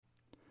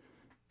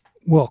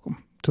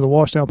Welcome to the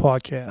Washdown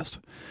Podcast.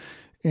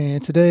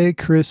 And today,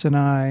 Chris and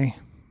I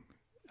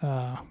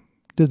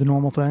did the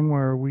normal thing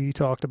where we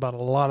talked about a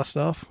lot of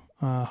stuff.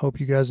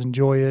 Hope you guys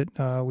enjoy it.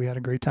 We had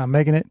a great time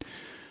making it.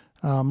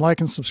 Like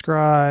and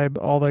subscribe,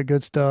 all that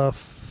good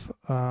stuff.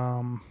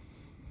 Yeah,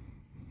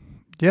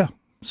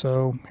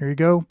 so here you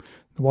go.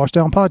 The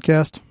Washdown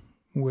Podcast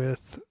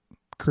with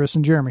Chris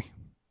and Jeremy.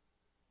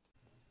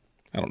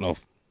 I don't know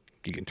if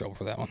you get in trouble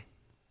for that one.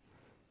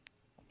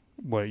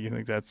 What, you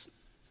think that's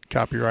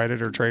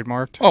copyrighted or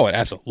trademarked? Oh, it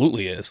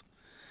absolutely is.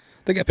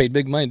 They got paid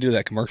big money to do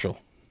that commercial.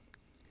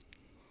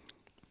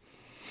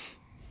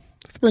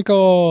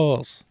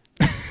 Sprinkles.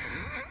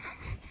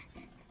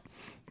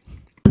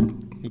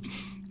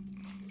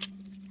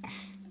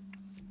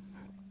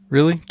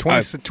 Really?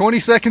 20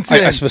 seconds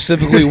in. I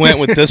specifically went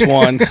with this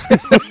one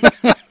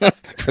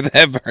for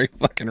that very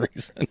fucking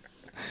reason.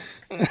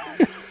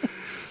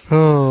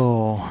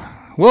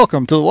 Oh,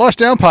 welcome to the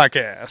Washdown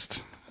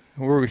Podcast,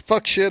 where we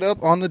fuck shit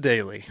up on the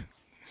daily.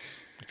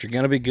 If you're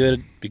going to be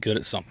good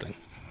at something.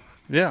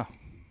 Yeah.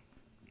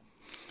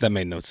 That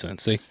made no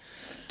sense. See?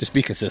 Just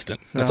be consistent.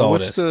 That's all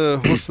it is.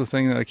 What's the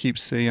thing that I keep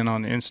seeing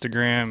on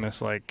Instagram?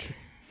 It's like...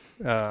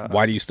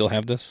 why do you still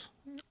have this?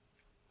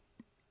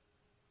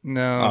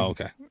 No. Oh,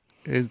 okay.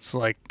 It's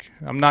like,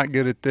 I'm not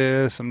good at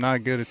this, I'm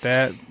not good at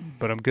that,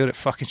 but I'm good at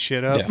fucking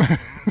shit up. Yeah.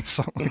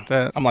 Something like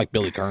that. I'm like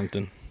Billy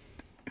Currington.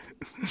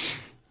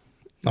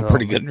 I'm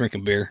pretty good at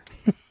drinking beer.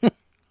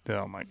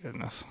 Oh, my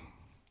goodness.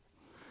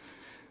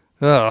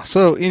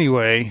 So,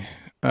 anyway,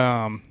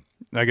 I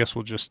guess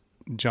we'll just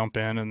jump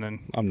in and then...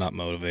 I'm not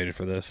motivated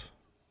for this.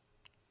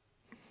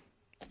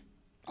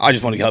 I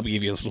just want to help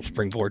give you a little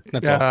springboard.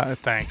 That's all.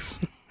 Thanks.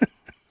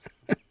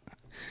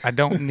 I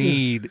don't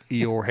need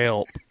your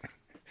help.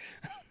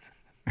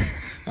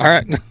 All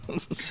right.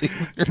 See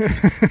you later.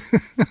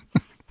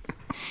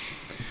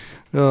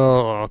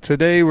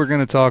 Today we're going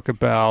to talk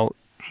about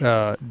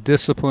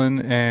discipline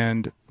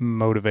and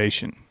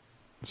motivation.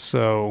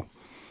 So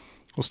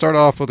we'll start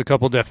off with a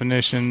couple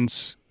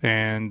definitions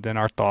and then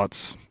our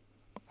thoughts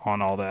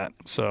on all that.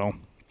 So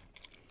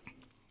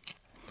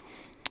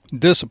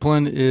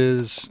discipline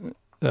is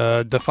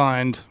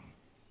defined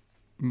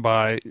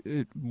by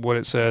what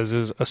it says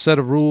is a set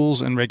of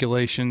rules and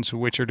regulations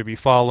which are to be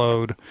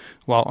followed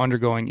while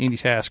undergoing any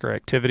task or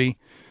activity.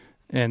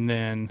 And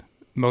then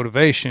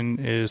motivation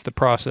is the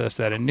process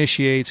that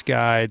initiates,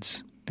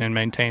 guides, and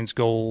maintains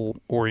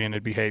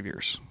goal-oriented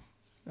behaviors.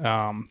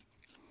 Kind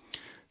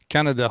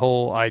of the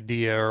whole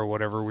idea or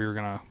whatever we were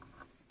going to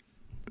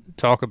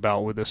talk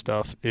about with this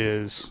stuff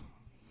is...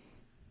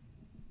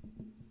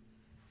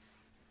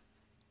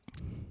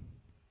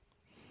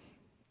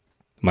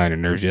 Am I on your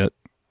nerves yet?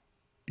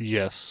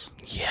 Yes.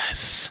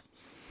 Yes.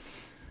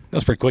 That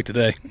was pretty quick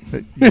today.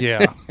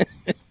 Yeah.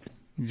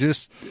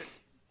 Just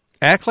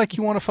act like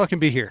you want to fucking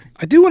be here.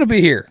 I do want to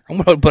be here,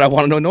 but I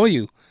want to annoy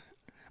you.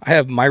 I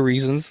have my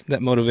reasons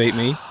that motivate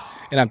me,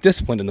 and I'm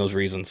disciplined in those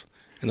reasons,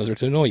 and those are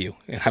to annoy you,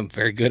 and I'm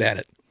very good at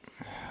it.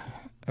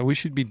 We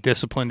should be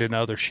disciplined in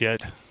other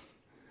shit.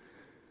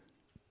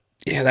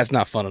 Yeah, that's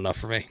not fun enough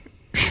for me.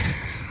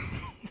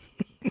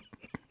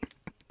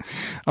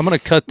 I'm going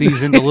to cut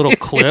these into little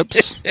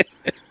clips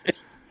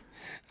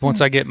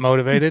once I get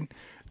motivated.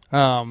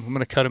 I'm going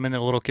to cut them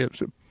into little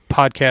clips.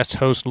 Podcast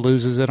host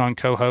loses it on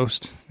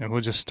co-host, and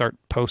we'll just start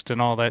posting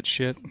all that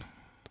shit.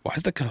 Why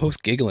is the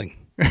co-host giggling?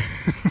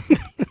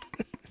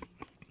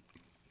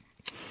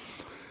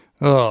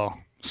 So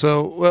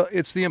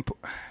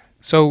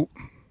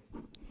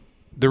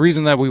the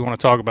reason that we want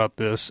to talk about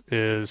this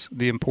is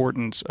the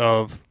importance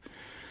of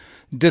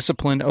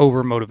discipline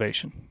over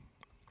motivation.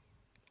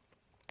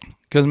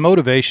 Because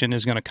motivation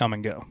is going to come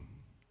and go.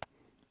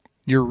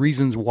 Your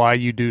reasons why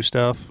you do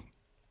stuff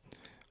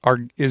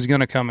is going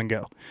to come and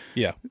go.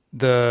 Yeah.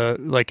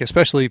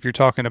 Especially if you're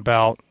talking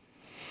about,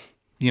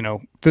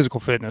 physical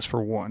fitness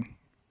for one.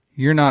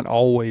 You're not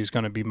always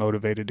going to be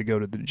motivated to go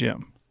to the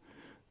gym.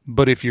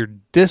 But if you're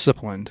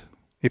disciplined,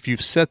 if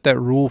you've set that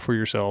rule for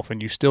yourself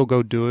and you still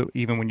go do it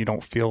even when you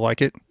don't feel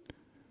like it,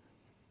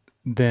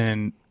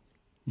 then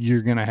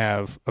you're going to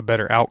have a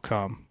better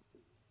outcome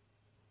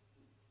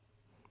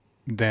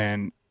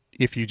than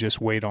if you just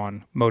wait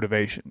on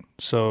motivation.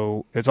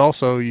 So it's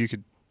also, you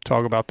could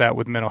talk about that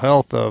with mental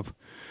health of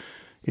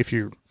if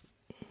you're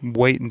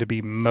waiting to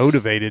be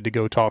motivated to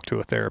go talk to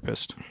a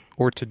therapist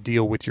or to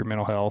deal with your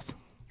mental health.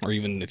 Or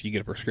even if you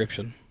get a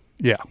prescription.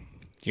 Yeah.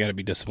 You got to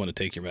be disciplined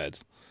to take your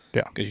meds.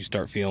 Yeah. Because you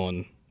start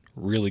feeling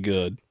really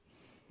good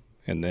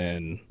and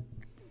then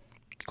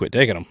you quit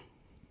taking them.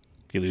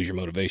 You lose your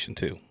motivation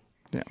too.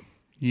 Yeah.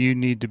 You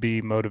need to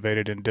be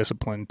motivated and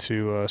disciplined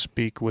to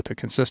speak with a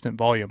consistent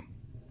volume.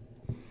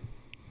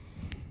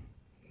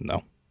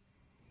 No.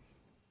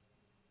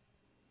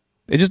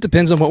 It just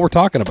depends on what we're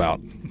talking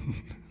about.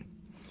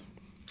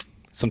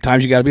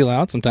 Sometimes you got to be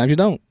loud, sometimes you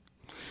don't.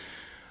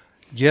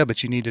 Yeah,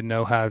 but you need to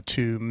know how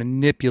to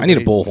manipulate. I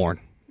need a bullhorn.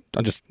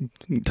 I'm just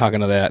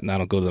talking to that, and I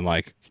don't go to the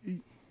mic.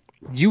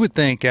 You would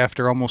think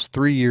after almost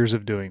 3 years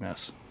of doing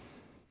this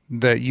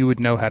that you would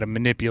know how to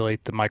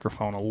manipulate the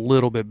microphone a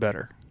little bit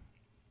better.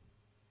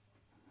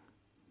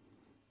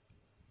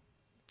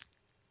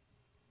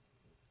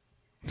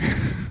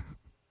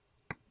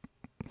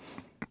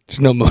 There's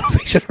no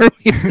motivation for me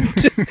to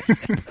do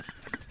it.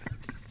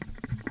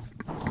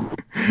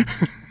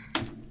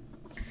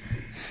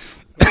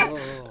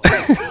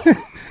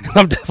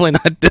 I'm definitely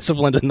not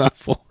disciplined enough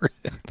for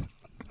it.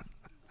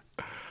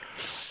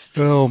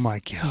 Oh, my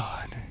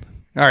God.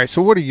 All right,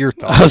 so what are your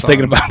thoughts? I was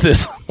thinking about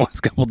this the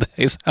last couple of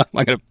days. How am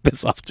I going to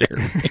piss off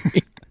Jeremy?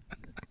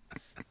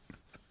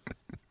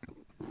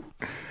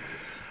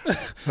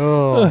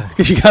 Oh.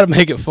 Because you got to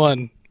make it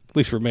fun, at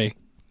least for me.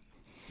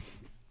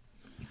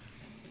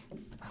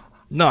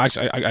 No, I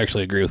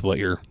actually agree with what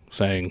you're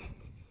saying,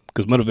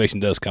 because motivation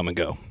does come and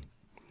go.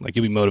 Like,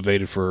 you'll be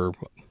motivated for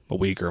a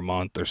week or a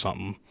month or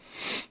something,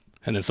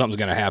 and then something's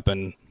going to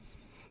happen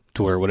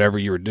to where whatever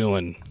you were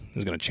doing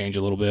is going to change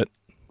a little bit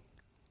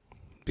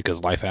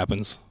because life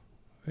happens,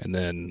 and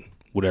then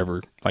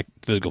whatever, like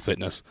physical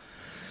fitness,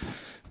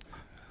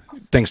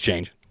 things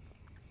change,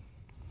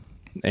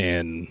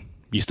 and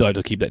you still have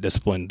to keep that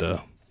discipline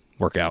to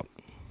work out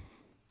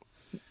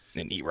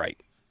and eat right.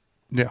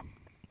 Yeah.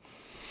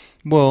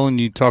 Well, and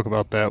you talk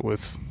about that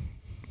with,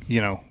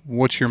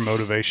 what's your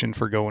motivation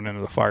for going into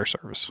the fire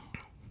service?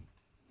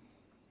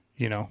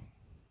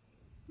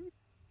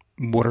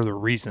 What are the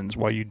reasons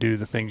why you do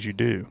the things you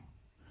do?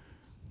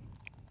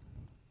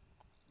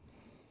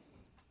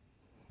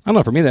 I don't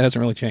know. For me, that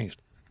hasn't really changed.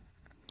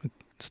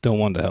 It's still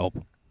one to help.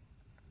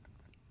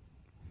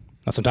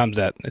 Now, sometimes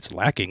that it's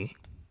lacking,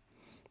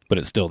 but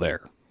it's still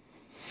there.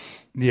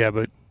 Yeah,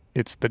 but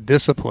it's the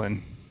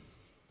discipline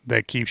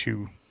that keeps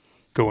you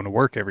going to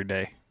work every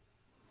day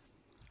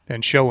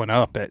and showing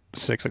up at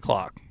 6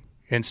 o'clock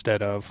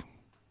instead of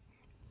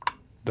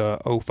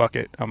fuck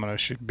it, I'm going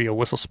to be a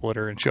whistle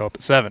splitter and show up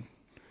at 7.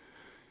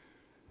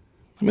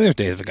 I mean, there's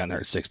days I've gotten there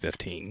at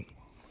 6:15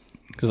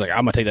 because, I'm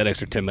going to take that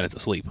extra 10 minutes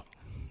of sleep.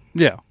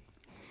 Yeah.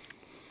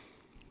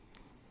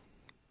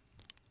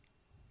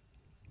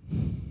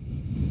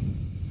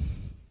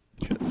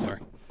 Shit,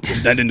 sorry.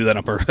 I didn't do that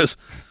on purpose.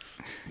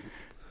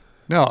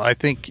 No, I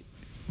think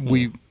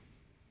we,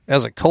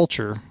 as a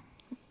culture,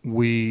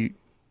 we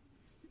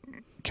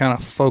kind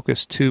of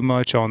focus too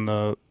much on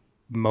the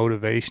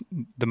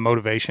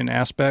motivation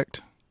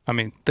aspect. I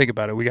mean, think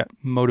about it. We got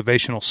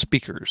motivational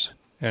speakers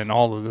and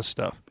all of this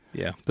stuff.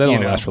 Yeah, that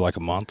only lasts for like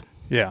a month.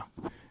 Yeah.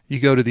 You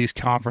go to these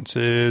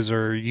conferences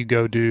or you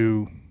go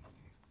do,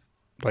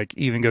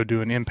 even go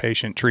do an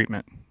inpatient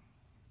treatment.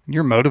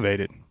 You're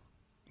motivated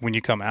when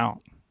you come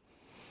out.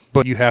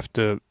 But you have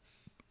to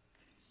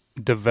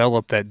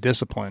develop that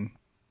discipline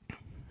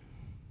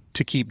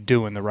to keep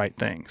doing the right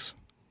things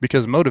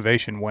because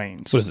motivation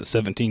wanes. What is it,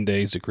 17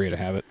 days to create a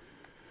habit?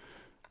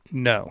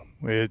 No,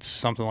 it's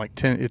something like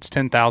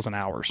 10,000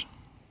 hours.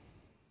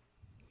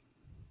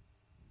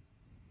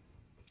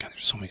 God,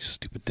 there's so many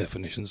stupid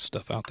definitions of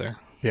stuff out there.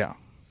 Yeah.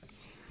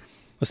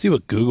 Let's see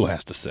what Google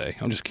has to say.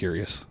 I'm just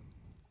curious.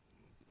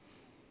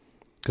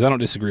 Because I don't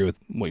disagree with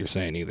what you're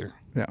saying either.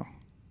 Yeah.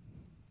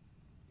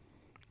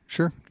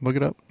 Sure, look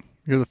it up.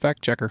 You're the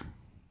fact checker.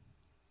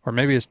 Or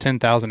maybe it's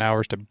 10,000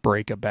 hours to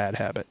break a bad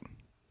habit.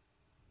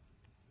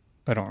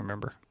 I don't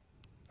remember.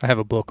 I have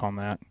a book on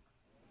that.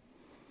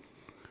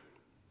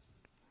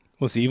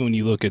 Well, see, even when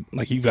you look at,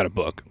 you've got a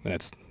book, and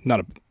it's not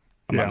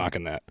I'm not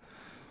knocking that.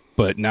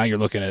 But now you're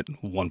looking at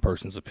one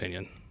person's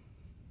opinion.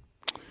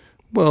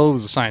 Well, it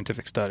was a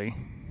scientific study.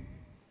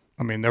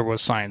 I mean, there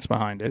was science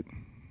behind it.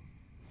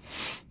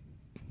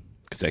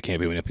 Because that can't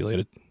be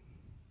manipulated.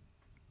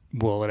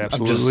 Well, it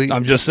absolutely.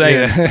 I'm just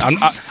saying. Yeah.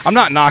 I'm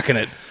not knocking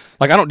it.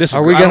 I don't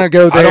disagree. Are we going to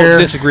go there? I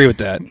don't disagree with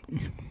that.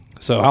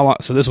 So how long?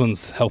 So this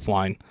one's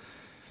Healthline.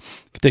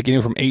 It could take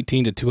anywhere from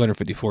 18 to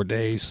 254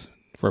 days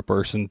for a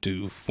person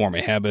to form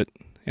a habit,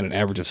 and an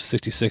average of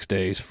 66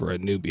 days for a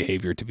new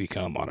behavior to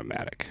become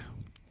automatic.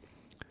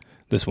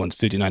 This one's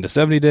 59 to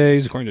 70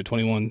 days, according to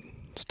 21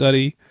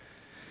 study,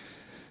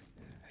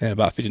 and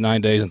about 59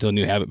 days until a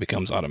new habit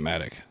becomes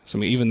automatic. So,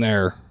 I mean, even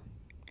there,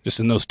 just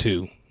in those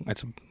two,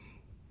 that's a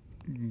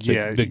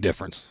big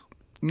difference.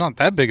 Not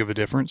that big of a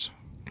difference.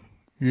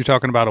 You're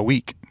talking about a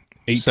week,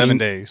 7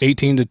 days.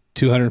 18 to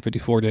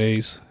 254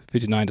 days,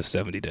 59 to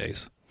 70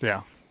 days.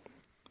 Yeah.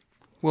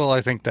 Well,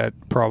 I think that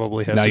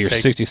probably has now to your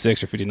take...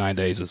 66 or 59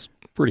 days is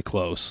pretty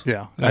close.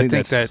 Yeah. I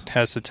think that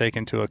has to take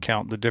into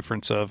account the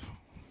difference of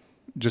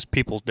just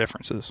people's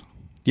differences.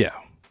 Yeah.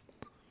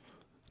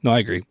 No, I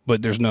agree.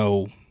 But it's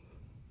no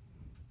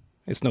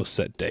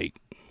set date.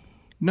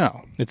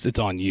 No. It's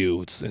on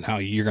you. It's and how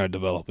you're going to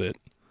develop it.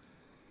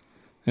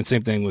 And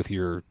same thing with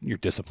your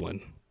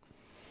discipline.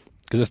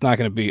 Because it's not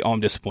going to be, I'm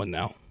disciplined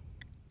now.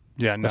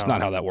 Yeah, no. That's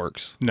not how that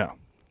works. No.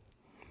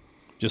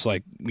 Just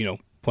like,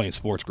 playing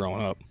sports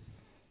growing up.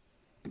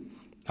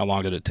 How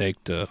long did it take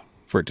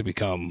for it to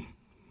become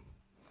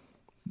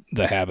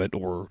the habit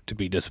or to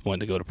be disciplined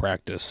to go to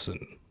practice and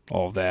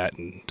all of that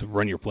and to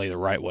run your play the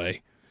right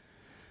way?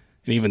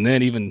 And even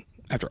then, even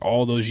after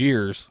all those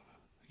years,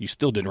 you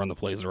still didn't run the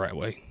plays the right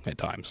way at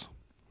times.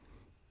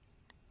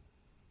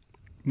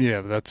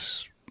 Yeah,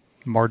 that's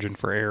margin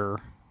for error.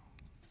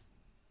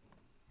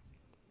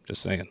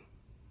 Just saying.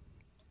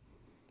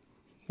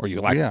 Or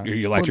you lack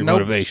your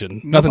motivation.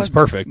 Nobody's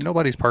perfect.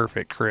 Nobody's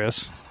perfect,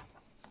 Chris.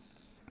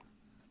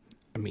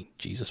 mean,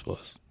 Jesus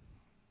was.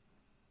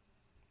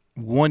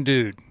 One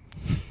dude.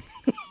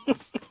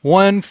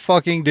 One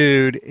fucking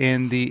dude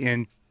in the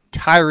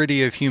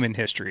entirety of human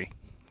history.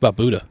 About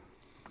Buddha.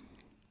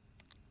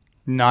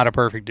 Not a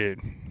perfect dude.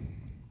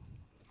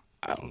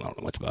 I don't know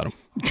much about him.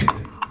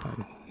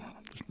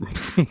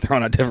 Just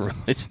throwing out different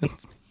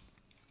religions.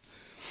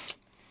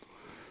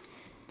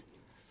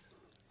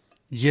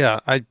 Yeah,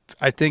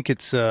 I think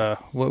it's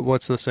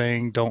what's the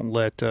saying? Don't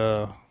let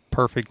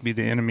perfect be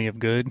the enemy of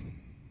good.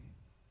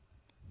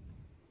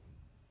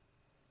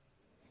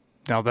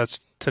 Now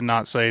that's to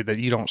not say that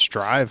you don't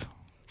strive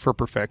for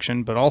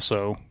perfection, but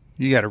also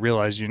you got to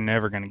realize you're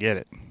never going to get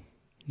it.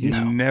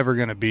 You're never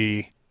going to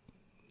be.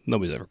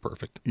 Nobody's ever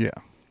perfect. Yeah,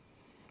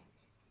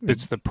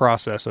 it's the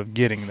process of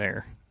getting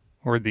there,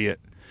 or the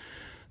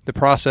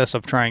process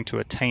of trying to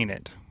attain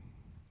it.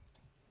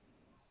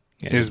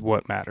 Yeah, is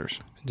what matters.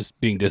 Just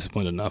being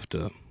disciplined enough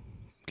to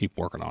keep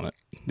working on it.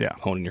 Yeah.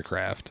 Honing your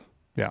craft.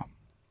 Yeah.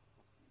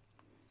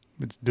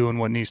 It's doing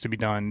what needs to be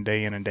done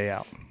day in and day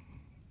out.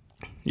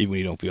 Even when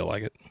you don't feel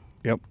like it.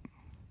 Yep.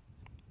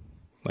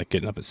 Like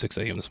getting up at 6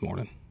 a.m. this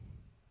morning.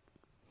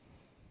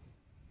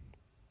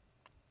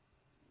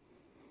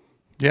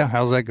 Yeah,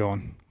 how's that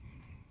going?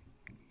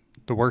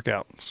 The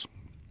workouts.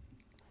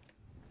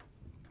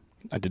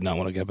 I did not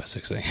want to get up at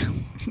 6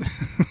 a.m.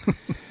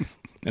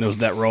 And it was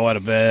that roll out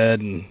of bed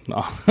and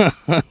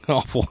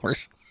all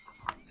fours.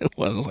 It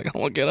was. I was like, I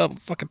don't want to get up. I'm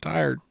fucking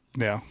tired.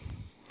 Yeah.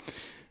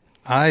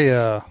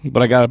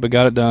 But I got up and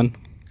got it done.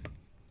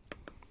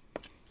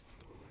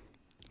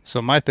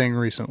 So my thing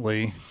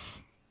recently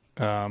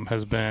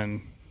has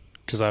been,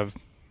 because I've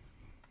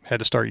had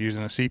to start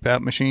using a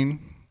CPAP machine,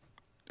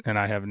 and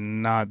I have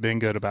not been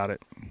good about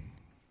it.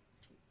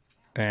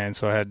 And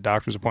so I had a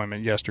doctor's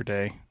appointment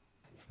yesterday,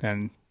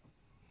 and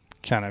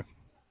kind of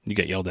you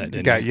got yelled at,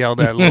 didn't got you?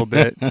 yelled at a little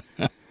bit.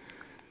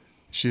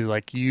 She's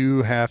like,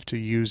 you have to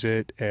use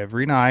it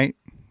every night.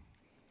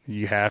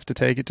 You have to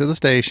take it to the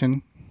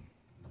station.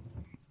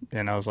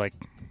 And I was like,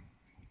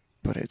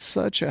 but it's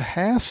such a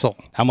hassle.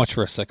 How much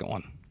for a second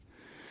one?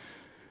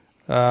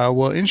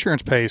 Well,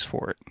 insurance pays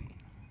for it.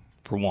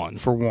 For one?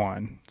 For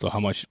one. So how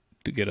much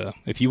to get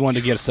if you wanted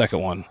to get a second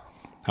one,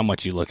 how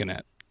much are you looking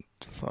at?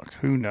 Fuck,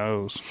 who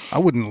knows? I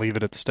wouldn't leave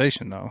it at the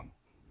station, though.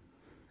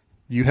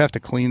 You have to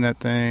clean that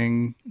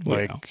thing.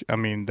 I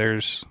mean,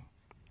 there's...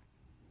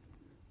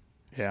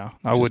 Yeah,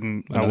 I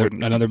wouldn't...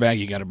 Another bag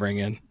you got to bring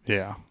in.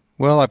 Yeah.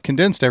 Well, I've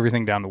condensed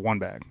everything down to one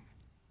bag.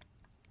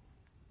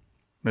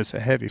 It's a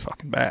heavy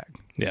fucking bag.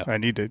 Yeah. I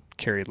need to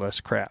carry less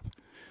crap.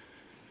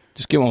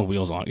 Just get one with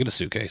wheels on it. Get a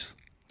suitcase.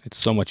 It's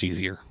so much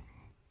easier.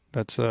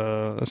 That's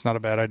not a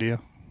bad idea.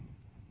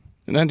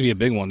 It doesn't have to be a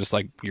big one, just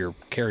like your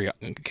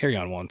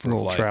carry-on one for a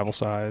little flight. Travel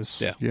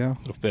size. Yeah. Yeah.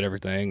 It'll fit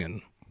everything,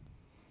 and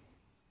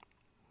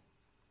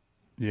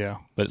yeah.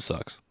 But it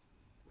sucks.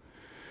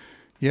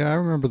 Yeah, I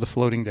remember the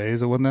floating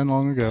days. It wasn't that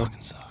long ago.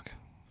 Fucking suck.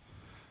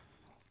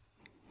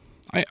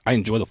 I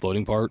enjoy the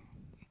floating part.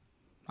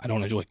 I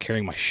don't enjoy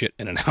carrying my shit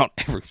in and out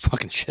every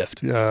fucking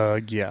shift.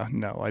 Yeah,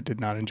 no, I did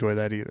not enjoy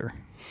that either.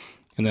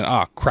 And then,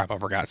 crap, I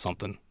forgot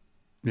something.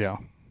 Yeah.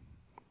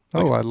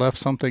 Oh, I left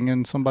something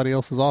in somebody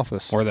else's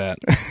office. Or that.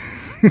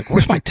 Like,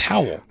 where's my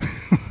towel?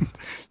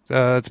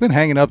 It's been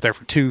hanging up there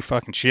for 2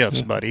 fucking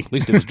shifts, buddy. At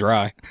least it was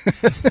dry.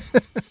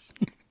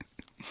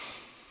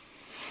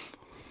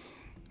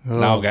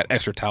 Now I've got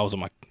extra towels in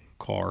my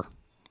car.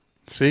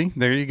 See?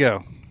 There you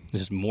go.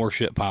 There's just more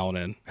shit piling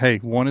in. Hey,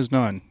 1 is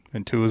none,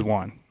 and 2 is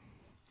 1.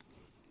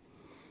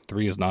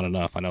 3 is not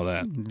enough. I know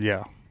that.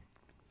 Yeah.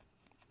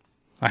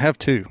 I have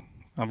 2.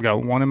 I've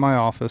got 1 in my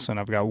office, and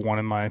I've got 1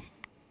 in my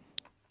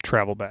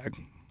travel bag.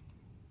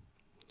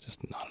 Just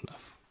not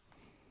enough.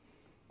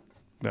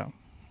 No.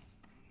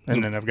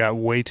 And then I've got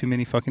way too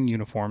many fucking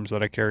uniforms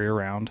that I carry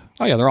around.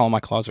 Oh, yeah, they're all in my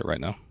closet right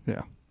now.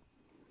 Yeah.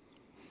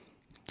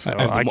 So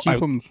I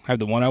have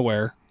the one I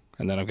wear,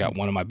 and then I've got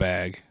one in my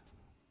bag.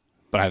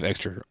 But I have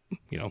extra,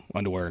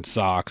 underwear and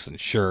socks and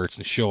shirts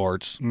and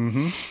shorts,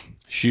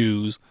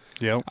 shoes.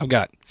 Yep. I've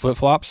got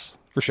flip-flops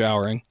for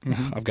showering.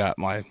 Mm-hmm. I've got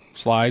my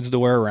slides to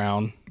wear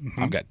around.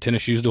 Mm-hmm. I've got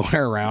tennis shoes to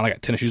wear around. I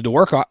got tennis shoes to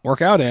work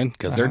out in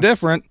because they're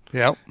different.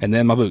 Yep. And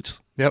then my boots.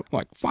 Yep. I'm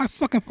like, 5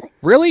 fucking...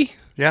 Really?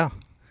 Yeah.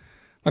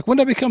 Like, when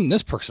did I become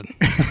this person?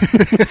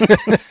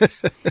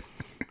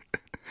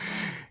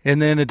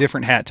 And then a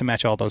different hat to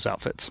match all those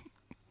outfits.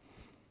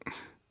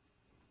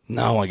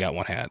 No, I got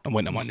one hat. I'm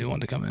waiting on my new one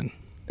to come in.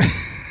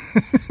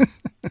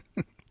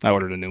 I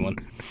ordered a new one.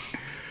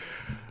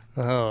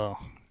 Oh,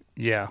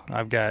 yeah.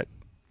 I've got...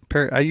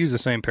 I use the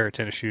same pair of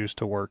tennis shoes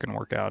to work and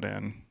work out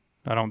in.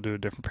 I don't do a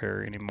different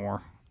pair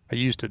anymore. I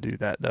used to do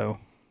that, though.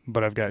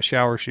 But I've got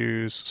shower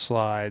shoes,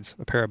 slides,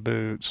 a pair of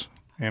boots,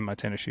 and my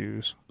tennis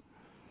shoes.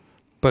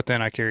 But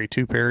then I carry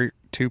two pair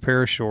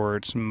of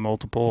shorts,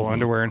 multiple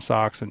underwear and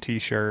socks and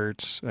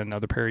T-shirts,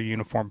 another pair of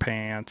uniform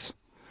pants.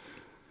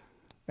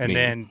 And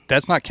then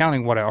that's not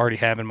counting what I already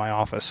have in my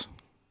office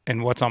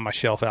and what's on my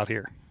shelf out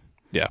here.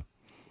 Yeah.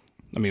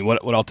 I mean,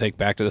 what I'll take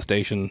back to the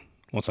station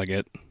once I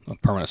get a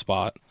permanent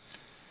spot,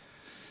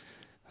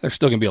 there's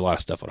still going to be a lot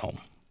of stuff at home.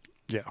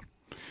 Yeah.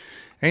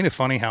 Ain't it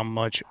funny how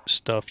much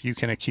stuff you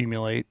can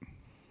accumulate?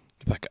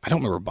 Like, I don't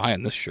remember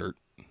buying this shirt.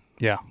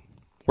 Yeah.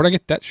 Where'd I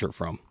get that shirt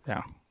from?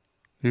 Yeah.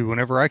 Dude,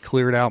 whenever I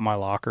cleared out my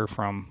locker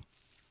from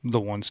the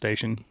one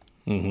station,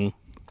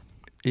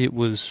 it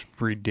was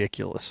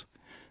ridiculous.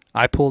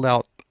 I pulled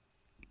out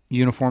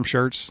uniform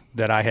shirts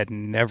that I had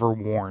never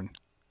worn,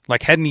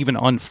 like hadn't even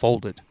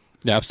unfolded.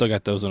 Yeah, I've still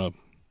got those in a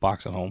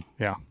box at home.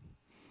 Yeah.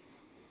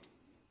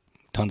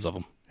 Tons of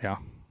them. Yeah.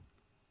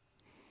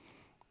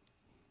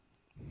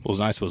 What was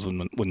nice was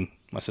when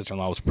my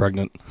sister-in-law was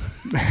pregnant.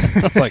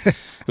 I was like,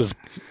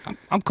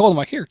 I'm cold. I'm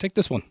like, here, take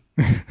this one.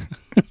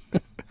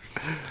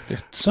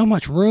 There's so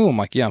much room. I'm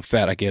like, yeah, I'm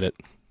fat. I get it.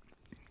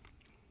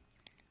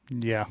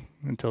 Yeah,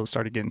 until it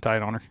started getting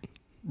tight on her.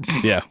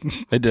 Yeah,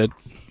 it did.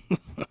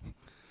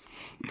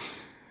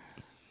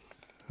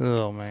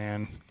 Oh,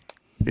 man.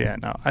 Yeah,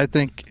 no, I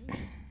think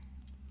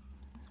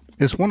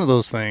it's one of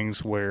those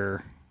things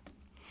where,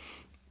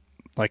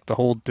 like, the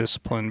whole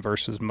discipline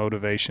versus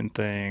motivation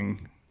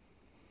thing,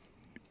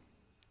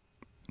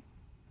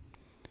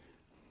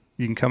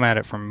 you can come at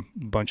it from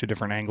a bunch of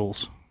different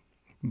angles,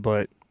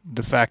 but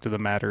the fact of the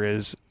matter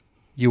is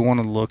you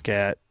want to look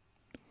at,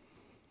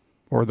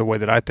 or the way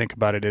that I think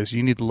about it is,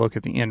 you need to look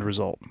at the end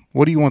result.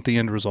 What do you want the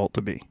end result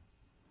to be?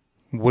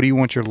 What do you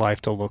want your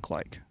life to look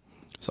like?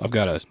 So I've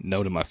got a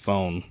note in my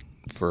phone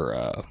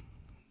for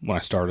when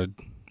I started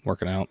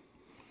working out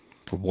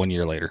for 1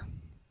 year later.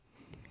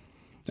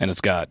 And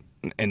it's got,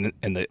 and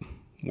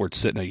where it's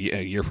sitting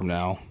a year from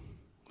now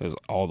is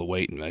all the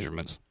weight and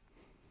measurements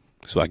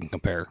so I can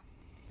compare.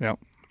 Yep.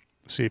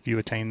 See if you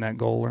attain that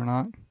goal or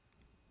not.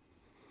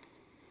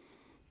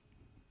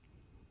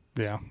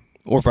 Yeah.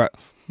 Or if I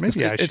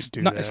maybe I should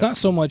do that. It's not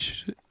so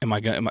much do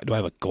I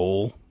have a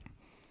goal?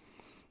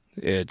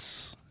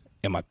 It's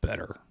am I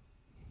better?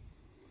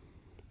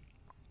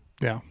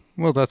 Yeah.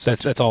 Well, that's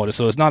all it is.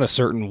 So it's not a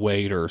certain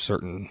weight or a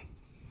certain,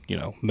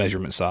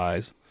 measurement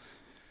size.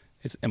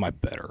 It's am I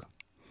better?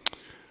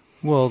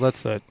 Well,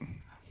 that's that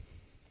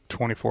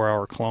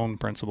 24-hour clone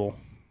principle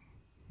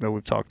that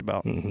we've talked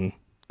about. Mm-hmm.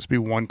 Just be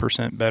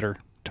 1% better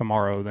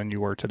tomorrow than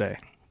you were today.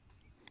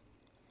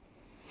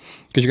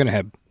 Because you're going to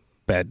have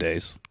bad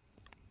days.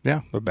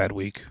 Yeah. Or a bad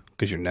week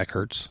because your neck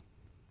hurts.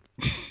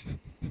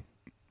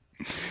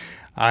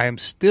 I am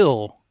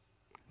still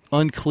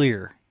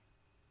unclear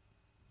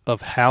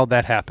of how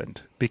that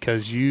happened,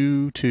 because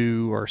you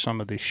two are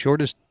some of the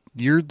shortest.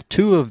 You're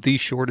two of the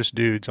shortest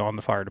dudes on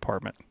the fire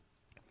department.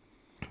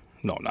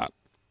 No, I'm not.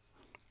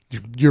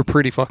 You're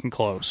pretty fucking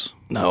close.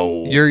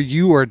 No.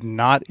 You are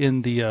not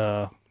in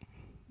the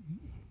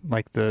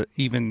like the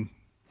even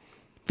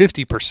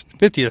 50th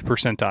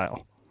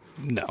percentile.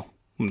 No,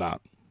 I'm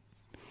not.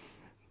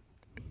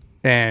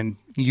 And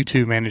you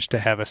two managed to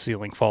have a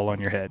ceiling fall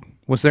on your head.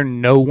 Was there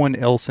no one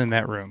else in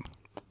that room?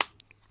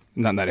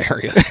 Not in that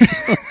area.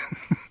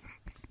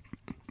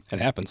 It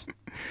happens.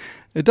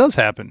 It does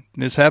happen.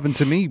 It's happened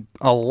to me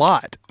a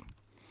lot.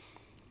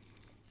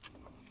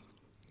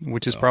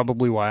 Which is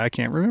probably why I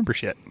can't remember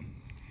shit.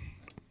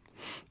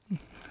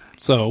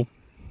 So,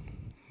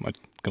 I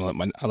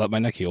let my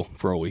neck heal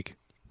for a week.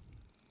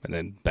 And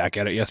then back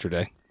at it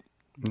yesterday.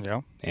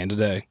 Yeah. And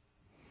today.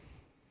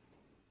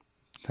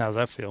 How's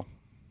that feel?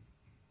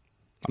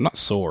 I'm not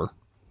sore.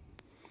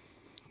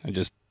 I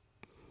just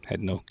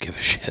had no give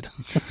a shit.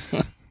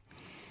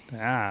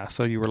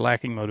 So you were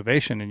lacking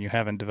motivation and you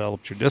haven't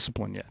developed your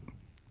discipline yet.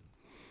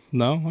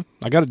 No,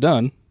 I got it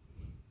done.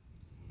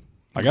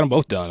 I got them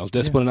both done. I was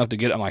disciplined enough to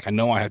get it. I'm like, I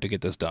know I have to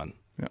get this done.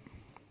 Yeah.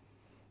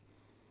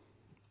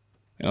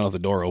 I don't know if the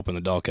door opened,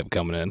 the dog kept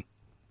coming in.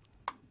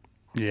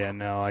 Yeah,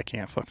 no, I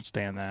can't fucking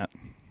stand that.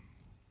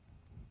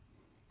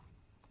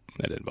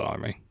 That didn't bother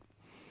me.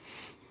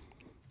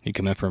 He'd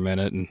come in for a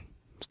minute and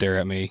stare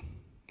at me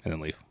and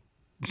then leave.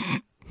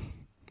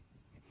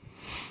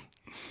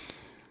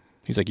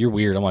 He's like, you're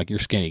weird. I'm like, you're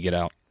skinny. Get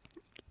out.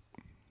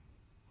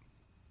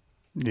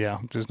 Yeah,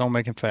 just don't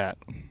make him fat.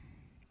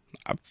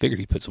 I figured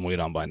he put some weight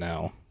on by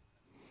now.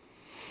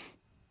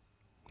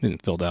 He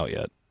didn't filled out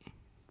yet.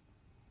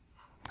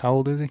 How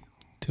old is he?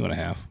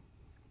 2.5.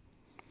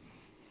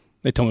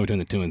 They told me between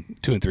the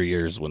 2 and 3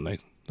 years when the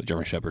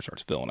German Shepherd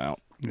starts filling out.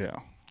 Yeah.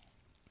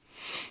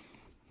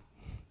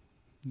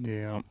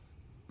 Yeah.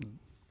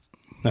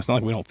 That's not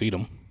like we don't feed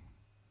them.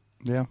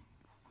 Yeah.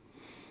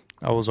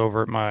 I was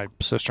over at my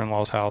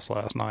sister-in-law's house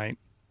last night,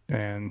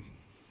 and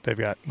they've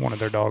got one of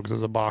their dogs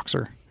as a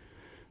boxer,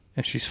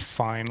 and she's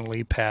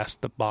finally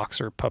past the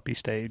boxer puppy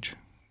stage.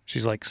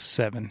 She's like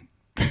 7.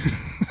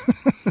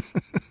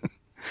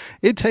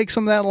 It takes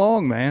them that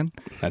long, man.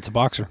 That's a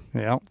boxer.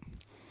 Yeah.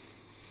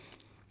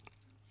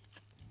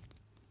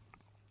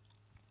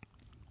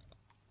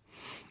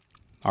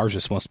 Ours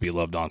just wants to be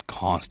loved on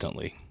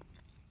constantly.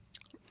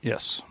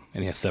 Yes.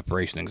 And he has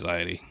separation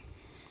anxiety.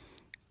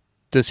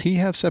 Does he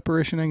have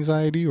separation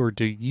anxiety, or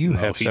do you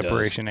have he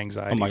separation does.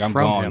 anxiety I'm like, I'm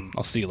from gone. him?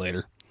 I'll see you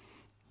later.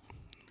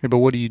 Yeah, but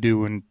what do you do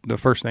when the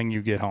first thing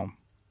you get home?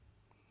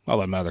 I'll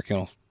let him out of their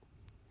kennels.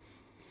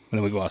 And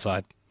then we go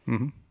outside.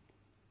 Mm-hmm.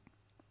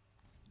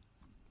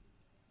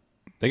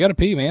 They got to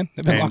pee, man.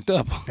 They've been locked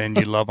up. And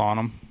you love on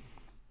them?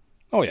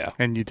 Oh, yeah.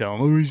 And you tell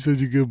him, oh, you're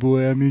such a good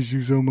boy. I miss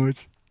you so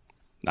much.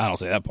 I don't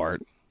say that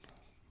part.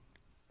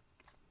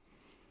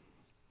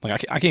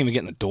 Like, I can't even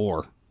get in the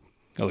door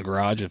of the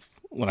garage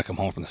when I come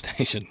home from the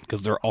station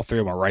because all three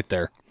of them are right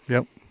there.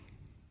 Yep.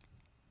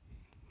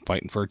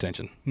 Fighting for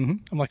attention. Mm-hmm.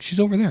 I'm like, she's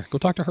over there. Go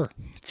talk to her.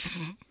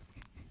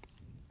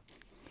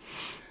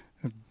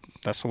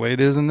 That's the way it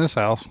is in this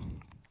house.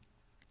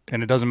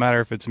 And it doesn't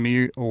matter if it's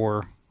me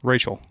or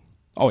Rachel.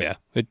 Oh, yeah.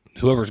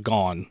 Whoever's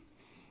gone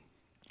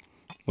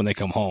when they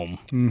come home.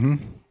 Mm-hmm.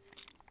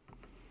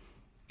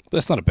 But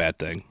that's not a bad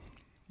thing.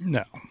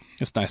 No.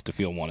 It's nice to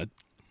feel wanted.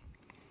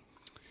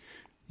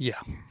 Yeah.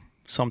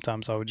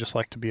 Sometimes I would just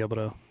like to be able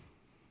to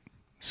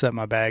set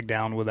my bag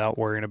down without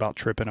worrying about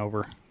tripping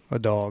over a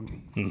dog.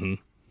 Mm-hmm.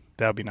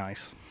 That would be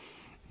nice.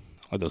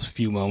 Like those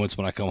few moments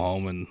when I come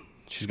home and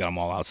she's got them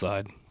all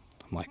outside.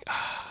 I'm like, I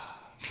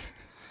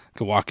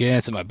could walk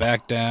in, set my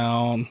bag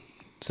down,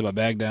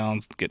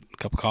 get a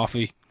cup of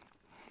coffee.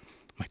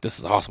 I'm like, this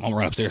is awesome. I'm going to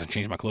run upstairs and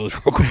change my clothes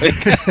real quick.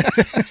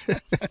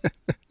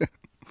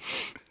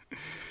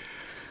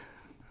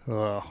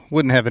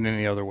 Wouldn't have it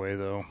any other way,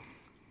 though.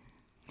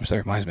 Which that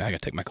reminds me, I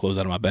got to take my clothes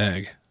out of my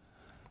bag.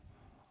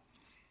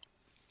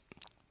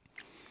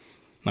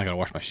 I got to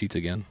wash my sheets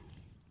again.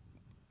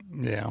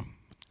 Yeah.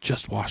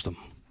 Just wash them.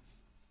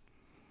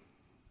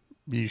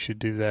 You should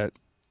do that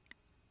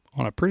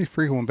on a pretty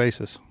frequent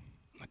basis.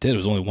 I did. It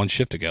was only one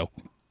shift ago.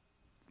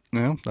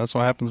 Yeah, that's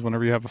what happens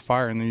whenever you have a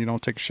fire and then you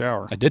don't take a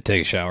shower. I did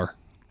take a shower,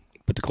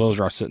 but the clothes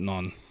are sitting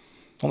on.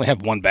 I only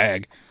have one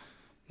bag.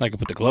 I could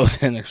put the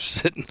clothes in. They're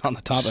sitting on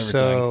the top of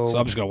everything. So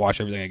I'm just going to wash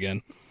everything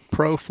again.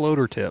 Pro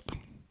floater tip.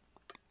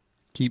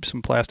 Keep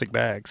some plastic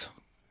bags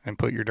and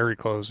put your dirty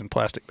clothes in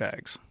plastic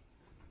bags.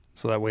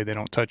 So that way they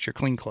don't touch your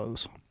clean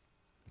clothes.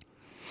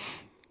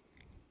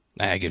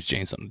 That gives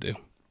Jane something to do.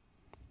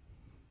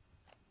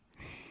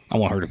 I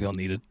want her to feel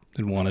needed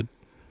and wanted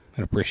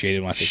and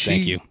appreciated when I say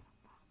thank you.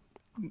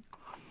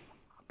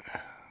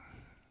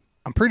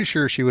 I'm pretty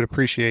sure she would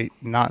appreciate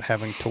not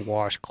having to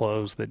wash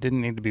clothes that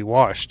didn't need to be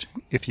washed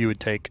if you would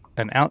take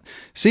an out.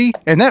 See,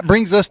 and that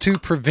brings us to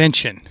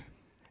prevention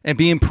and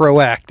being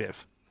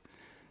proactive.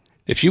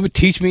 If she would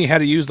teach me how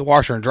to use the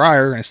washer and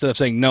dryer instead of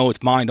saying, no,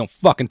 it's mine, don't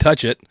fucking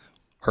touch it,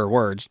 her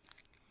words.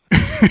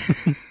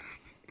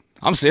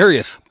 I'm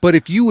serious. But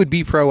if you would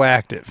be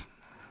proactive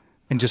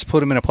and just put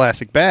them in a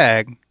plastic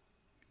bag,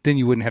 then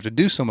you wouldn't have to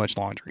do so much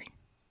laundry.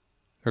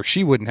 Or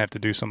she wouldn't have to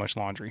do so much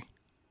laundry.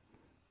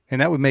 And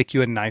that would make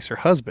you a nicer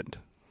husband.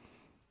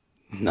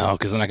 No,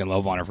 because then I can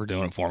love on her for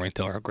doing it for me and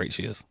tell her how great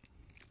she is.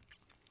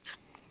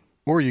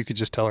 Or you could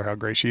just tell her how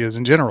great she is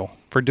in general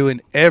for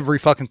doing every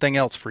fucking thing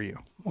else for you.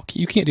 Well,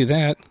 you can't do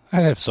that.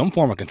 I have some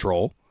form of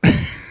control.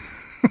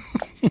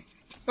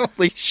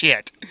 Holy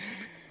shit.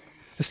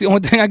 It's the only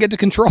thing I get to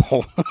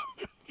control.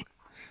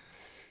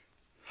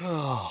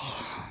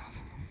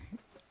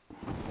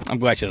 I'm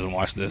glad she doesn't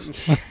watch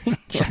this.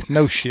 Yeah,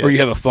 no shit. Or you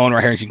have a phone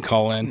right here and she can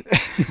call in.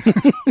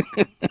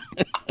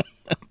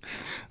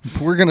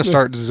 We're going to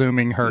start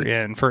zooming her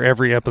in for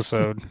every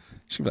episode.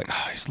 She'll be like,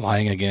 oh, he's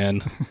lying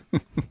again.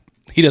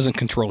 He doesn't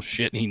control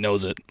shit and he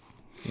knows it.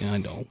 Yeah, I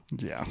know.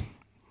 Yeah.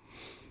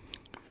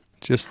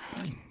 Just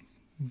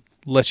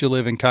let you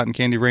live in cotton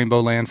candy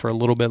rainbow land for a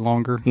little bit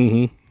longer.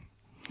 Mm-hmm.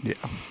 Yeah.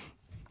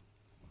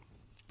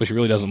 But she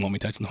really doesn't want me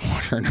touching the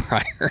washer and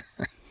dryer.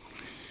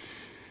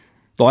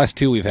 The last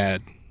two we've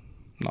had,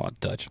 not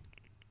allowed to touch.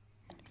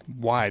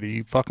 Why? Do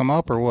you fuck them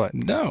up or what?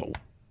 No.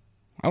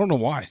 I don't know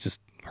why. It's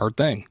just her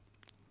thing.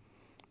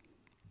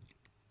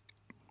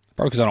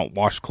 Probably because I don't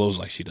wash clothes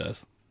like she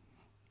does.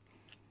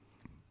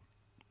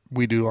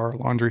 We do our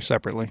laundry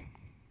separately.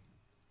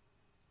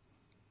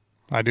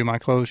 I do my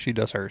clothes, she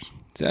does hers.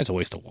 See, that's a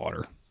waste of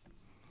water.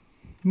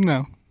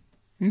 No.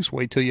 You just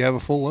wait till you have a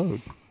full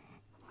load.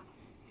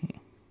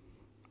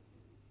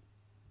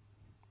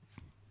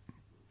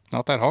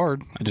 Not that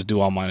hard. I just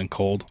do all mine in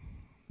cold.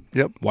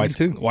 Yep. White's,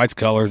 me too. White's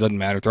color, doesn't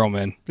matter. Throw them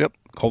in. Yep.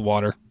 Cold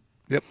water.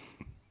 Yep.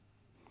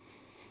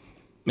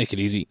 Make it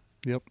easy.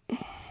 Yep.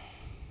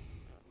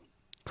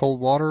 Cold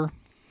water.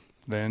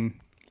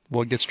 Then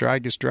what gets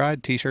dried gets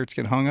dried. T-shirts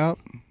get hung up.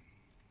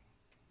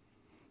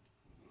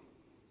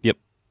 Yep.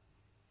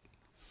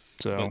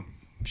 So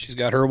but she's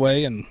got her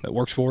way and it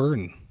works for her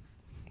and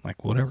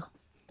like whatever.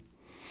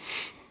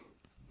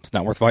 It's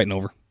not worth fighting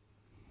over.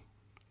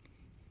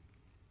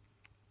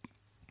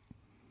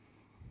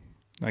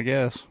 I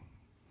guess.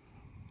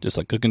 Just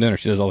like cooking dinner,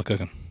 she does all the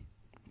cooking.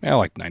 Yeah,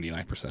 like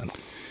 99%.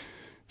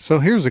 So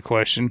here's a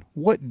question.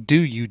 What do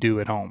you do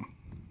at home?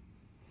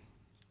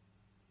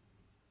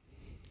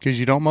 Because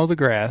you don't mow the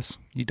grass.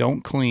 You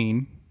don't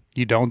clean.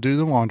 You don't do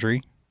the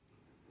laundry.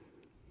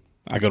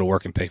 I go to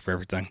work and pay for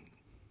everything.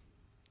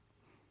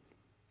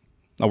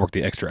 I work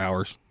the extra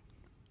hours.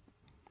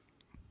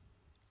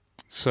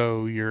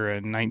 So you're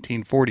a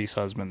 1940s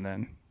husband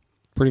then?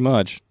 Pretty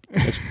much.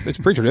 It's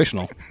pretty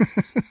traditional.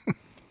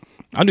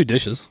 I do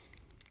dishes.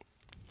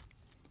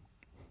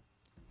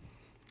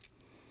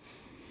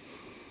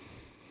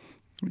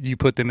 You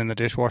put them in the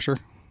dishwasher?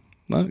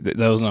 No,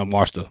 those and I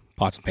wash the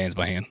pots and pans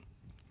by hand.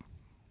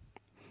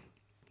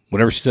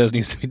 Whatever she says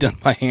needs to be done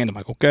by hand. I'm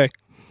like, okay.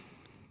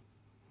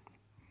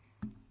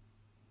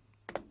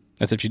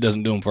 That's if she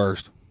doesn't do them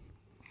first.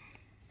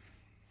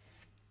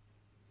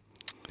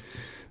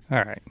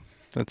 All right.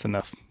 That's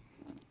enough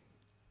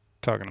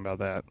talking about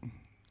that.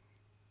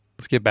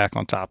 Let's get back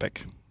on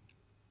topic.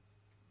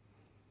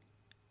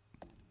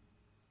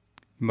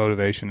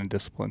 Motivation and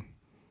discipline.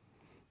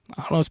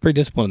 I don't know. It's pretty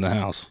disciplined in the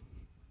house.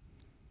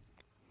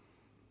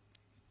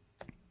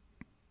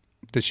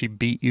 Does she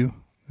beat you?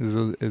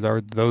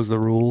 Are those the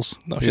rules?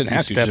 No, she didn't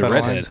have to. Step She's a out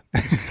of line?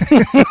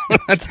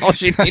 redhead. That's all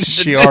she needs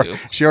to do.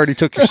 She already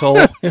took your soul.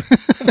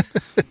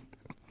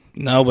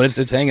 No, but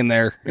it's hanging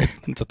there.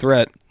 It's a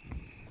threat.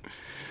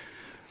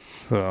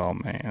 Oh,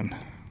 man.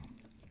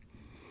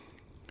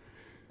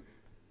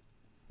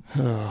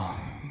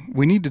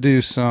 We need to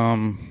do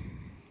some...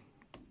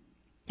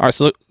 All right,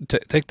 so look,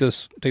 take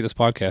this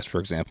podcast, for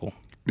example.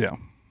 Yeah.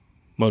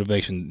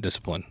 Motivation,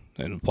 discipline,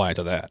 and apply it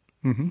to that.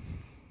 Mm-hmm.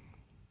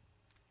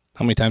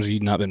 How many times have you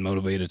not been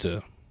motivated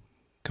to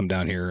come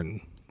down here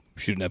and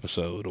shoot an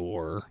episode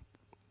or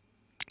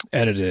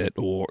edit it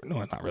or... No,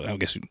 not really. I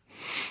guess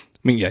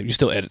you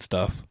still edit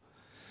stuff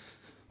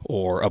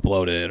or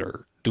upload it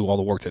or do all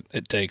the work that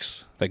it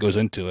takes that goes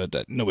into it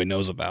that nobody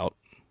knows about.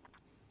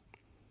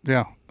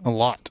 Yeah, a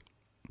lot.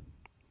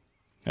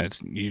 And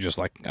you're just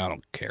like, I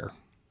don't care.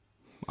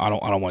 I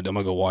don't want to. I'm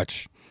going to go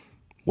watch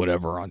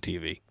whatever on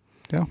TV.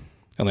 Yeah.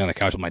 I lay on the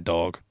couch with my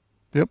dog.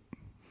 Yep.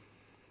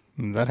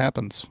 That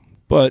happens.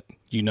 But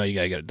you got to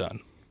get it done.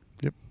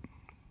 Yep.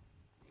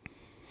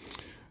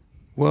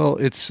 Well,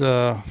 it's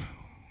so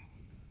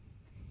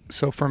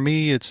for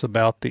me it's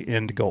about the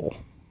end goal.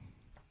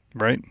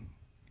 Right?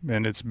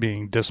 And it's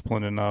being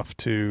disciplined enough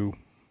to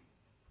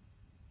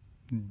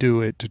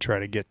do it to try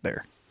to get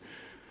there.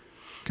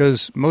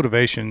 Because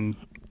motivation,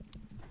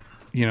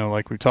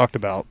 like we talked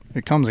about,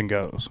 it comes and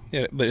goes.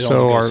 Yeah, but it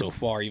only goes so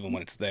far even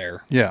when it's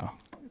there. Yeah.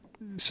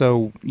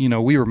 So,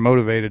 we were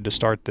motivated to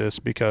start this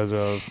because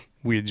of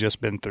we had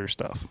just been through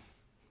stuff.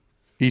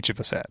 Each of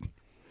us had.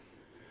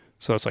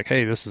 So it's like,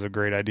 hey, this is a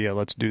great idea.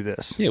 Let's do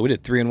this. Yeah, we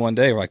did 3 in one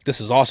day. We're like,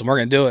 this is awesome. We're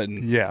going to do it.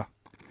 And yeah.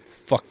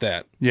 Fuck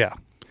that. Yeah.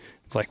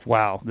 It's like,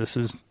 wow, this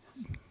is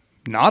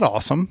not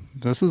awesome.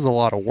 This is a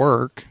lot of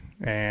work,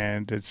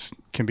 and it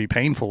can be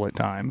painful at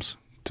times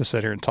to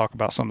sit here and talk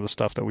about some of the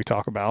stuff that we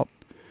talk about.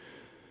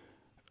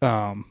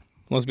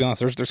 Let's be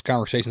honest. There's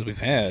conversations we've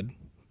had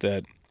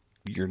that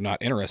you're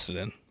not interested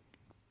in.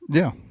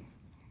 Yeah.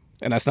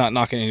 And that's not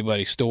knocking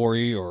anybody's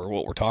story or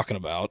what we're talking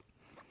about.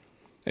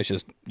 It's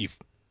just you've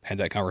had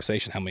that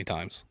conversation how many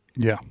times?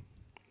 Yeah.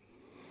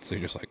 So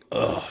you're just like,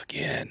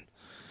 again.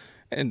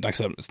 And like I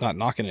said, it's not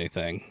knocking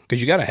anything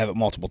because you got to have it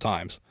multiple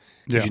times.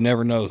 Because you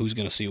never know who's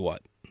going to see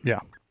what.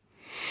 Yeah.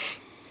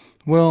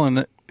 Well,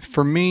 and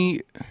for me,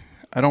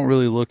 I don't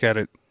really look at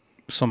it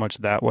so much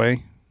that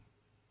way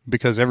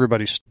because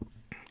everybody's...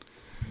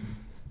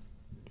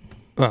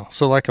 Well,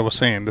 so like I was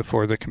saying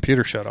before the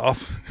computer shut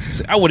off...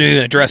 I wouldn't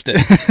even addressed it.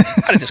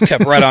 I'd have just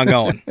kept right on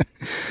going.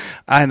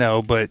 I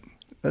know, but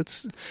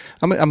that's...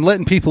 I'm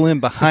letting people in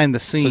behind the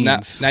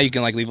scenes. So now you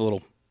can leave a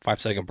little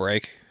 5-second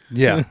break.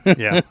 Yeah,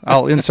 yeah.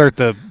 I'll insert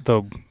the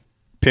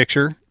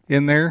picture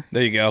in there.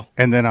 There you go.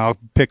 And then I'll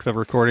pick the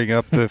recording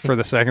up for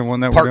the second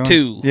one that we're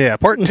doing. Part 2. Yeah,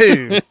 part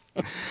 2.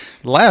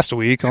 Last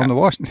week on the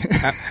Washdown.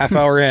 half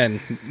hour in,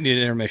 need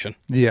an intermission.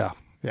 Yeah,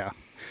 yeah.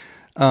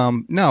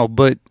 No,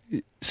 but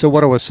so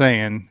what I was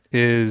saying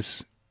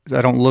is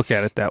I don't look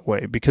at it that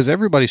way because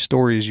everybody's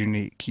story is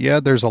unique. Yeah,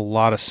 there's a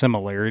lot of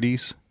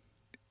similarities,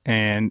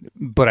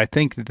 but I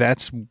think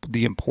that's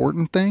the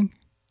important thing.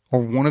 Or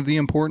one of the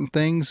important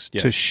things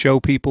to show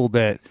people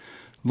that,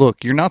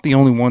 look, you're not the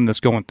only one that's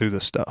going through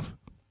this stuff.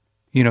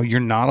 You're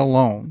not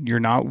alone. You're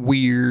not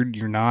weird.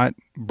 You're not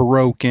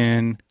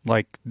broken.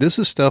 Like, this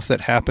is stuff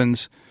that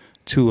happens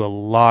to a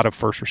lot of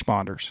first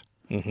responders.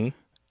 Mm-hmm.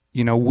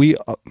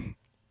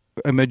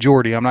 A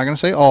majority, I'm not going to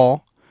say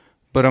all,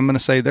 but I'm going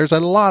to say there's a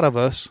lot of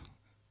us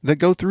that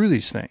go through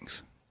these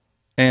things.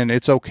 And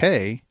it's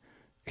okay.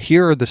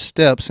 Here are the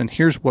steps, and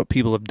here's what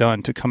people have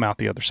done to come out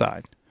the other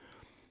side.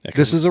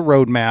 This is a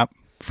roadmap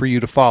for you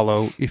to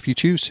follow if you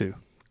choose to.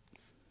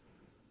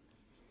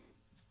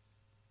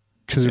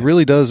 Because it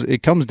really does,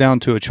 it comes down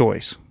to a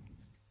choice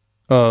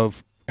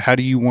of how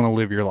do you want to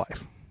live your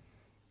life.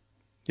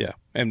 Yeah.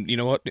 And you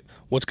know what?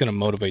 What's going to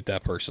motivate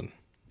that person?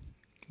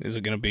 Is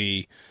it going to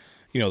be,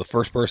 the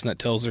first person that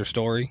tells their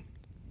story?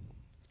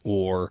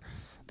 Or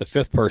the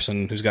fifth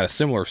person who's got a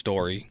similar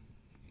story,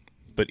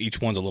 but each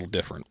one's a little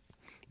different?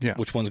 Yeah.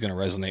 Which one's going to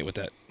resonate with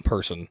that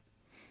person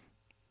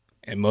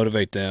and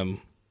motivate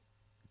them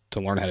to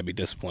learn how to be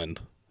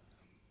disciplined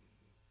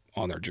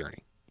on their journey?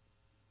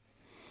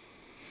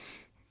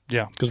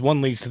 Yeah. Because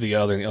one leads to the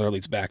other and the other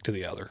leads back to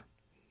the other.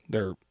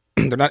 They're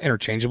not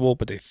interchangeable,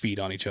 but they feed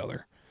on each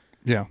other.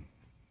 Yeah.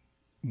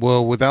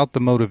 Well, without the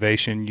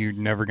motivation, you're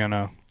never going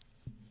to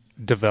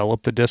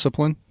develop the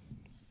discipline.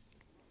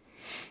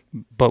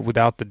 But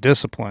without the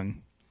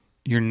discipline,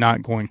 you're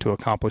not going to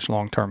accomplish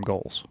long-term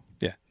goals.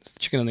 Yeah. It's the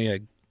chicken and the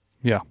egg.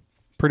 Yeah,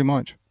 pretty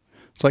much.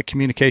 It's like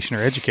communication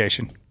or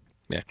education.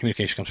 Yeah,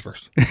 communication comes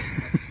first.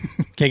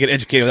 Can't get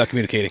educated without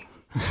communicating.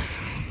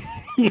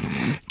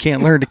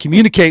 Can't learn to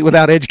communicate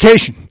without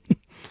education.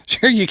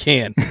 Sure you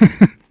can.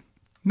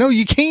 No,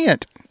 you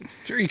can't.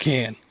 Sure you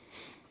can.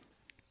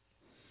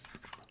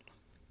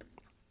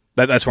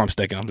 That's where I'm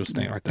sticking. I'm just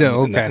staying right there. Yeah,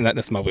 okay. And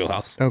that's my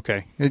wheelhouse.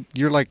 Okay.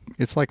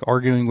 It's like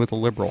arguing with a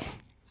liberal.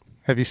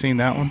 Have you seen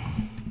that one?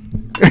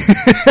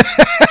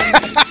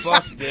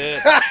 Fuck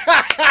this.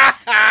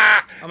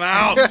 I'm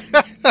out.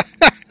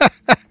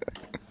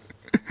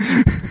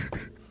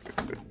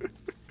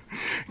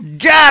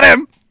 Got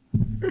him!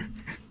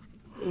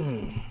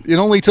 It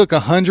only took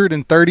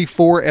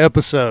 134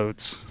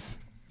 episodes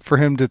for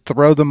him to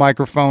throw the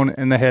microphone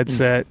and the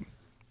headset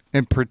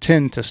and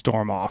pretend to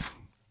storm off.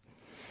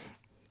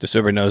 Just so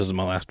everybody knows, this is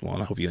my last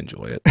one. I hope you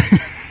enjoy it.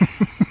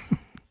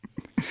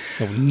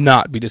 I will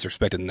not be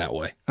disrespected in that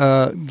way.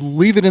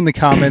 Leave it in the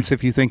comments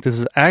if you think this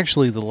is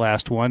actually the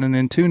last one, and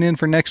then tune in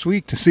for next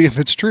week to see if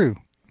it's true.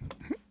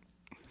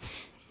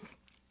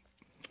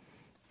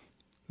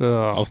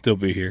 I'll still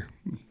be here,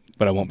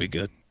 but I won't be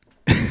good.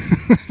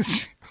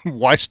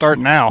 Why start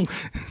now?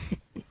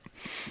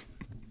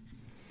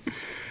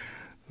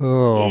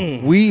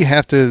 We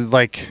have to,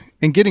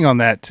 and getting on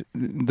that,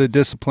 the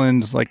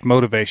disciplines,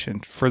 motivation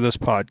for this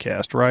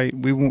podcast, right?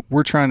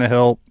 We're trying to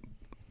help,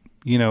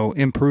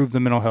 improve the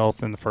mental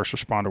health in the first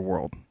responder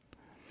world.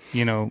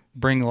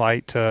 Bring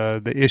light to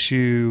the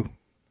issue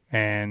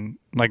and,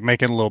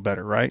 make it a little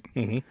better, right?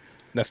 Mm-hmm.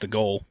 That's the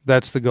goal.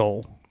 That's the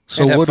goal.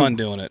 So and have fun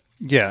doing it.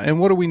 Yeah, and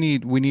what do we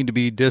need? We need to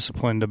be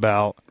disciplined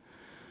about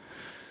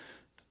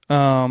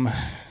doing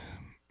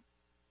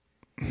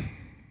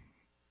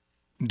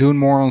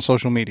more on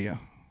social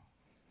media,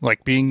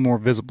 being more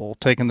visible,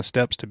 taking the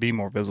steps to be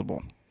more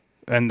visible.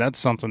 And that's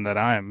something that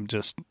I'm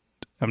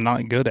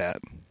not good at.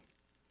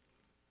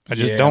 I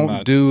just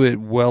don't do it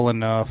well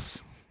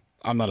enough.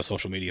 I'm not a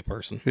social media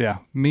person. Yeah,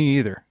 me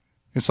either.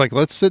 It's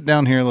let's sit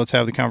down here, let's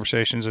have the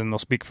conversations, and they'll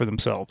speak for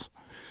themselves.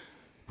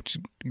 Which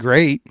is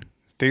great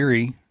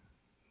theory.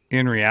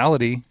 In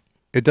reality,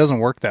 it doesn't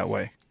work that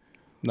way.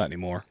 Not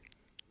anymore.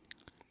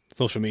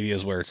 Social media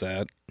is where it's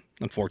at,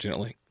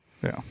 unfortunately.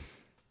 Yeah.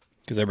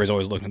 Because everybody's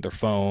always looking at their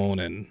phone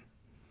and...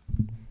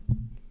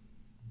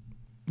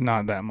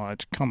 Not that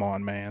much. Come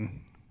on, man.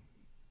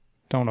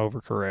 Don't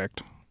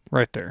overcorrect.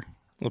 Right there.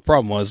 The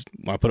problem was,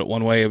 when I put it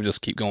one way, it would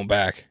just keep going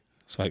back.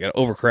 So I got to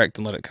overcorrect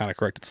and let it kind of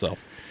correct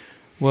itself.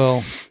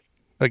 Well,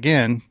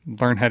 again,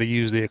 learn how to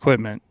use the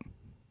equipment.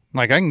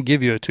 I can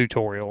give you a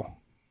tutorial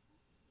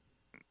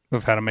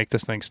of how to make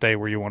this thing stay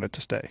where you want it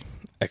to stay.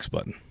 X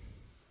button.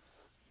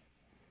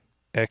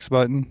 X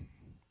button?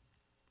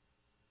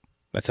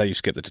 That's how you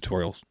skip the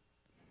tutorials.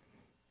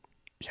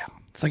 Yeah.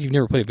 It's like you've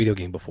never played a video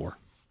game before.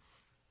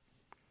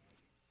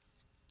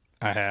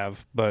 I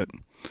have, but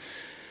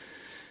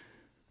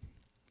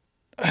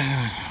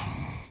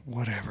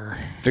whatever.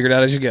 Figure it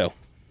out as you go.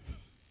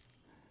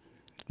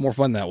 It's more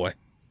fun that way.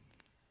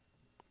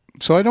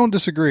 So I don't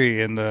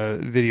disagree in the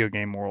video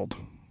game world.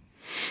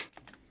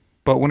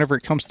 But whenever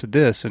it comes to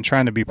this and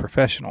trying to be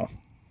professional,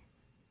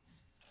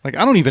 I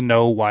don't even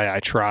know why I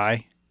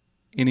try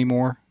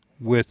anymore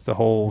with the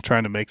whole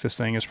trying to make this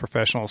thing as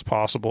professional as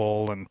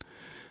possible and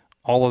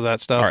all of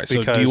that stuff. All right,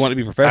 so do you want to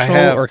be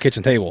professional or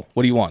kitchen table?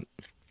 What do you want?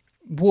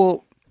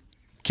 Well,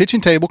 kitchen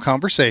table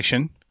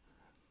conversation,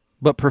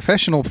 but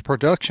professional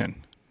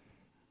production.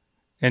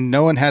 And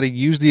knowing how to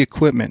use the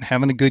equipment,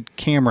 having a good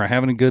camera,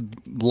 having a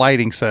good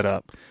lighting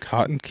setup.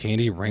 Cotton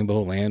candy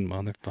rainbow land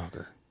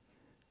motherfucker.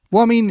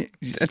 Well, I mean,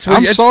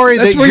 I'm sorry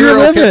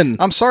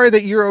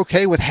that you're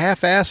okay with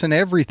half-ass and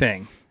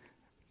everything,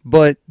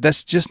 but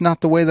that's just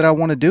not the way that I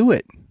want to do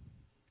it.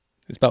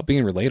 It's about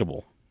being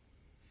relatable.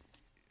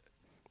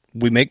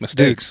 We make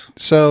mistakes,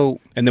 and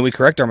then we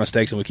correct our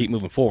mistakes and we keep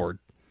moving forward.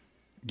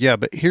 Yeah,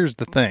 but here's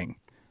the thing: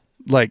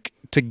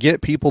 to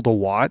get people to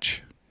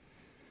watch,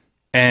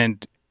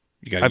 and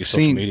you got to use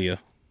social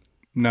media.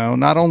 No,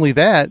 not only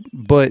that,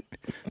 but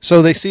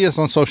so they see us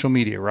on social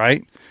media,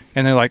 right?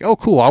 And they're like, oh,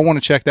 cool, I want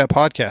to check that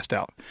podcast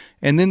out.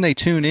 And then they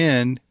tune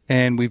in,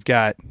 and we've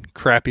got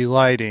crappy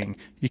lighting.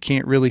 You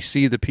can't really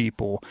see the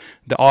people.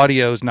 The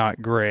audio's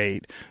not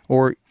great.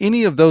 Or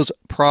any of those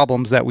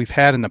problems that we've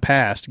had in the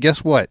past.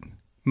 Guess what?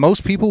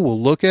 Most people will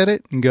look at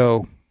it and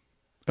go,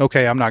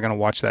 okay, I'm not going to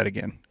watch that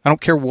again. They don't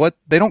care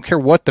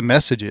what the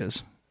message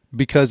is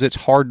because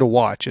it's hard to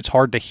watch. It's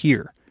hard to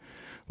hear.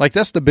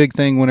 That's the big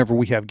thing whenever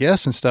we have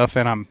guests and stuff,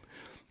 and I'm,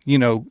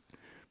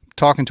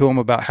 talking to them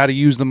about how to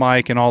use the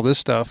mic and all this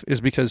stuff is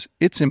because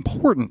it's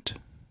important.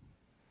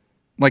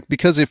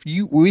 Because if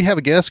we have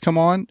a guest come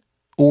on,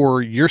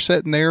 or you're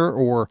sitting there,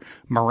 or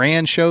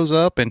Moran shows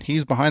up and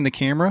he's behind the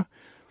camera,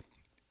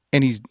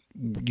 and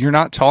you're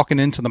not talking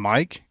into the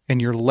mic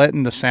and you're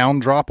letting the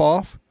sound drop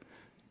off,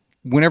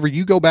 whenever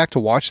you go back to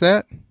watch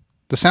that,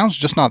 the sound's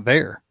just not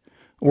there,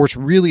 or it's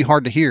really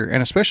hard to hear.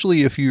 And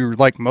especially if you're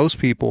like most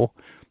people,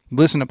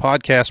 listen to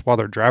podcasts while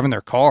they're driving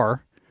their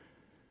car.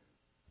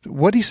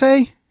 What'd he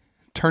say?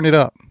 Turn it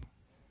up.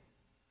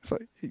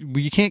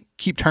 You can't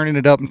keep turning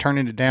it up and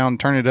turning it down,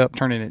 turning it up,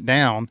 turning it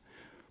down,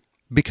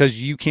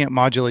 because you can't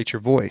modulate your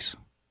voice.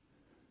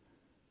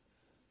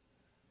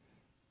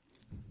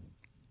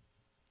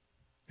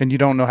 And you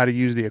don't know how to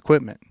use the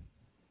equipment.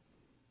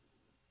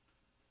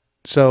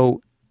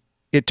 So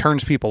it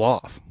turns people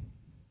off.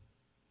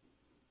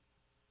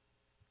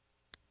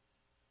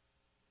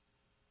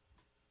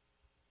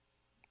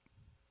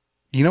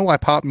 You know why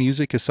pop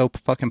music is so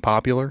fucking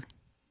popular?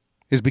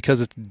 Is because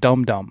it's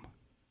dumb.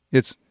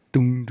 It's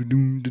doom,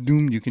 doom,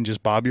 doom. You can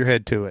just bob your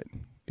head to it.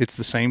 It's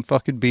the same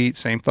fucking beat,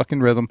 same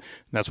fucking rhythm.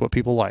 And that's what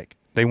people like.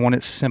 They want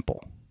it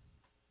simple.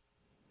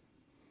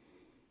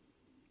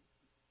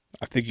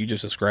 I think you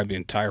just described the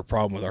entire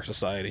problem with our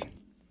society.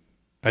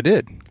 I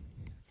did.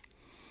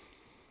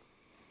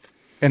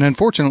 And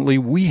unfortunately,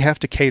 we have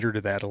to cater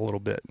to that a little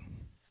bit.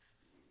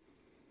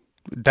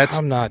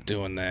 I'm not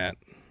doing that.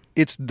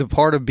 It's the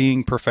part of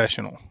being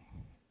professional.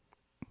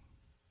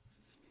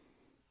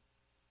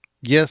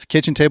 Yes,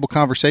 kitchen table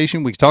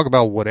conversation, we can talk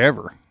about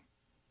whatever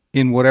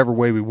in whatever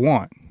way we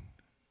want.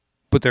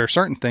 But there are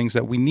certain things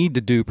that we need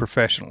to do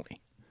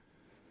professionally.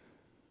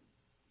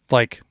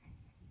 Like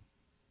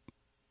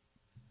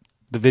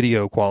the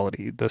video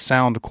quality, the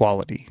sound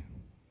quality,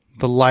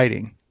 the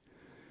lighting.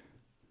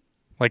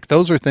 Like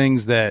those are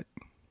things that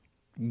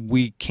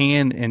we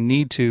can and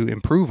need to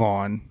improve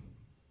on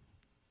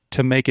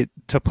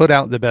to put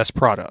out the best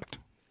product.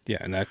 Yeah,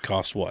 and that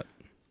costs what?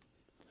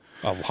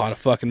 A lot of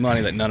fucking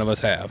money that none of us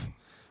have.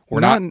 We're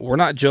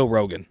not Joe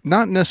Rogan.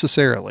 Not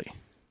necessarily.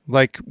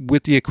 Like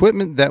with the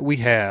equipment that we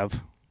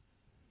have,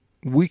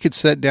 we could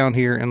sit down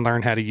here and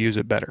learn how to use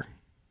it better.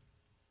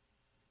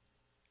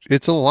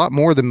 It's a lot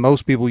more than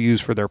most people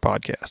use for their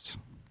podcasts.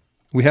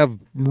 We have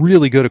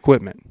really good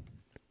equipment.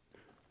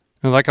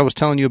 And like I was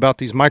telling you about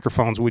these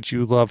microphones, which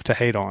you love to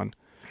hate on.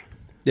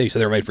 Yeah, you said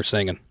they were made for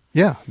singing.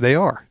 Yeah, they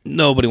are.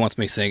 Nobody wants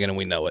me singing, and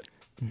we know it.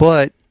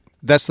 But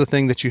that's the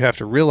thing that you have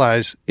to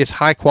realize. It's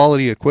high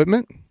quality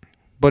equipment,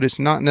 but it's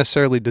not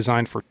necessarily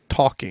designed for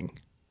talking.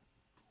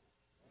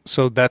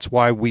 So that's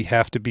why we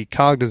have to be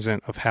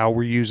cognizant of how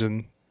we're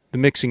using the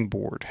mixing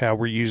board, how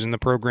we're using the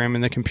program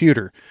in the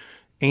computer,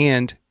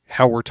 and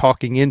how we're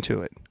talking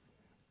into it.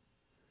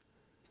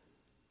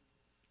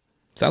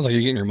 Sounds like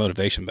you're getting your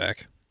motivation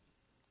back.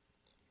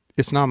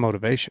 It's not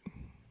motivation.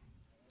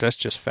 That's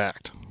just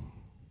fact.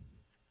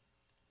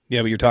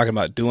 Yeah, but you're talking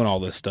about doing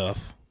all this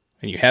stuff,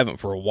 and you haven't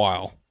for a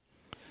while.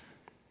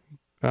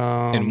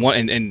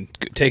 And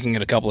taking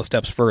it a couple of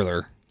steps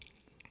further.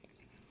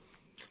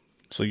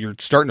 So you're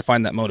starting to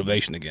find that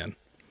motivation again.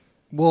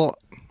 Well,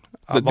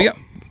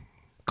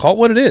 call it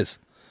what it is.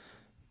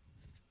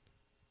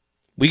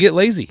 We get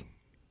lazy.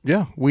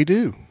 Yeah, we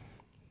do.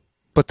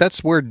 But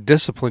that's where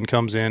discipline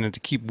comes in, and to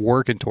keep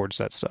working towards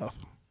that stuff.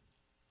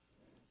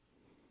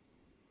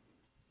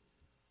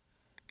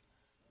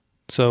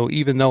 So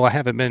even though I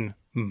haven't been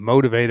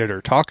motivated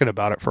or talking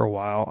about it for a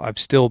while, I've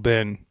still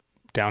been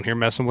down here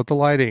messing with the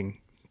lighting,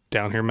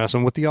 down here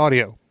messing with the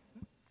audio,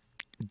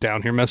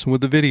 down here messing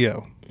with the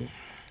video.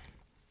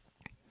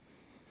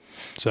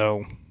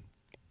 So,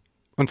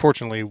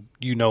 unfortunately,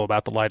 you know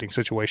about the lighting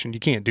situation. You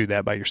can't do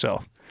that by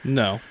yourself.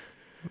 No.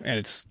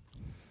 And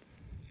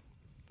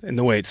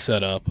the way it's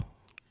set up.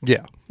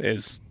 Yeah.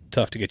 Is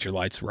tough to get your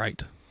lights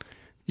right.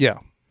 Yeah.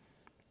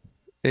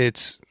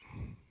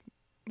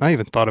 I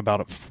even thought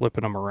about it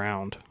flipping them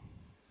around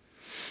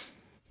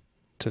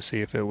to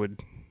see if it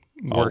would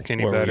work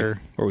any better.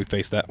 Where we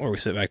face that? Where we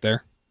sit back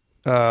there?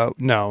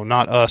 No,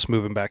 not us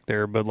moving back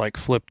there, but like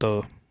flip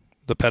the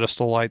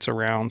pedestal lights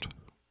around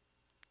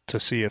to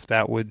see if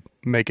that would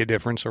make a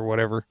difference or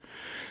whatever.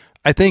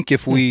 I think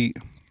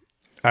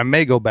I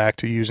may go back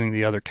to using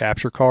the other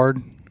capture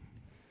card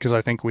because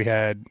I think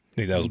I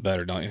think that was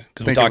better, don't you?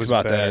 Because we talked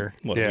about that, a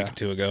week or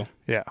two ago?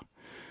 Yeah.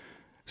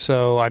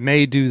 So I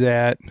may do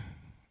that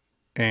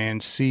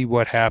and see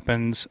what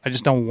happens. I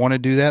just don't want to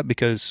do that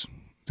because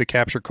the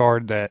capture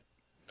card that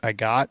I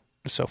got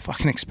is so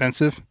fucking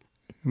expensive.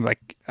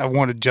 Like, I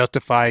want to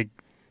justify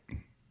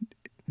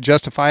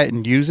it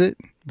and use it.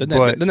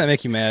 Doesn't that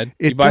make you mad?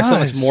 You buy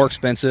something that's more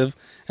expensive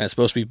and it's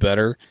supposed to be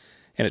better,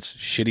 and it's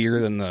shittier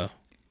than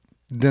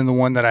the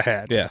one that I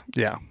had. Yeah.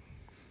 Yeah.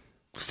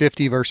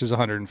 50 versus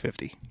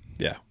 150.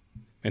 Yeah.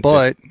 And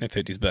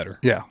 50's better.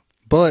 Yeah.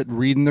 But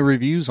reading the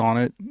reviews on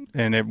it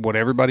and what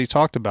everybody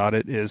talked about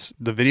it is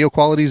the video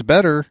quality is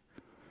better.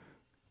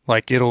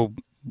 Like it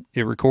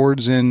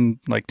records in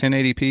like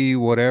 1080p,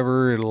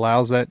 whatever. It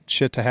allows that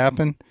shit to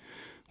happen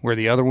where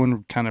the other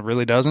one kind of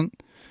really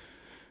doesn't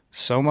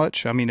so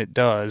much. I mean, it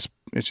does.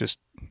 It's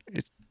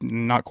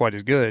not quite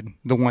as good.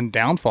 The one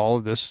downfall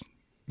of this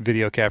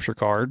video capture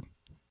card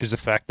is the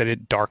fact that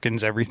it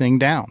darkens everything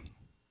down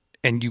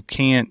and you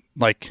can't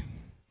like,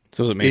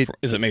 so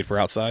is it made for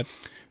outside?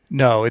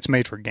 No, it's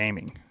made for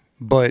gaming.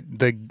 But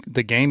the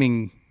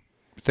gaming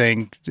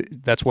thing,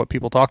 that's what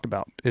people talked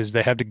about, is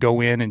they had to go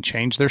in and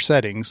change their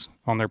settings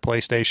on their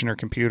PlayStation or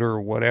computer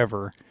or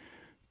whatever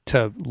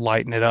to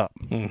lighten it up,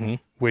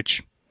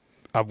 which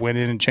I went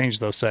in and changed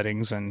those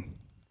settings and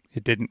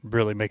it didn't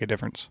really make a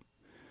difference.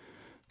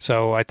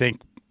 So I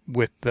think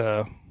with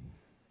the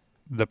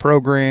the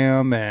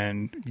program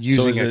and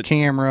using a it-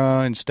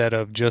 camera instead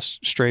of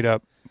just straight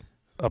up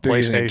a They're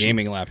using PlayStation. a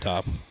gaming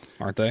laptop,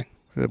 aren't they?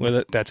 With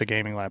it? That's a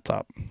gaming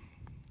laptop.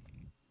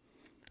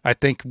 I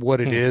think what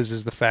it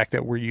is the fact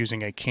that we're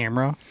using a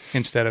camera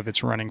instead of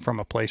it's running from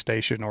a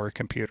PlayStation or a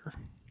computer.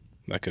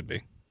 That could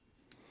be.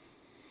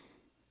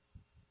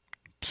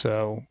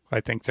 So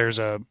I think there's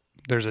a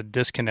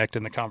disconnect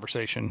in the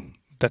conversation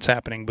that's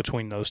happening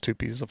between those two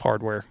pieces of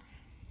hardware.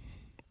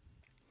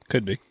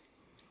 Could be.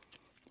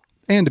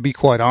 And to be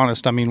quite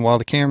honest, I mean, while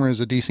the camera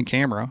is a decent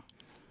camera,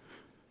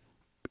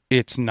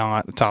 it's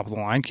not a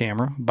top-of-the-line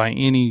camera by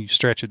any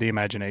stretch of the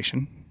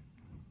imagination.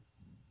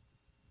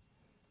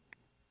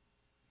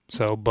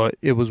 So, but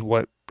it was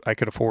what I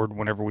could afford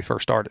whenever we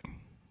first started.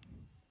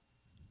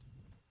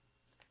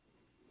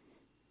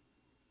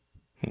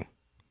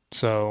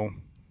 So,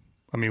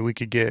 I mean, we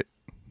could get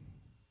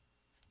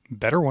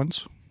better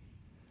ones.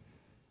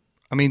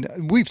 I mean,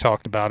 we've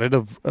talked about it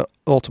of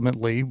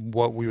ultimately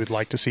what we would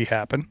like to see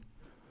happen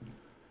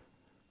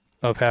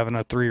of having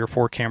a 3 or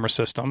 4 camera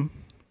system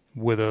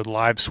with a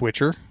live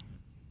switcher.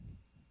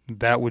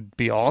 That would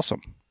be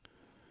awesome.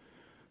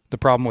 The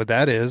problem with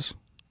that is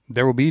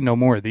there will be no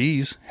more of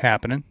these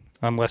happening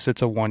unless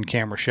it's a 1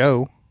 camera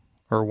show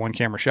or 1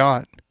 camera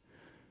shot.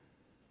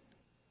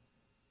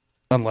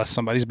 Unless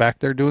somebody's back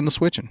there doing the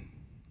switching.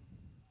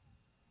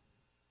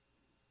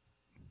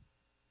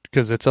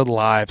 Because it's a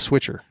live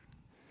switcher.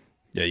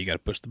 Yeah, you got to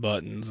push the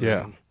buttons.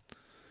 Yeah. And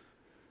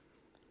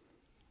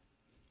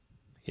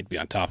you'd be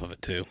on top of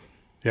it, too.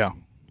 Yeah.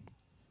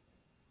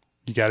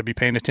 You got to be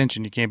paying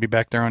attention. You can't be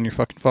back there on your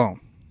fucking phone.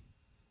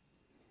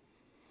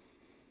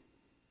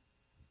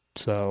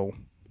 So,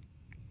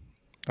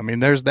 I mean,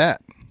 there's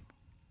that.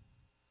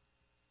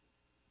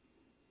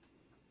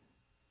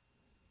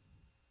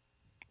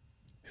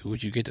 Who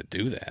would you get to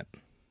do that?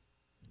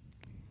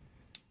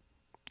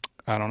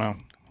 I don't know.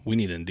 We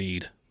need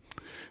Indeed.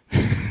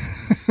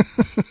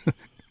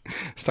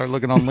 Start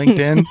looking on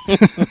LinkedIn.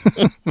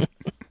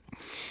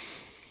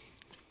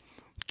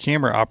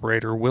 Camera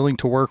operator willing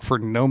to work for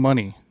no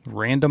money.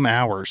 Random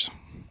hours.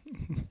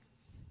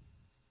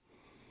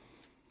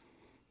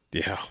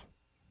 Yeah.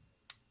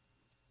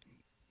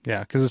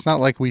 Yeah, because it's not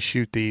like we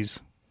shoot these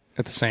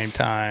at the same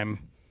time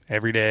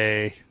every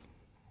day.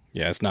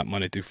 Yeah, it's not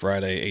Monday through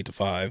Friday, 8 to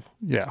 5.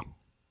 Yeah.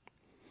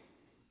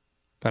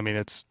 I mean,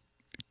 it's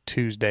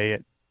Tuesday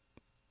at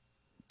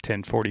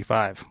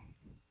 10:45.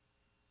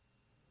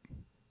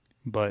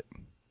 But,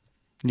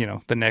 you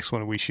know, the next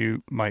one we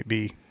shoot might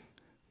be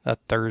a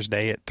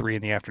Thursday at 3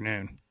 in the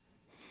afternoon.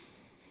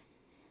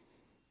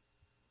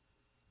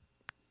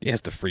 Yeah,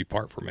 it's the free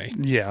part for me.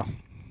 Yeah.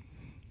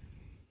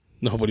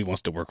 Nobody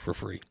wants to work for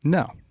free.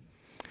 No.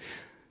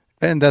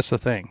 And that's the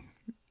thing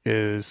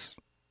is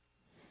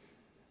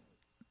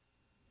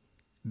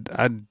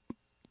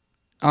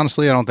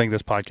honestly, I don't think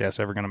this podcast is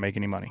ever going to make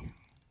any money.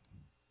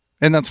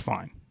 And that's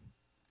fine.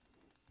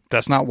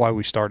 That's not why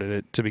we started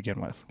it to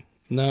begin with.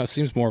 No, it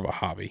seems more of a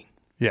hobby.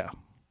 Yeah.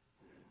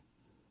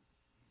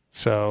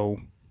 So,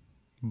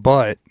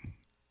 but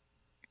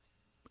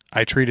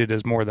I treat it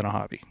as more than a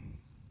hobby.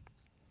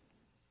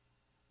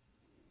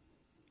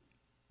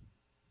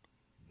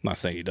 I'm not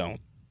saying you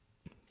don't.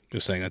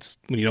 Just saying that's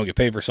when you don't get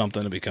paid for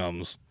something, it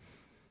becomes,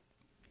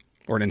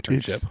 or an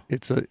internship.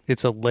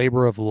 It's a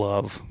labor of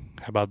love.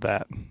 How about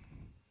that?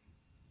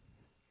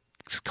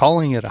 Just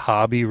calling it a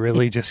hobby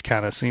really just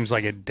kind of seems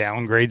like it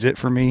downgrades it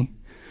for me.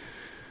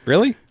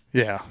 Really?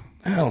 Yeah.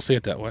 I don't see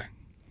it that way.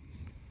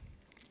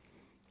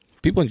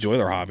 People enjoy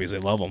their hobbies; they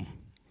love them.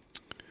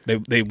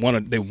 They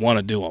want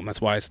to do them. That's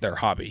why it's their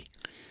hobby.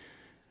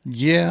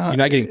 Yeah. You're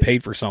not getting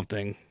paid for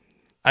something.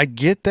 I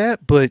get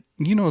that, but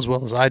you know as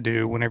well as I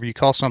do, whenever you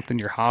call something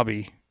your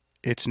hobby,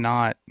 it's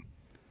not,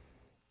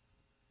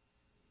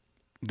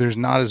 there's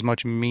not as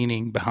much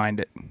meaning behind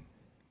it.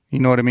 You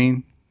know what I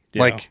mean?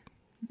 Yeah. Like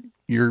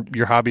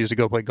your hobby is to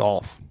go play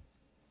golf,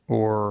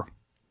 or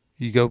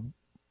you go,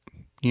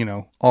 you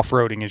know,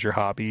 off-roading is your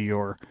hobby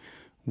or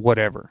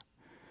whatever.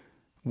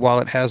 While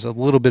it has a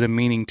little bit of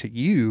meaning to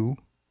you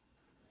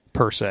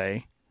per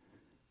se,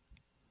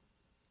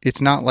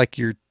 it's not like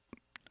you're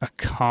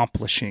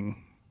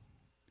accomplishing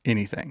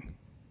anything.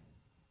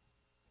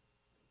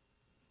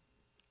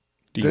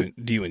 Do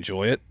you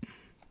enjoy it?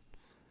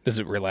 Does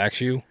it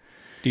relax you?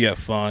 Do you have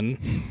fun?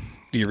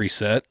 Do you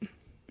reset?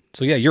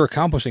 So yeah, you're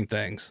accomplishing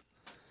things.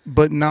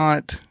 But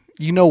not,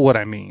 you know what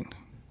I mean.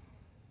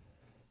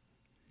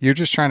 You're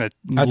just trying to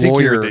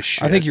lawyer this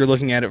shit. I think you're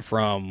looking at it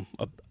from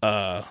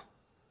I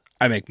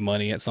make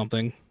money at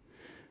something.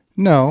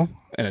 No.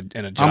 And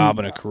a job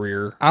and a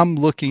career. I'm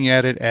looking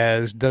at it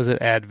as, does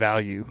it add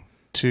value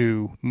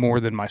to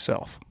more than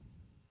myself?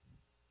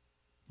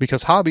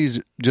 Because hobbies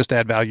just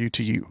add value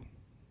to you.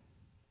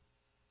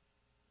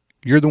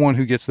 You're the one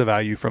who gets the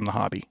value from the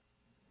hobby.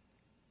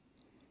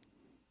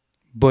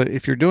 But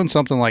if you're doing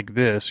something like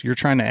this, you're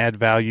trying to add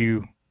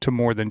value to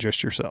more than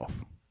just yourself.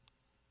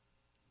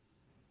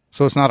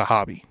 So it's not a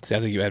hobby. See, I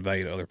think you add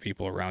value to other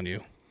people around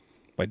you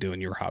by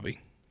doing your hobby.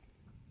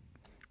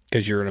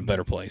 Because you're in a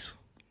better place.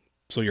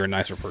 So you're a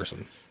nicer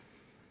person.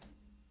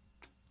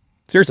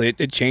 Seriously,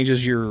 it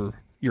changes your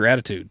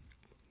attitude.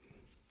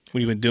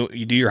 When you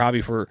do your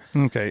hobby for...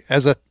 Okay,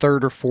 as a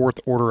third or fourth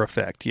order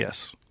effect,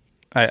 yes.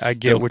 I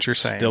get what you're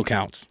saying. Still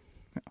counts.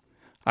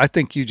 I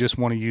think you just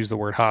want to use the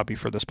word hobby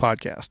for this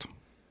podcast.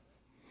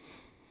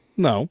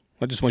 No,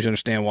 I just want you to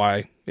understand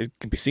why it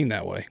can be seen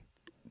that way.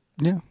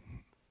 Yeah.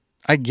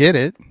 I get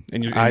it.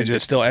 And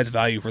it still adds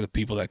value for the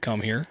people that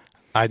come here.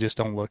 I just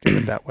don't look at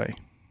it that way.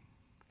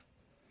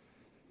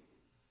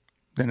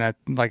 And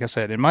like I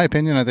said, in my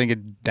opinion, I think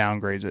it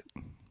downgrades it.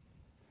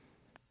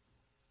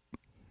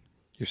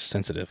 You're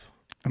sensitive.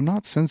 I'm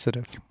not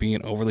sensitive. You're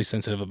being overly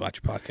sensitive about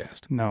your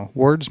podcast. No,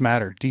 words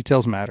matter.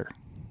 Details matter.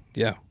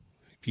 Yeah.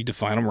 If you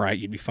define them right,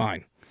 you'd be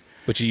fine.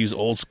 But you use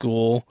old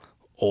school,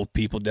 old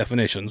people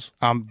definitions.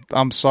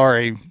 I'm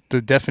sorry.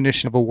 The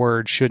definition of a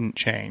word shouldn't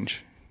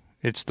change.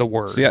 It's the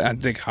word. See, I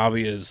think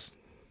hobby is...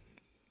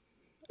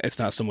 It's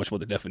not so much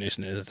what the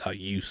definition is, it's how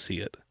you see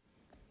it.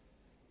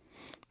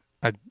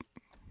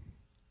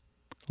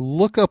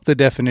 Look up the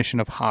definition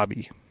of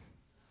hobby.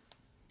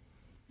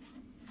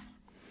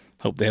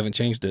 Hope they haven't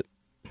changed it.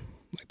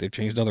 Like they've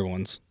changed other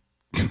ones.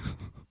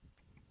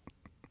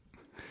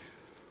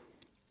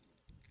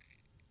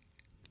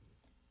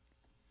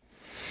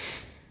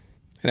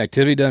 An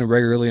activity done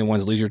regularly in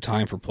one's leisure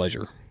time for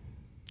pleasure.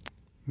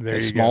 There a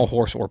you small go.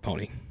 horse or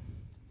pony.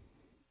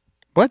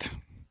 What?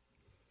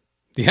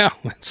 Yeah,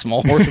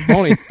 small horse or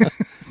pony.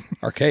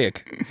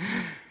 Archaic.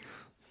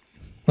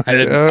 I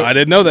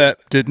didn't know that.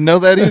 Didn't know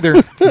that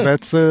either.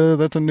 That's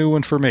a new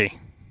one for me.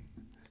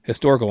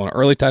 Historical, an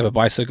early type of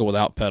bicycle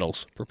without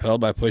pedals,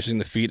 propelled by pushing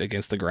the feet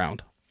against the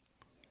ground.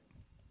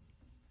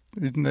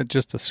 Isn't that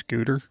just a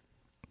scooter?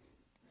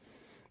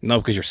 No,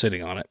 because you're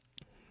sitting on it.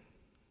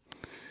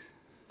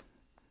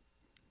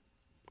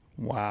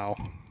 Wow.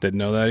 Didn't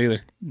know that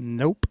either.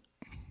 Nope.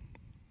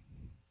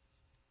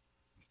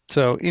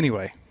 So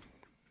anyway,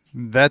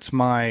 that's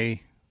my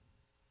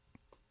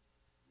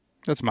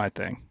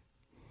thing.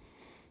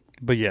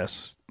 But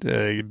yes,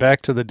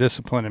 back to the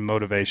discipline and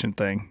motivation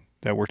thing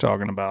that we're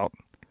talking about.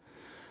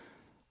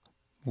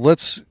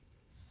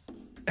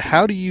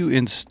 How do you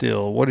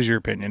instill, what is your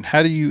opinion?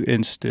 How do you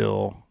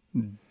instill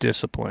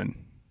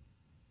discipline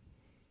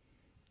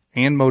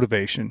and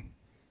motivation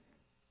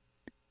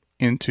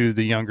into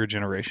the younger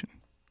generation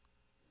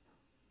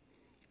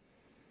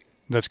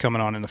that's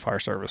coming on in the fire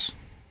service?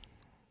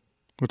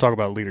 We'll talk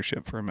about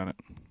leadership for a minute.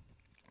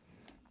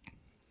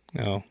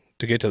 Now,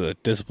 to get to the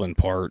discipline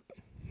part,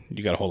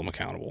 you got to hold them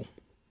accountable.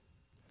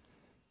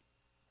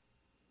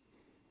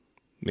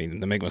 I mean,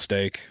 they make a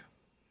mistake,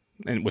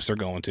 and which they're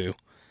going to.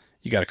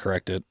 You got to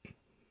correct it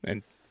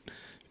and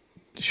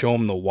show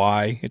them the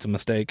why it's a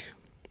mistake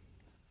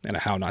and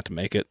how not to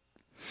make it.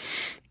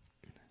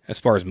 As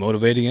far as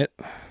motivating it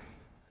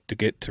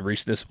to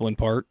reach the discipline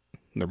part,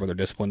 where they're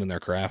disciplined in their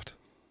craft,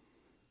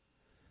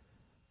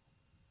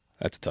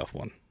 that's a tough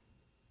one.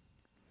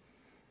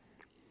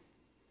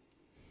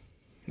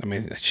 I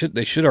mean,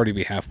 they should already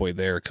be halfway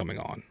there coming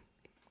on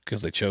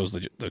because they chose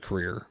the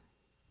career.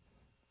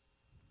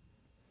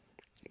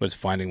 But it's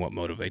finding what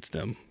motivates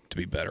them to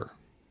be better.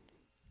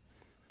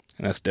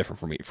 And that's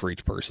different for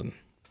each person.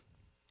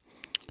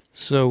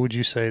 So would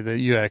you say that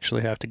you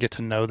actually have to get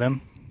to know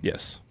them?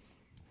 Yes.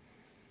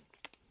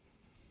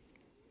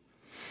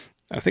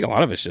 I think a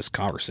lot of it's just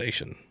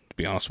conversation, to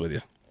be honest with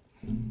you.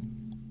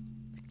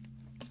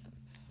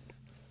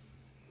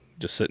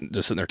 Just sitting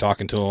there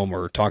talking to them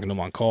or talking to them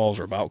on calls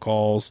or about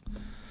calls.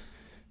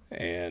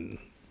 And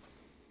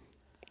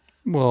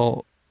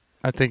well,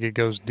 I think it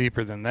goes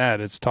deeper than that.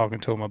 It's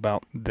talking to them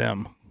about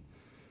them.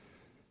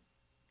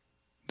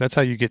 That's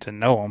how you get to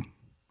know them.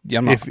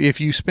 Yeah, if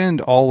you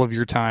spend all of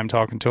your time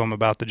talking to them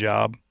about the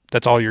job,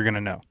 that's all you're going to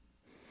know.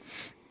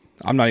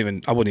 I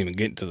wouldn't even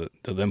get to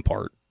the them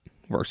part.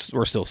 We're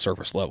still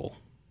surface level.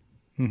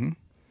 Mm-hmm.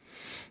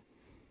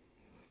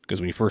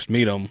 Because when you first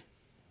meet them,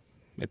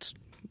 it's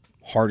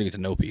hard to get to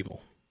know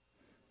people.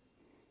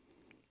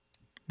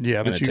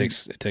 Yeah, but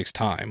it takes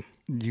time.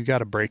 You got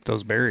to break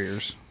those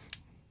barriers.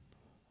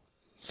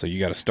 So you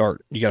got to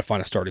start. You got to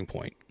find a starting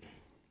point.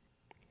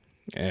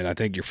 And I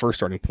think your first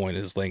starting point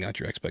is laying out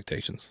your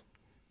expectations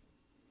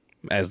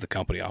as the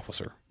company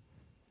officer.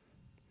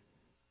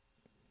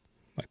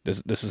 Like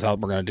this is how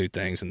we're going to do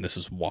things, and this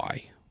is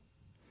why.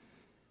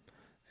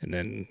 And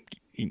then,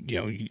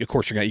 of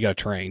course, you got to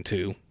train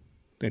too.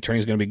 And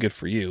training is going to be good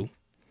for you.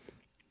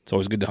 It's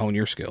always good to hone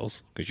your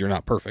skills because you're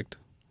not perfect.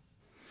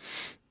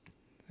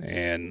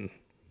 And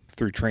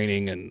through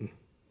training and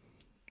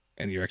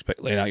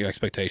laying out your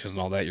expectations and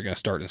all that, you're going to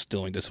start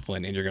instilling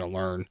discipline, and you're going to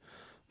learn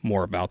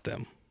more about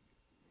them.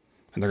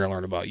 And they're going to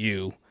learn about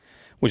you,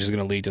 which is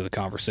going to lead to the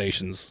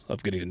conversations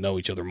of getting to know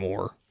each other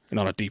more and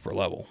on a deeper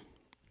level.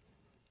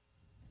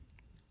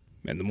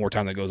 And the more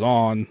time that goes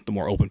on, the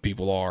more open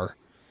people are.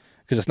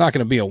 Because it's not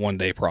going to be a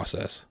one-day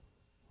process.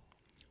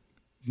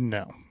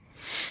 No.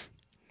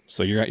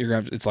 So you're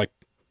going to, it's like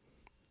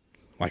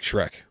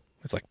Shrek.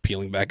 It's like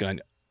peeling back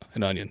an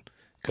onion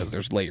because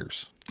there's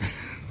layers.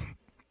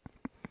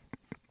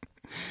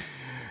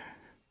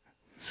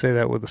 Say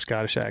that with a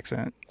Scottish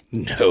accent.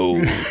 No.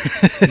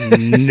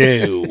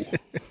 No.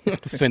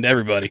 Offend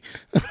everybody.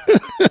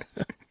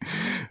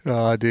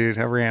 Oh, dude,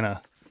 I ran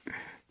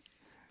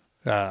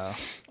a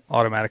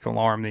automatic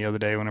alarm the other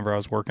day whenever I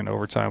was working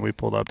overtime. We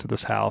pulled up to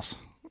this house.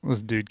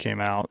 This dude came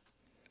out,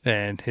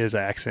 and his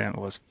accent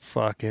was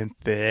fucking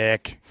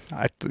thick.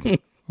 I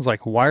was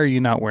like, why are you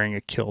not wearing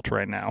a kilt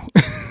right now?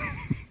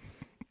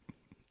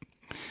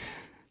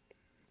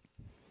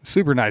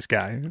 Super nice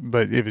guy,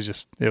 but it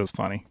was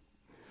funny.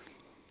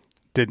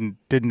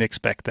 Didn't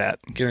expect that.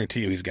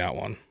 Guarantee you he's got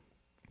one.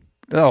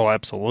 Oh,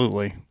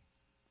 absolutely.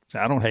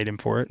 I don't hate him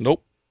for it.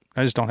 Nope.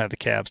 I just don't have the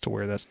calves to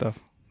wear that stuff.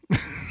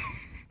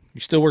 You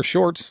still wear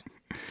shorts?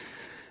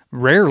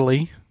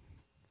 Rarely.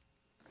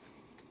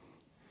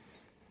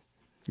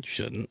 You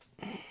shouldn't.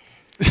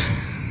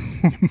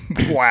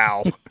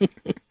 Wow.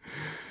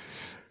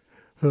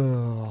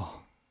 Oh.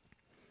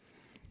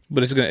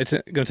 But it's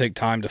gonna take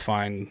time to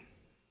find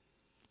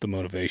the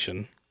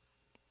motivation,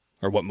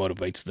 or what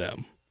motivates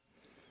them.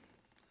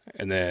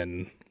 And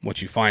then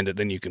once you find it,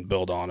 then you can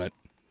build on it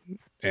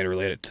and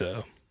relate it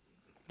to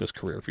this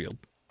career field.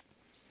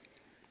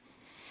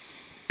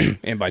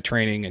 And by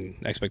training and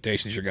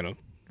expectations,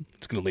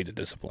 it's gonna lead to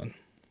discipline.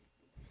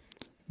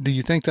 Do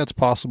you think that's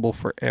possible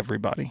for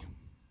everybody?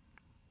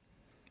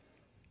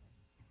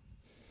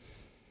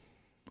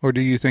 Or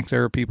do you think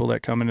there are people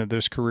that come into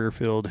this career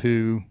field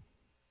who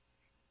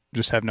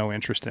just have no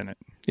interest in it?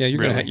 Yeah, you're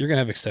really? gonna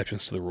have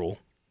exceptions to the rule.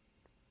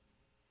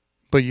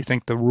 But you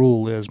think the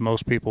rule is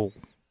most people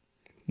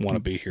want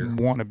to be here,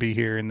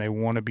 and they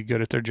want to be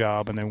good at their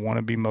job, and they want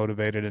to be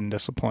motivated and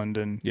disciplined,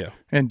 and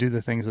do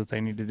the things that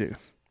they need to do.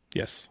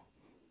 Yes,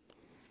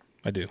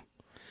 I do.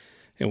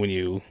 And when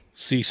you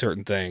see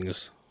certain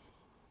things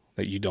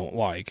that you don't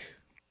like,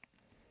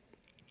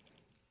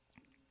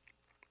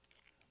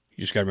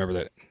 you just got to remember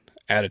that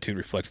attitude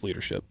reflects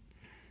leadership.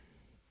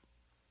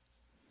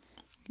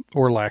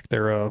 Or lack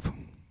thereof.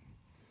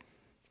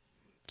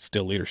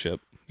 Still leadership.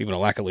 Even a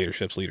lack of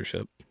leadership's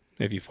leadership,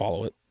 if you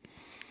follow it.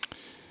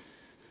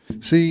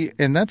 See,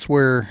 and that's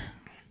where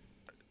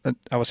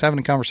I was having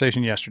a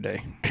conversation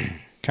yesterday,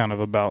 kind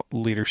of about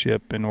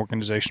leadership and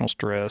organizational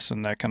stress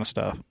and that kind of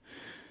stuff.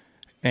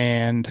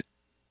 And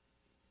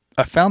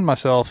I found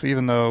myself,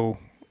 even though,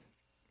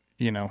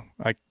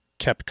 I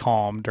kept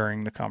calm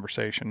during the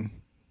conversation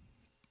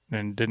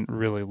and didn't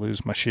really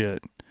lose my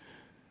shit,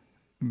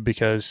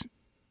 because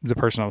the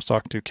person I was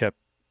talking to kept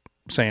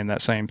saying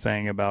that same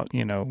thing about,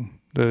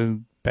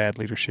 the bad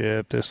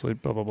leadership, this,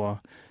 blah, blah, blah.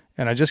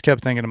 And I just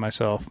kept thinking to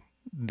myself,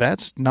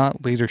 that's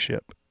not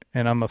leadership.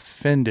 And I'm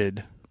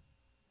offended,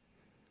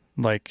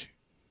 by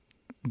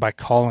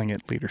calling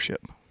it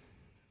leadership.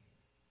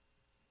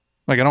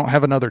 I don't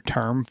have another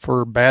term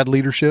for bad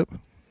leadership,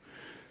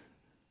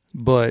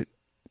 but...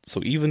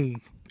 So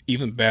even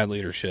bad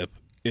leadership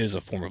is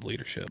a form of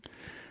leadership.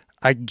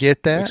 I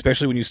get that.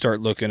 Especially when you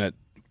start looking at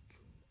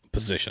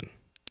position.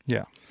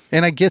 Yeah.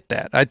 And I get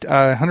that. I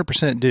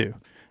 100% do.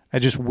 I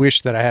just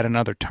wish that I had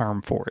another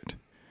term for it,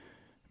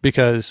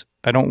 because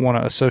I don't want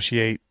to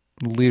associate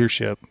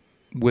leadership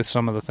with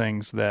some of the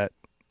things that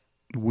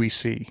we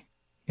see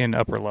in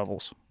upper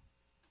levels.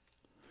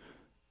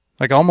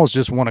 I almost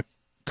just want to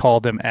call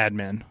them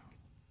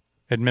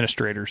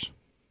administrators,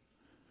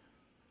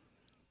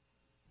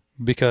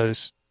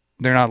 because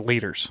they're not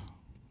leaders.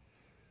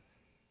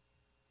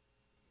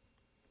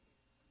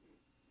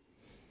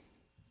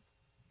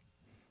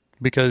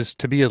 Because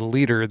to be a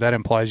leader, that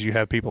implies you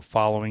have people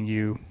following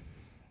you,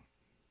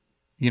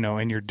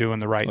 and you're doing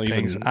the right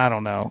things. I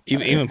don't know.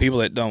 Even people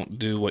that don't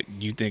do what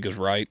you think is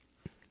right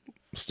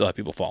still have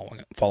people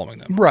following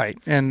them. Right.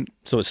 And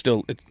so it's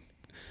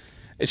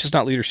just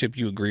not leadership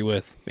you agree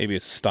with. Maybe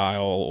it's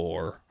style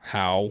or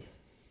how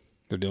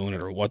they're doing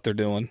it or what they're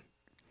doing.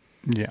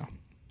 Yeah.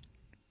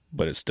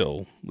 But it's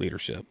still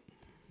leadership.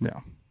 Yeah.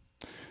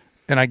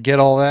 And I get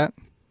all that.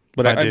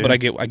 But I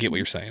get what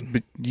you're saying.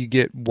 But you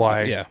get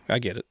why. Yeah, I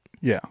get it.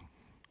 Yeah.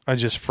 I'm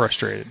just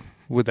frustrated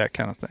with that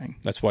kind of thing.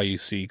 That's why you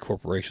see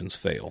corporations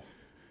fail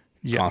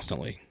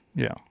constantly.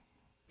 Yeah.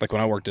 Like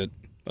when I worked at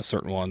a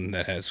certain one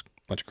that has a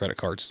bunch of credit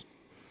cards,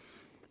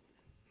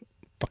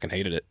 fucking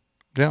hated it.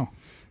 Yeah.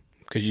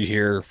 Because you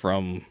hear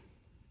from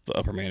the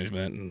upper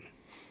management and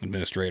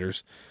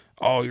administrators,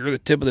 oh, you're the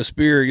tip of the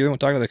spear. You're the one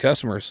talking to the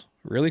customers.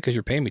 Really? Because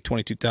you're paying me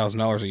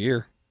 $22,000 a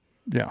year.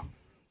 Yeah.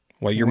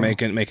 While you're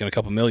making a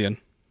couple million.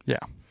 Yeah.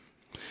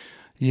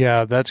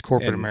 Yeah, that's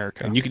corporate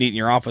America. And you can eat in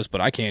your office,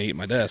 but I can't eat at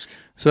my desk.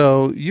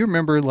 So you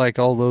remember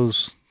all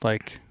those,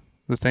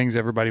 the things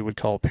everybody would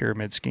call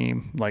pyramid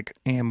scheme, like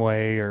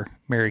Amway or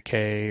Mary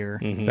Kay or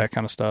that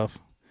kind of stuff.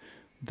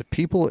 The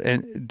people,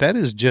 and that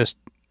is just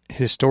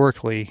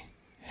historically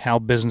how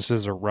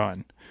businesses are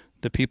run.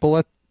 The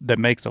people that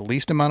make the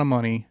least amount of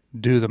money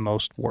do the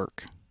most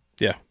work.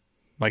 Yeah.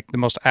 The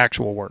most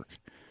actual work.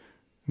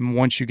 And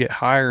once you get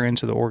higher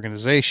into the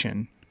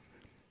organization,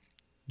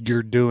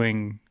 you're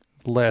doing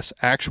less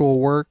actual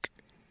work,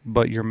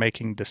 but you're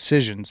making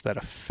decisions that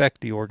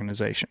affect the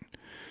organization.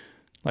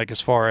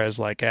 As far as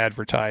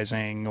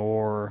advertising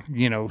or,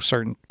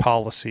 certain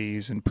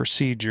policies and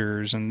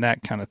procedures and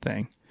that kind of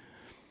thing.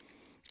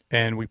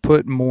 And we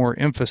put more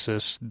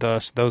emphasis,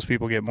 thus those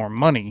people get more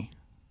money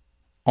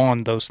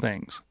on those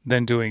things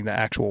than doing the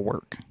actual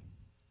work.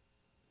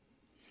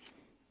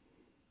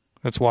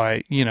 That's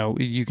why,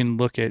 you can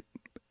look at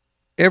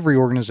every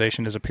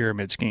organization as a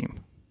pyramid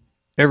scheme.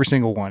 Every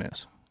single one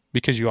is.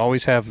 Because you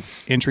always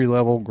have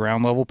entry-level,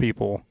 ground-level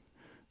people,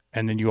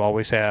 and then you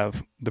always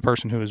have the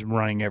person who is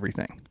running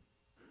everything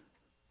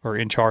or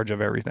in charge of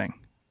everything,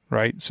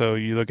 right? So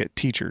you look at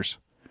teachers.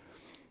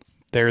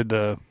 They're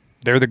the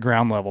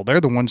ground level.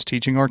 They're the ones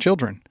teaching our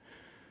children.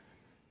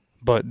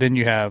 But then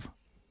you have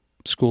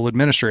school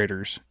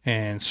administrators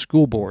and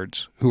school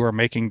boards who are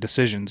making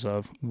decisions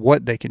of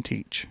what they can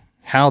teach,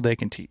 how they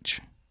can teach.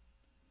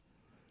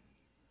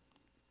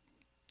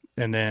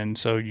 And then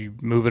so you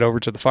move it over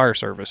to the fire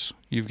service.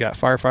 You've got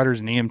firefighters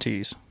and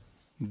EMTs.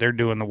 They're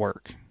doing the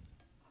work.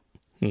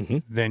 Mm-hmm.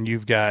 Then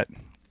you've got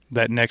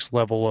that next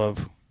level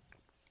of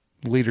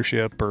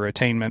leadership or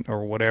attainment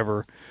or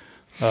whatever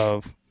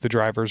of the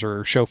drivers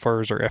or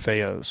chauffeurs or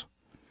FAOs.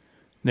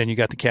 Then you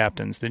got the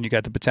captains. Then you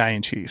got the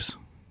battalion chiefs.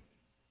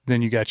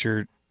 Then you got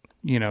your,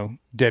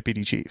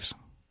 deputy chiefs.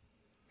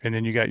 And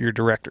then you got your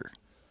director.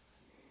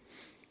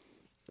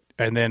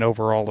 And then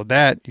over all of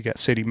that, you got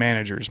city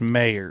managers,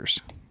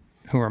 mayors,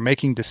 who are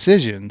making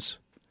decisions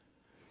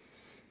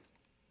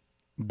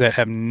that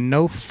have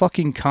no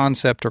fucking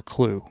concept or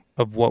clue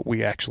of what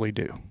we actually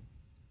do.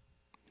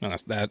 No,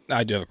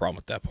 I do have a problem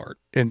with that part.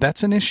 And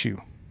that's an issue.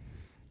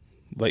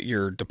 Let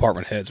your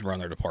department heads run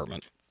their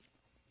department.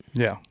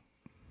 Yeah.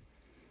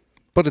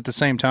 But at the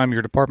same time,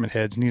 your department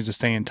heads needs to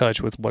stay in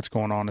touch with what's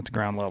going on at the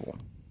ground level.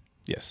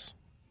 Yes.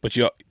 But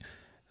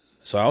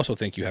so I also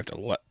think you have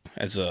to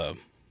as a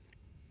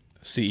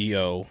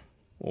CEO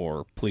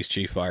or police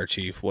chief, fire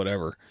chief,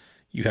 whatever,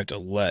 you have to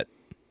let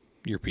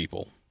your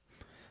people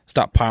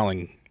stop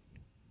piling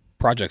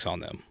projects on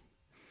them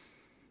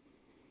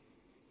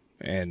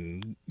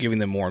and giving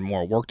them more and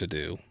more work to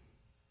do.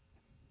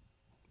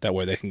 That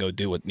way they can go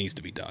do what needs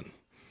to be done.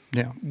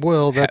 Yeah.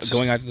 Well, that's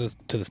going out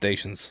to the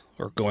stations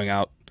or going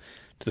out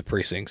to the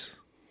precincts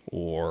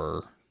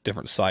or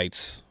different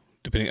sites,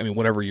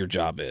 whatever your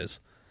job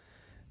is,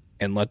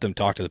 and let them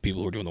talk to the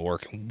people who are doing the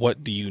work.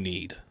 What do you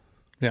need?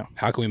 Yeah.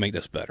 How can we make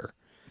this better?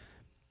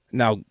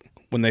 Now,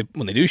 when they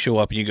do show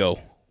up and you go,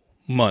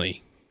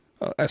 money,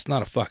 that's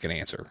not a fucking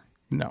answer.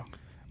 No.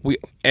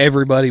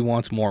 Everybody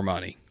wants more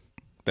money.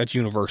 That's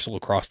universal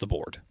across the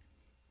board.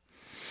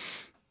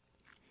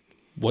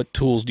 What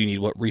tools do you need?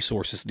 What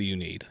resources do you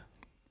need?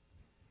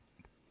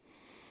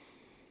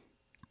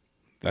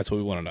 That's what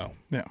we want to know.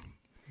 Yeah.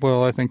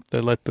 Well, I think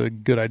they let the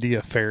good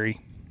idea fairy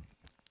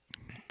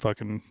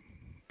fucking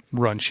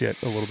run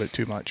shit a little bit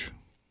too much.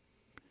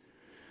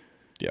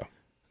 Yeah.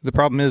 The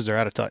problem is they're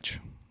out of touch.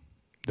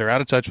 They're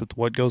out of touch with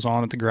what goes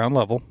on at the ground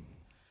level.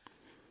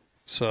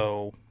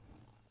 So,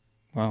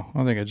 well,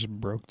 I think I just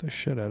broke the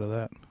shit out of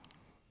that.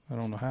 I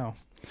don't know how.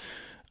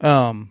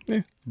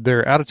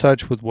 They're out of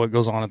touch with what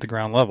goes on at the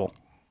ground level.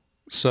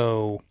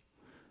 So,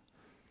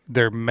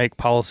 they make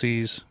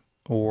policies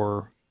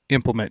or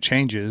implement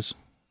changes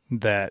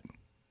that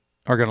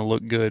are going to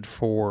look good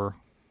for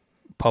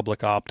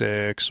public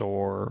optics,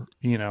 or,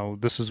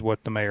 this is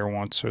what the mayor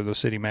wants or the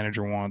city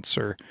manager wants,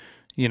 or,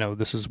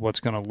 this is what's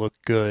going to look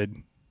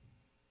good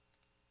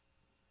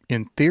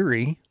in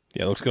theory.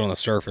 Yeah, it looks good on the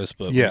surface,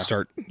 but when you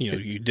start,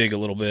 you dig a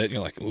little bit, and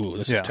you're like, ooh,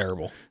 this is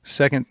terrible.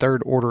 Second,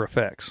 third order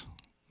effects.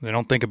 They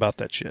don't think about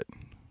that shit.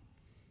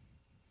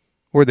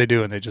 Or they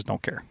do and they just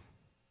don't care.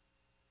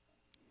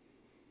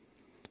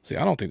 See,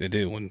 I don't think they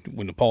do.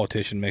 When the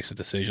politician makes a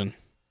decision,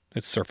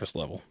 it's surface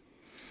level.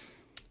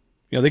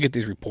 They get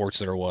these reports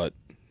that are,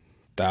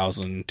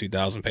 1,000,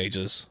 2,000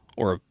 pages,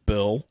 or a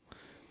bill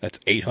that's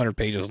 800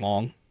 pages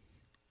long.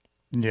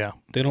 Yeah.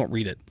 They don't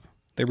read it.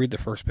 They read the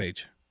first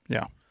page.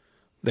 Yeah.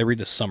 They read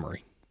the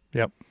summary.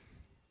 Yep.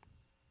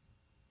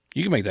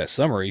 You can make that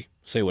summary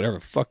say whatever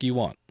the fuck you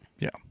want.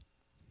 Yeah.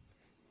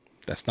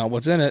 That's not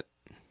what's in it.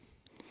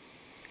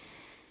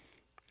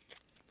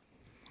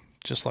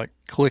 Just like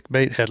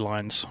clickbait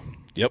headlines.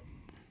 Yep.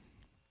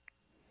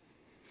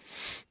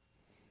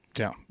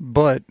 Yeah.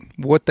 But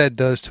what that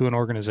does to an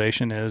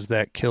organization is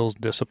that kills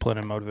discipline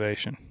and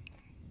motivation.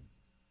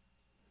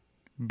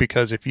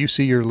 Because if you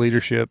see your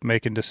leadership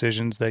making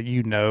decisions that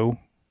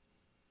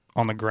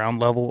on the ground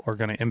level are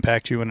going to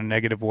impact you in a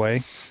negative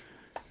way,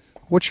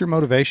 what's your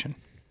motivation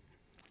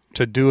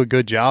to do a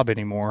good job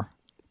anymore?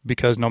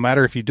 Because no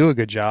matter if you do a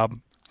good job,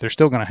 they're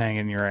still going to hang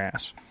in your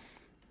ass.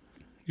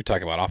 You're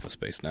talking about Office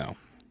Space now.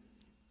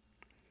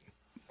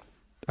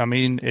 I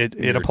mean,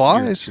 it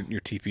applies. Your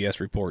TPS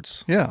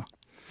reports. Yeah.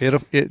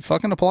 It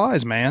fucking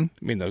applies, man.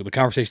 I mean, the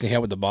conversation he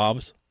had with the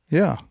Bobs.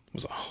 Yeah.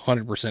 Was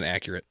 100%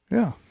 accurate.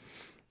 Yeah.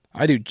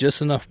 I do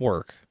just enough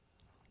work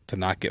to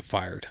not get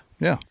fired.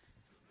 Yeah.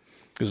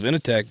 Because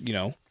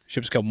Vinatech,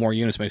 ships a couple more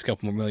units, makes a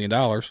couple more $1 million.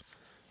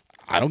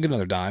 I don't get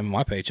another dime in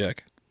my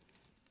paycheck.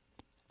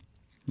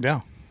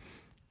 Yeah.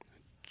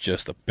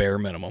 Just the bare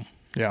minimum.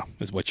 Yeah.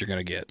 Is what you're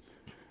going to get.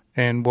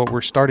 And what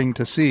we're starting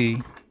to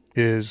see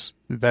is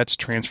that's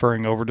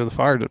transferring over to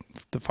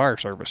the fire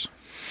service.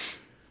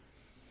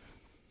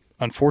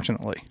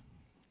 unfortunately.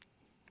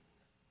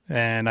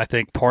 And I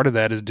think part of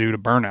that is due to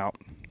burnout.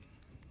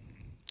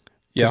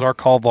 Because our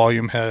call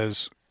volume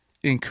has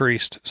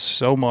increased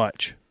so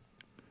much.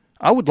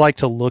 I would like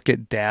to look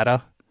at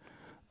data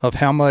of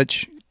how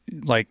much,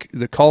 like,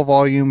 the call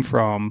volume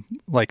from,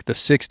 like, the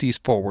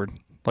 60s forward,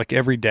 like,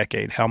 every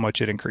decade, how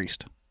much it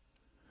increased.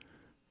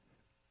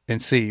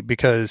 And see,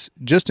 because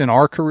just in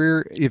our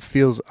career, it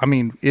feels, I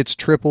mean, it's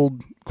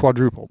tripled,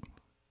 quadrupled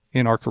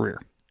in our career.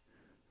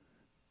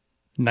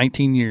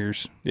 19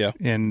 years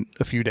in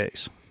a few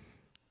days.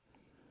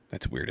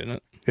 That's weird, isn't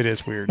it? It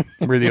is weird.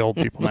 We're the old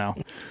people now.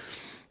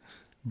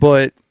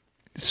 But,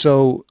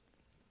 so,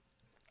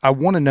 I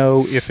want to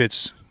know if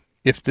this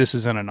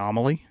is an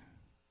anomaly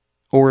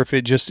or if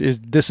this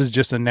is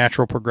just a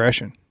natural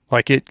progression.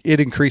 Like it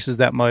increases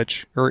that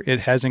much, or it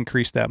has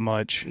increased that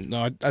much.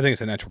 No, I think it's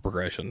a natural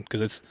progression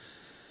because it's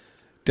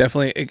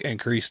definitely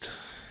increased.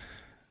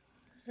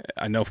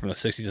 I know from the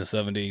 60s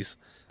and 70s,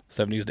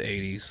 70s to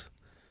 80s,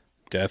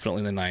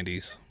 definitely in the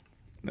 90s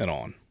and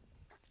on.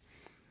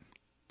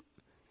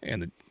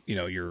 And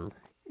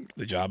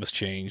the job has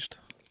changed,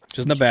 which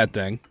isn't a bad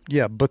thing.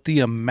 Yeah, but the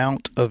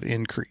amount of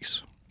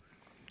increase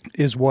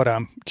is what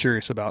I'm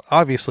curious about.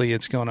 Obviously,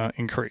 it's going to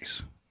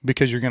increase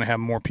because you're going to have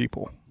more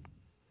people.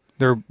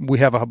 We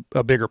have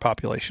a bigger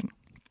population.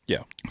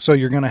 Yeah. So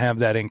you're going to have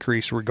that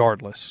increase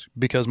regardless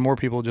because more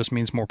people just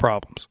means more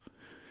problems.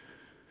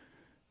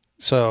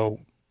 So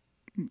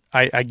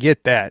I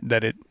get that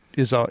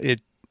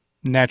it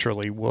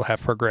naturally will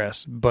have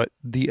progressed, but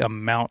the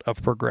amount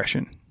of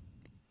progression,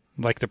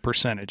 like the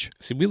percentage.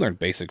 See, we learned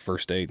basic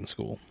first aid in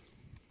school.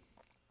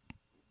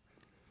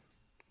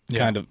 Yeah.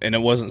 Kind of, and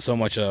it wasn't so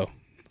much a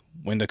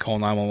when to call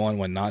 911,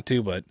 when not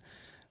to, but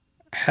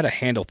how to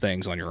handle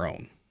things on your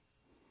own.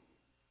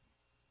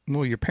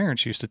 Well, your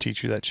parents used to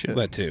teach you that shit.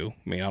 That too.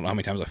 I mean, I don't know how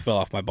many times I fell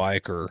off my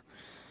bike or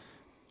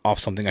off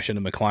something I shouldn't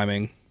have been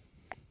climbing.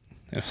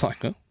 And it's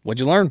like, oh, what'd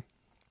you learn?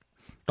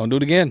 Don't do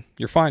it again.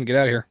 You're fine. Get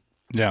out of here.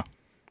 Yeah.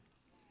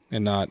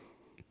 And not.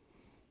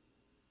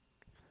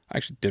 I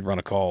actually did run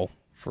a call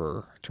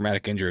for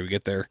traumatic injury. We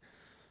get there.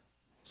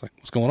 It's like,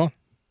 what's going on?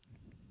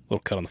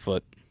 Little cut on the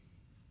foot.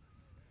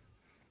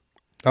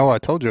 Oh, I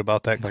told you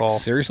about that call.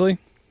 Seriously?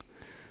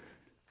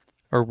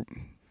 Or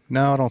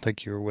no, I don't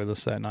think you were with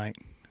us that night.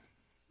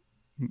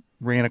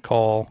 Ran a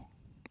call.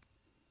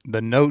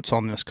 The notes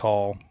on this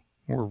call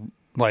were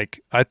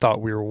like, I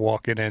thought we were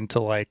walking into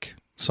like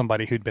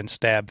somebody who'd been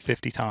stabbed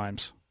 50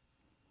 times.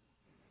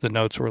 The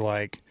notes were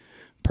like,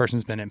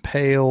 person's been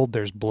impaled,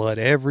 there's blood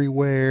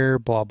everywhere,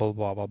 blah, blah,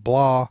 blah, blah,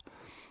 blah.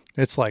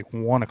 It's like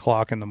 1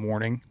 o'clock in the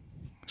morning.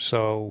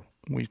 So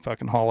we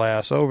fucking haul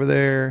ass over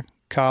there.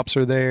 Cops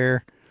are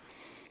there.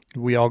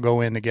 We all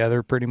go in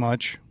together pretty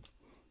much.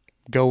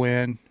 Go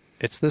in.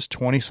 It's this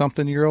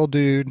 20-something-year-old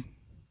dude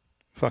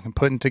fucking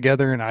putting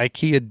together an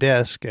IKEA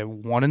desk at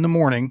 1 in the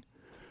morning.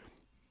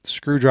 The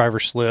screwdriver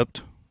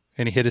slipped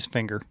and he hit his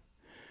finger.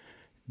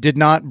 Did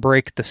not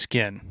break the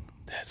skin.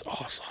 That's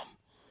awesome.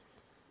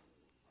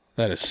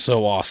 That is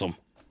so awesome.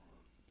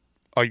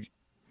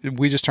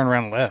 We just turned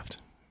around and left.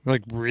 We're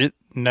like,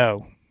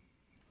 no.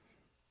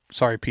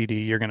 Sorry,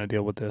 PD, you're going to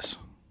deal with this.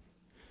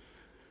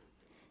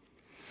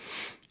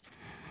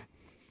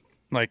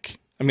 Like,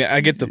 I mean, I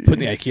get the putting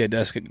the IKEA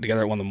desk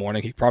together at 1 in the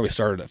morning. He probably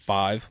started at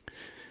 5.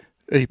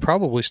 He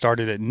probably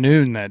started at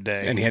noon that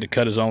day. And he had to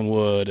cut his own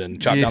wood and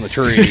chop down the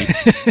tree.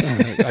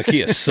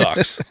 IKEA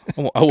sucks.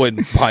 I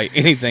wouldn't buy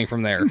anything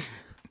from there.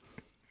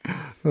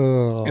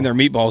 And their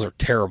meatballs are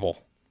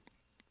terrible.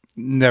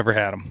 Never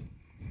had them.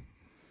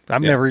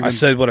 I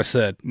said what I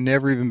said.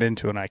 Never even been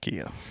to an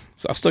IKEA.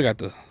 So I've still got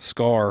the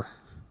scar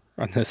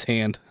on this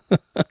hand.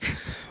 I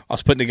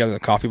was putting together the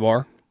coffee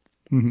bar.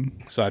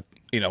 Mm-hmm. So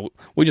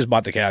we just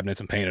bought the cabinets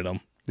and painted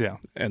them. Yeah.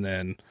 And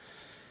then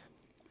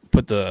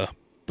put the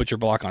butcher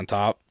block on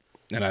top,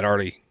 and I'd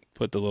already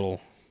put the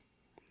little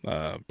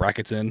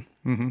brackets in.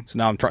 Mm-hmm. So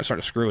now I'm starting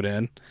to screw it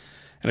in.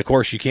 And of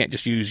course, you can't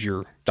just use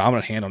your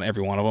dominant hand on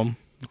every one of them.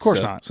 Of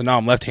course not. So now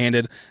I'm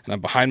left-handed, and I'm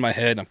behind my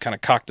head, and I'm kind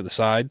of cocked to the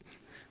side,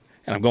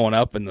 and I'm going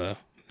up, and the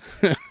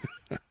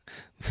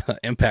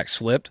impact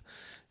slipped,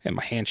 and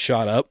my hand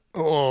shot up.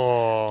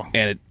 Oh.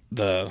 And it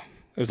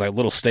was like a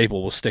little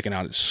staple was sticking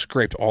out. It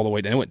scraped all the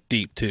way down. It went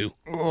deep, too.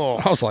 Oh.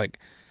 I was like,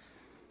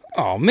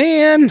 oh,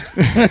 man.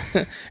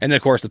 And then,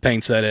 of course, the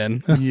pain set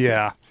in.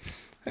 Yeah.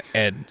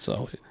 And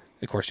so,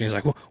 of course, he's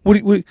like, well, what are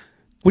you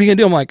going to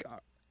do? I'm like,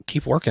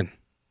 keep working.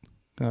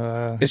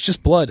 It's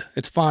just blood.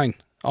 It's fine.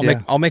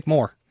 I'll make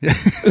more. Yeah.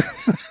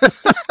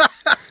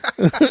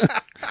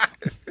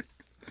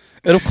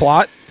 It'll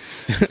clot.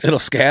 It'll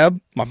scab.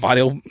 My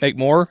body will make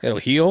more. It'll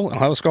heal. And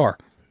I'll have a scar.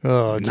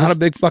 Not a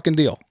big fucking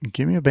deal.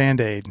 Give me a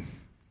Band-Aid.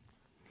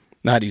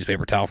 I had to use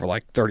paper towel for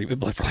like 30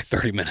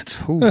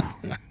 minutes. Ooh,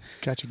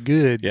 got you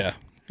good. Yeah.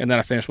 And then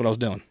I finished what I was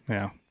doing.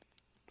 Yeah.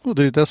 Well,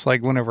 dude, that's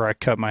like whenever I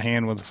cut my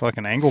hand with a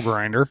fucking angle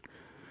grinder.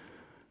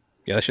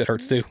 Yeah, that shit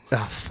hurts too.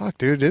 Oh, fuck,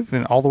 dude. It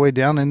went all the way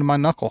down into my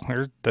knuckle.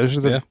 Those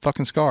are the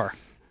fucking scar.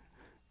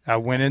 I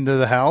went into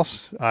the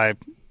house. I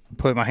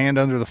put my hand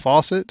under the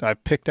faucet. I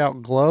picked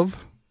out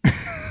glove.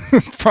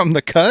 from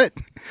the cut,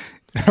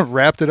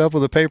 wrapped it up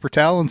with a paper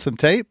towel and some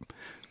tape,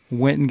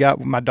 went and got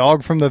my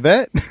dog from the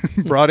vet,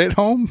 brought it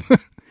home.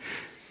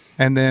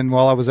 And then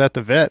while I was at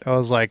the vet, I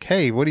was like,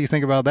 hey, what do you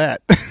think about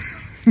that?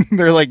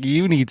 They're like,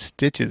 you need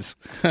stitches.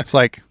 It's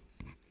like,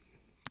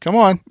 come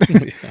on.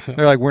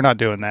 They're like, we're not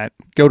doing that.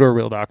 Go to a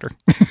real doctor.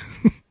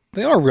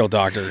 They are real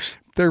doctors.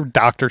 They're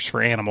doctors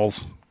for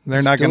animals.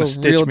 They're not going to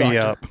stitch me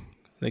up.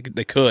 They could.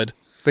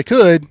 They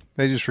could.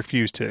 They just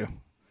refuse to.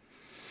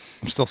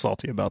 I'm still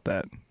salty about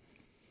that.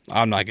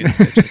 I'm not getting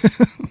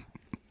stitches.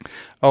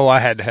 Oh, I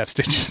had to have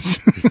stitches.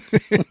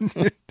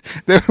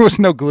 There was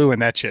no glue in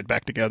that shit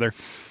back together.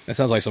 That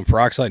sounds like some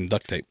peroxide and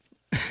duct tape.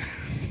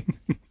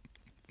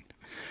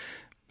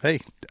 Hey,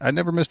 I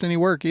never missed any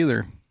work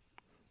either.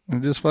 I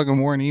just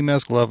fucking wore an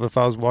EMS glove if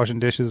I was washing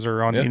dishes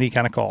or on any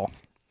kind of call.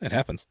 It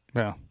happens.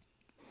 Yeah.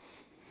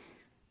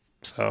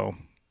 So,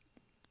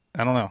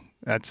 I don't know.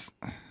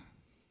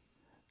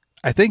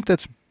 I think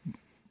that's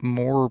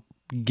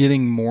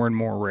getting more and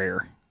more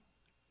rare.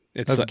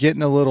 It's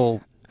getting a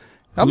little,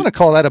 I'm going to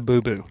call that a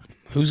boo-boo.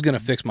 Who's going to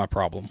fix my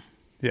problem?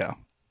 Yeah.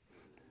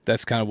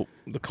 That's kind of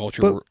the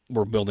culture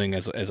we're building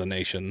as a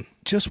nation,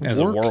 as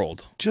a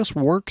world. Just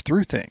work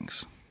through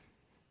things.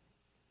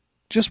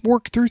 Just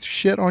work through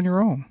shit on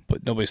your own.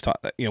 But nobody's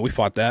taught that. We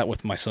fought that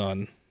with my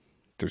son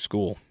through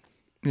school.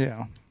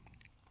 Yeah.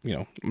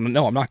 No,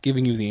 I'm not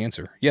giving you the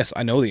answer. Yes,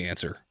 I know the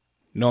answer.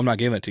 No, I'm not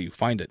giving it to you.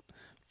 Find it.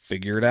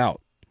 Figure it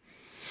out.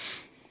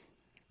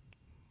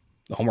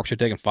 The homework should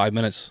have taken 5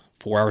 minutes.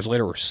 4 hours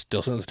later, we're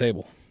still sitting at the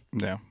table.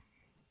 Yeah.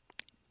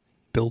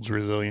 Builds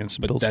resilience,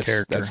 builds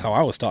character. That's how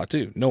I was taught,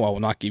 too. No, I will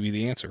not give you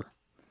the answer.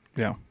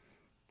 Yeah.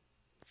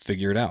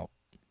 Figure it out.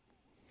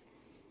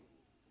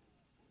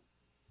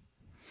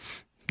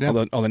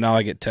 Yeah. Although now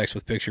I get texts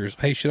with pictures.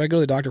 Hey, should I go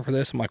to the doctor for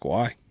this? I'm like,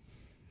 why?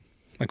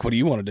 Like, what do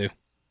you want to do?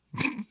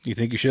 You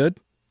think you should?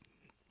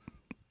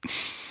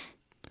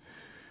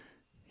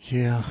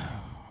 Yeah.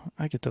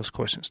 I get those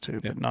questions, too,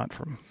 but not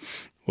from...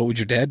 What would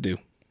your dad do?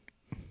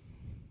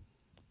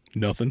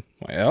 Nothing.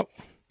 Well,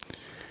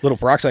 little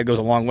peroxide goes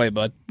a long way,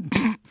 bud.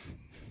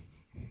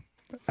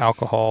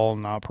 Alcohol,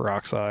 not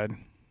peroxide.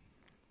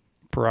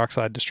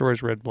 Peroxide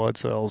destroys red blood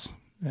cells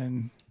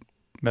and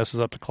messes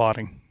up the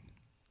clotting.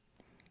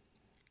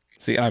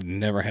 See, I've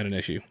never had an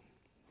issue.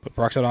 Put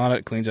peroxide on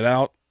it, cleans it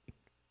out.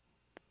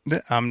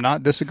 I'm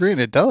not disagreeing.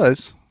 It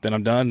does. Then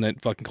I'm done.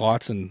 It fucking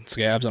clots and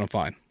scabs, and I'm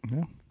fine.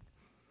 Yeah.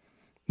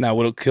 Now,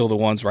 would it kill the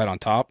ones right on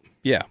top?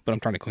 Yeah, but I'm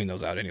trying to clean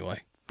those out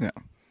anyway. Yeah.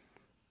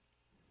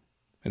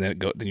 And then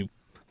then you a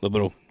little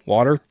bit of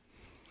water,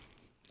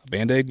 a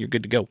Band-Aid, you're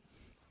good to go.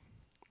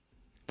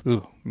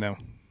 Ooh, no.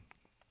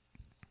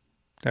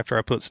 After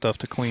I put stuff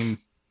to clean,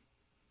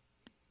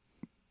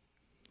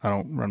 I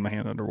don't run my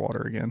hand under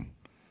water again.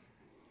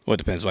 Well, it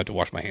depends if I have to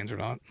wash my hands or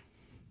not.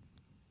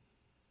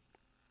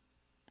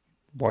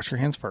 Wash your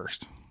hands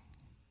first.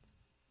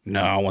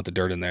 No, I want the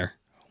dirt in there.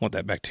 I want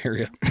that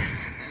bacteria.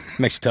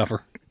 Makes you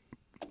tougher.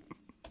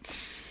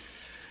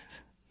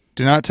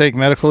 Do not take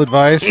medical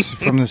advice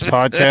from this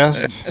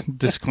podcast.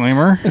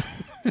 Disclaimer.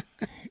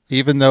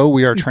 Even though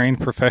we are trained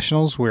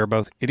professionals, we are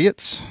both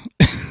idiots.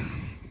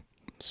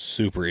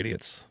 Super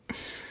idiots.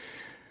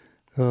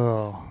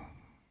 Oh.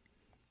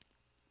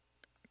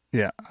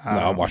 Yeah. No,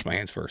 I'll wash my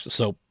hands first. The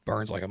soap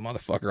burns like a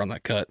motherfucker on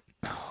that cut.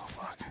 Oh,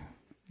 fuck.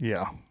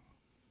 Yeah.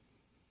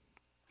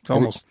 It's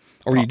almost.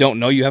 Or you don't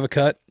know you have a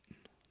cut.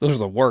 Those are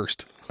the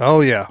worst.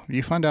 Oh, yeah.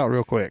 You find out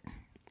real quick.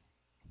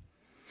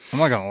 I'm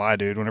not going to lie,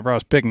 dude. Whenever I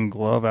was picking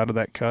glove out of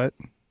that cut,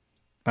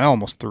 I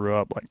almost threw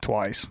up like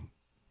twice.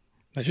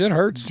 That shit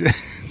hurts.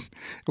 It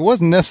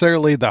wasn't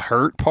necessarily the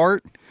hurt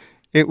part.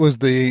 It was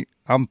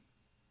I'm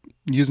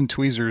using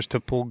tweezers to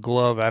pull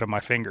glove out of my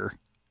finger.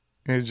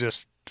 It was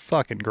just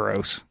fucking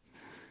gross.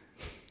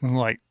 I'm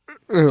like,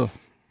 ugh.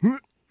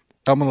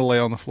 I'm going to lay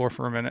on the floor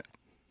for a minute.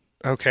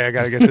 Okay, I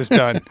got to get this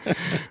done.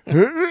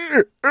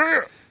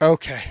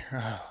 Okay.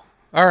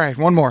 All right,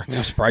 one more.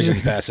 I'm surprised you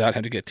didn't pass out.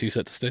 Had to get 2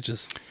 sets of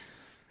stitches.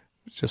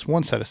 Just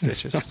 1 set of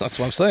stitches. That's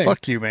what I'm saying.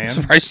 Fuck you, man. I'm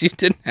surprised you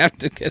didn't have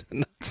to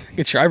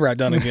get your eyebrow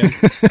done again.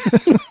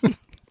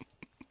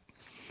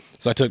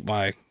 So I took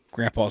my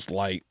grandpa's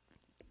light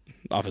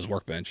off his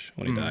workbench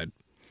when he died.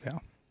 Yeah.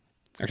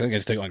 Actually, I think I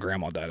just took it when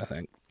grandma died, I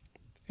think.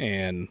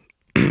 And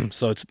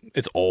so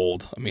it's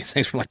old. I mean,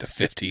 things from like the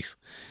 50s.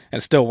 And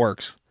it still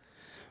works.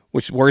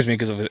 Which worries me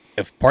because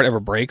if part ever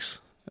breaks,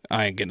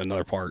 I ain't getting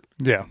another part.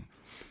 Yeah.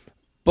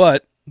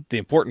 But the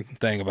important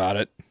thing about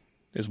it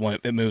is when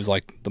it moves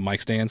like the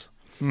mic stands.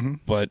 Mm-hmm.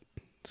 But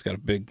it's got a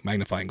big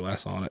magnifying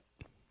glass on it.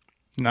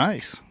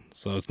 Nice.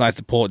 So it's nice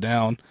to pull it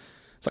down.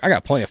 It's like I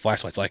got plenty of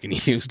flashlights I can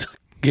use to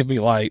give me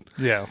light.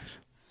 Yeah.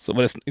 So,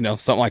 but it's,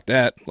 something like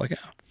that. Like,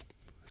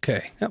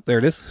 okay, yep, there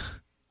it is.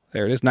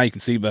 There it is. Now you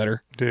can see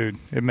better. Dude,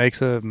 it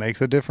makes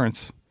a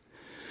difference.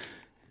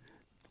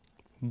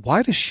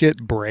 Why does shit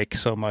break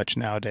so much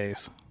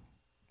nowadays?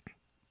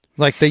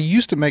 Like, they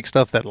used to make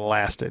stuff that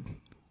lasted.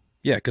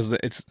 Yeah, because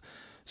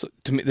so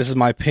to me, this is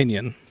my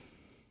opinion,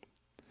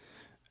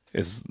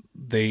 is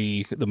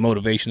the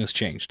motivation has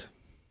changed.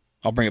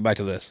 I'll bring it back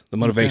to this. The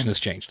motivation has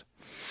changed.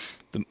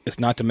 It's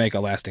not to make a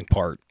lasting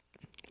part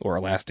or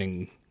a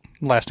lasting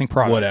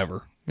product,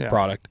 whatever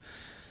product.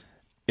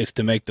 It's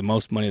to make the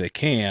most money they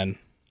can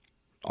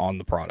on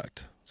the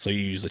product. So you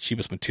use the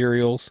cheapest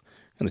materials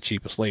and the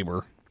cheapest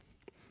labor.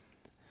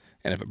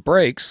 And if it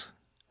breaks,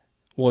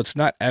 well, it's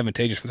not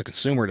advantageous for the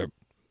consumer to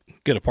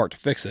get a part to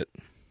fix it.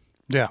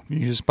 Yeah,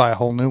 you just buy a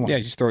whole new one. Yeah,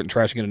 you just throw it in the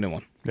trash and get a new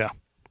one. Yeah.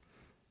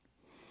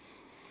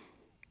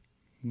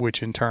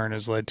 Which in turn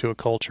has led to a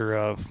culture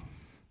of...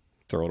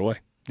 throw it away.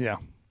 Yeah.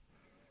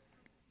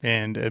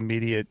 And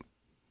immediate,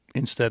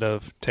 instead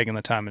of taking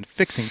the time and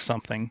fixing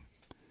something,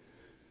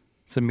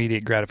 it's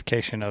immediate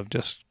gratification of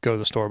just go to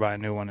the store, buy a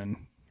new one, and...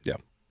 Yeah.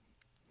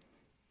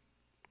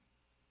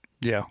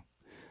 Yeah.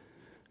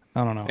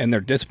 I don't know. And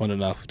they're disciplined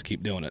enough to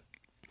keep doing it.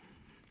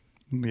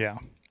 Yeah.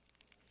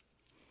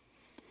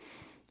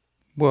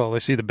 Well, they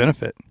see the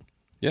benefit.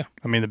 Yeah.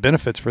 I mean, the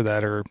benefits for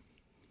that are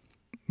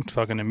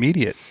fucking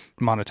immediate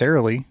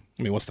monetarily.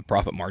 I mean, what's the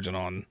profit margin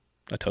on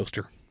a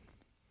toaster?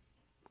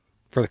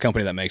 For the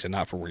company that makes it,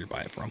 not for where you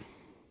buy it from.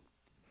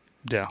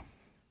 Yeah.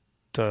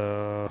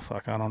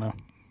 Fuck, I don't know.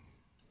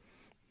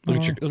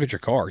 Look at your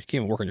car. You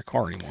can't even work on your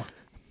car anymore.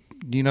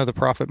 You know the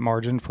profit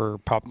margin for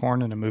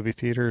popcorn in a movie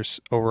theater is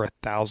over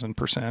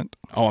 1,000%.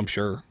 Oh, I'm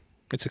sure.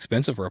 It's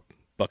expensive for a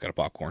bucket of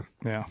popcorn.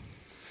 Yeah.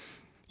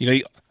 You know,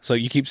 so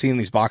you keep seeing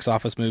these box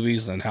office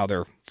movies and how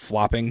they're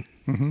flopping,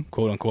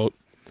 quote unquote.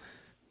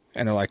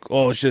 And they're like,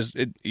 oh, it's just,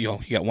 you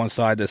know, you got one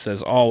side that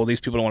says, oh, well,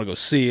 these people don't want to go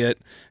see it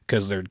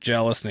because they're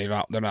jealous and they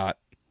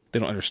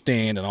don't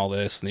understand and all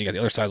this. And then you got the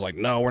other side like,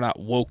 no, we're not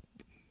woke,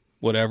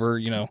 whatever,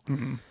 you know.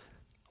 Mm-hmm.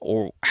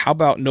 Or how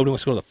about nobody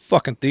wants to go to the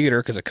fucking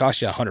theater because it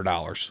costs you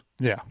 $100?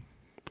 Yeah.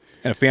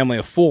 And a family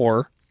of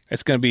 4,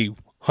 it's going to be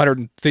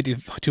 $150,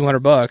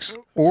 $200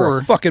 for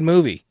a fucking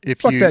movie.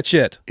 Fuck that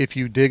shit. If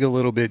you dig a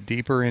little bit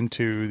deeper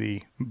into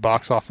the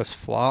box office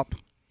flop,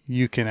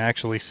 you can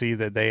actually see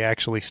that they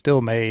actually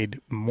still made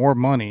more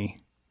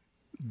money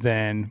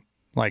than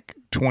like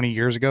 20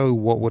 years ago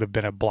what would have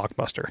been a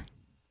blockbuster.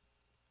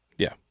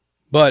 Yeah.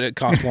 But it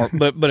costs more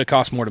but it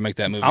costs more to make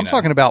that movie. I'm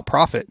talking about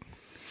profit.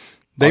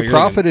 They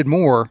profited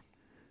more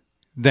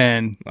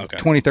than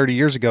 20, 30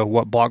 years ago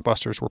what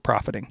blockbusters were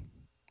profiting.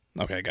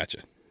 Okay, gotcha.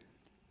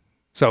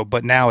 So,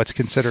 but now it's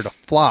considered a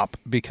flop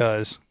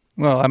because,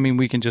 well, I mean,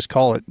 we can just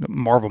call it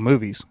Marvel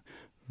movies.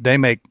 They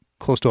make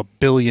close to $1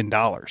 billion,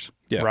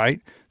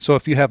 right? So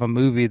if you have a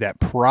movie that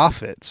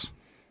profits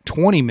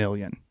 $20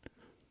 million,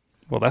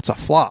 well, that's a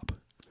flop.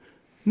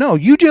 No,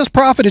 you just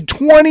profited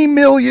 $20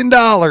 million.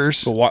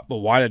 But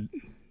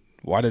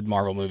why did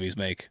Marvel movies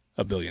make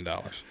 $1 billion?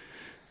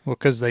 Well,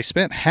 because they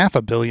spent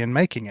 $500 million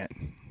making it.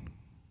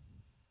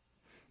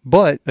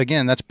 But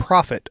again, that's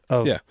profit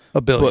of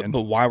 $1 billion.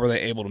 But why were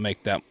they able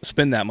to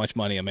spend that much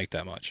money and make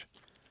that much?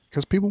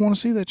 Because people want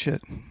to see that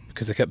shit.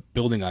 Because they kept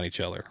building on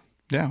each other.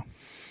 Yeah.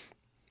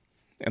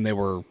 And they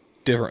were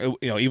different.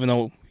 You know, even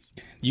though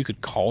you could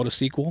call it a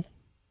sequel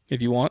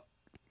if you want,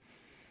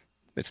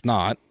 it's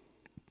not.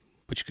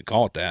 But you could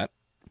call it that.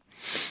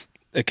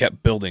 It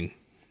kept building,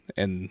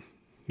 and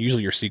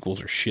usually your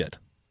sequels are shit.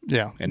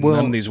 Yeah. And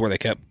none of these were.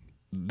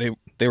 They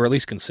were at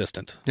least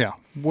consistent. Yeah.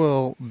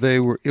 Well,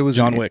 it was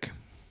John Wick.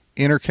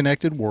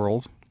 Interconnected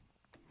world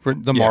for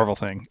the Marvel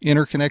thing.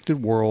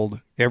 Interconnected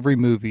world. Every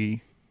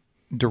movie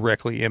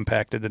directly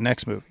impacted the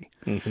next movie.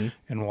 Mm-hmm.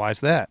 And why is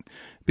that?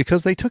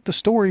 Because they took the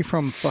story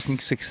from fucking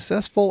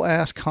successful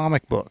ass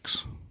comic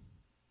books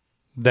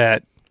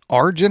that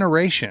our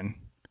generation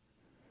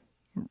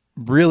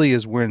really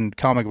is when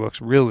comic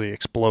books really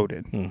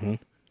exploded. Mm-hmm.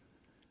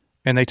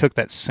 And they took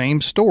that same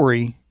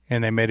story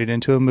and they made it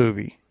into a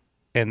movie.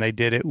 And they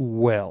did it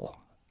well.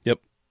 Yep.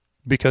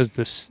 Because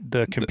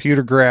the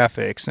computer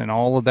graphics and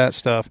all of that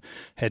stuff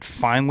had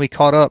finally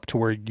caught up to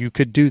where you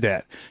could do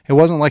that. It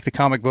wasn't like the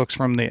comic books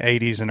from the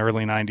 80s and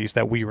early 90s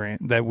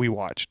that we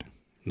watched.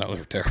 No, those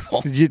were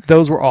terrible.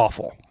 Those were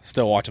awful.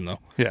 Still watch them, though.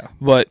 Yeah.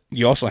 But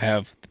you also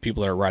have the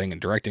people that are writing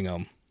and directing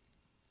them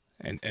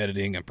and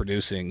editing and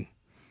producing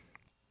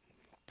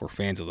were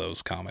fans of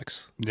those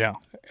comics. Yeah.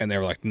 And they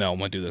were like, no, I'm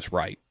going to do this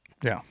right.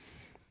 Yeah.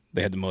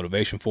 They had the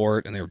motivation for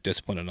it, and they were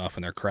disciplined enough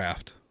in their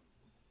craft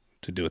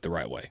to do it the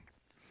right way.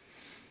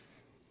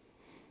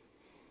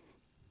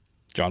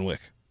 John Wick.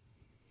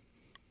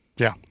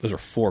 Yeah. Those are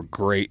 4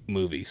 great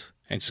movies,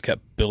 and just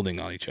kept building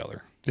on each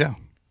other. Yeah.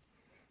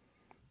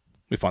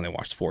 We finally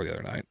watched 4 the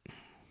other night.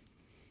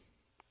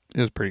 It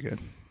was pretty good.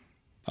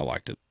 I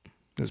liked it.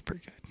 It was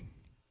pretty good.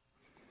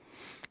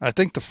 I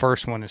think the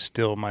first one is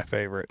still my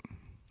favorite.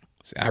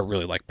 See, I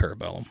really like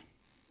Parabellum.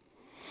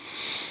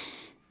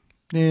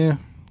 Yeah.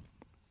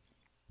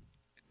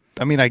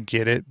 I mean, I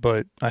get it,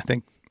 but I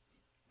think,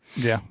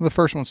 the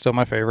first one's still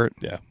my favorite.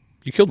 Yeah.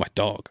 You killed my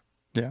dog.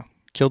 Yeah.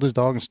 Killed his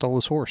dog and stole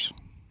his horse.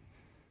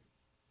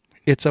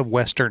 It's a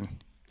Western.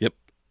 Yep.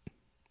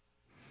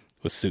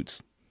 With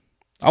suits.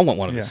 I want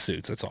one of his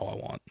suits. That's all I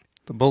want.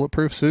 The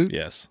bulletproof suit?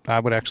 Yes. I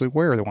would actually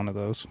wear one of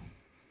those.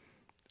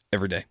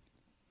 Every day.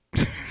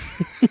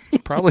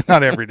 Probably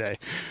not every day.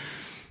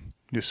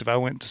 Just if I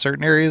went to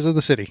certain areas of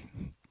the city.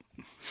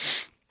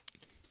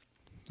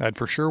 I'd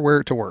for sure wear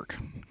it to work.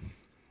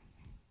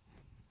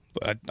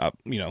 But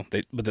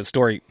but the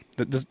story,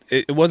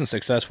 it wasn't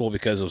successful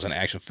because it was an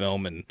action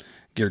film and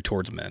geared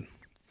towards men.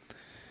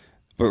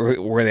 But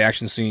were the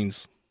action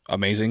scenes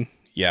amazing?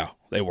 Yeah,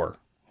 they were.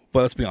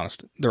 But let's be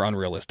honest, they're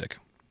unrealistic.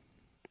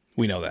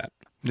 We know that.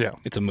 Yeah.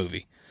 It's a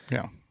movie.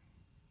 Yeah.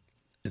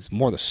 It's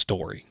more the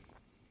story.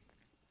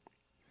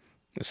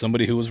 It's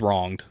somebody who was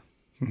wronged.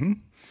 Mm-hmm.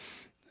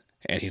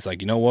 And he's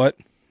like, you know what?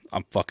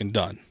 I'm fucking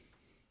done.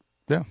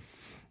 Yeah.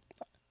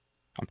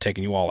 I'm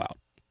taking you all out.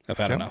 I've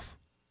had enough.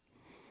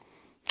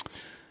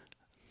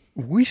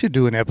 We should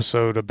do an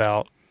episode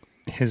about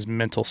his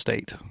mental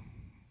state,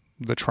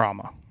 the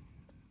trauma.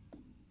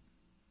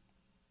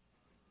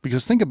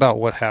 Because think about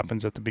what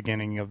happens at the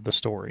beginning of the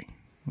story,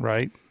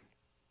 right?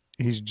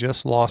 He's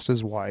just lost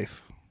his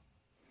wife.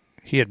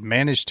 He had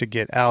managed to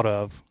get out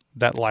of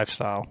that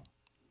lifestyle.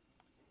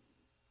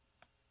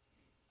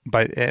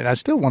 And I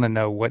still want to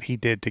know what he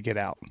did to get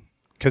out.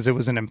 Because it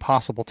was an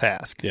impossible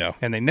task. Yeah.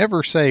 And they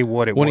never say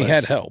what it was. When he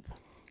had help.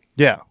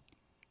 Yeah.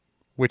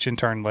 Which in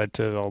turn led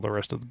to all the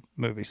rest of the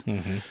movies.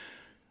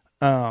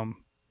 Mm-hmm.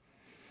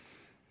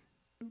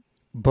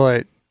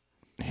 But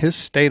his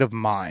state of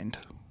mind.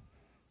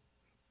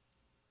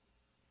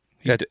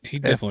 He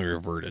definitely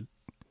reverted.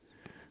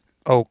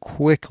 Oh,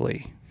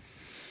 quickly.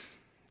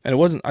 And it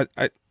wasn't,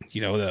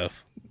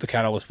 the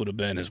catalyst would have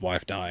been his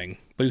wife dying,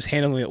 but he was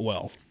handling it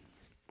well.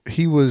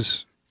 He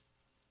was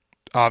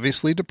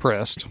obviously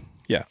depressed.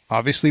 Yeah.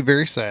 Obviously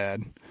very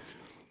sad.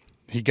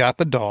 He got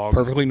the dog.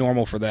 Perfectly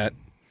normal for that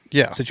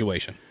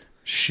situation.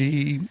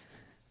 She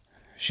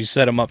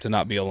set him up to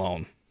not be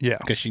alone. Yeah.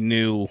 Because she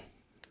knew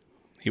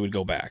he would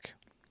go back.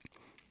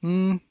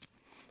 I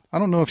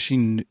don't know if she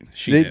knew.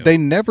 Knew. They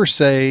never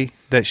say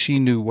that she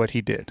knew what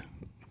he did.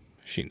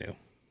 She knew.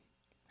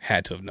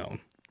 Had to have known.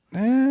 I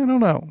don't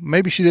know.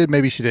 Maybe she did,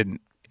 maybe she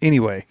didn't.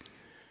 Anyway.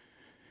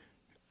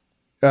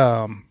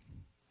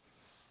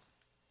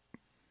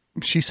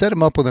 She set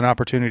him up with an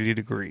opportunity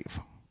to grieve.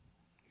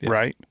 Yeah.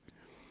 Right?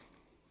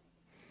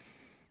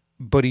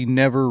 But he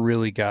never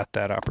really got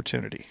that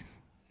opportunity.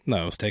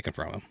 No, it was taken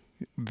from him.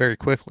 Very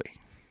quickly.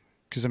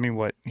 Because,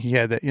 what? He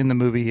had in the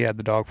movie, he had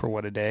the dog for,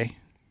 a day?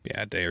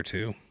 Yeah, a day or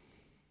two.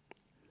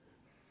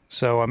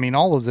 So,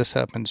 all of this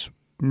happens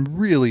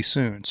really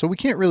soon. So we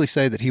can't really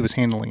say that he was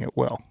handling it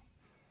well.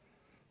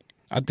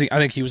 I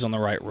think he was on the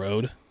right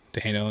road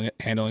to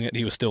handling it.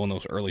 He was still in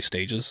those early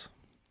stages.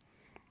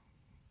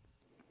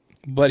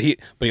 But he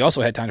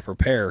also had time to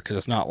prepare because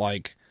it's not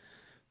like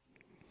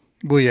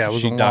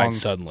she died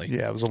suddenly.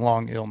 Yeah, it was a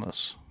long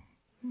illness,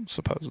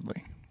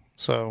 supposedly.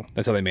 So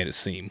that's how they made it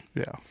seem.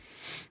 Yeah.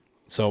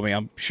 So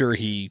I'm sure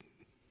he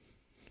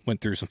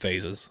went through some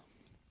phases,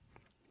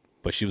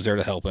 but she was there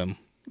to help him.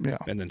 Yeah.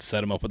 And then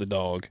set him up with a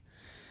dog.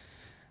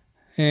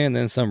 And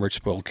then some rich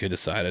spoiled kid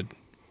decided,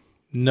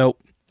 nope,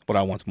 what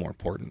I want's more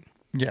important.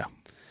 Yeah.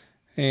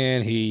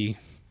 And he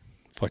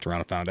fucked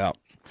around and found out.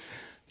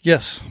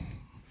 Yes.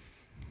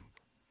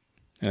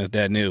 And his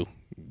dad knew,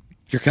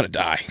 you're going to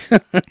die.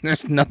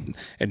 There's nothing,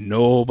 and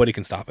nobody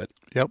can stop it.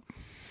 Yep.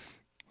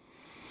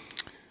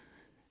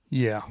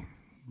 Yeah.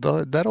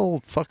 That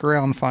old fuck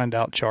around and find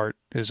out chart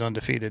is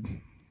undefeated.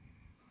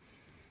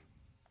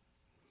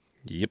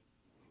 Yep.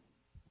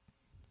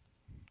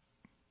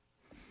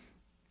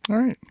 All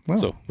right. Well,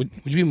 so would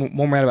you be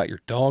more mad about your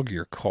dog or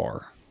your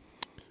car?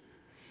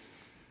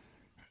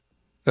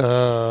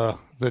 The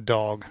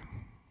dog.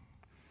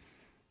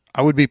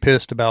 I would be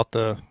pissed about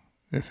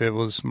if it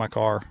was my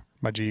car,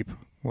 my Jeep,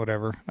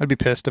 whatever. I'd be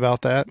pissed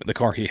about that. The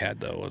car he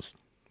had though was.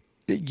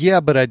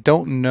 Yeah, but I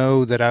don't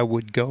know that I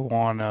would go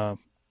on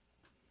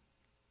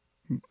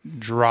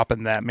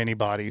dropping that many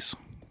bodies.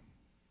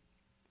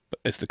 But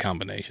it's the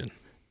combination.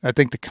 I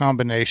think the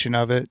combination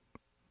of it,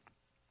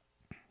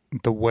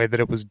 the way that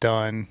it was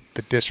done,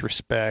 the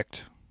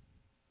disrespect,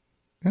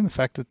 and the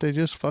fact that they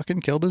just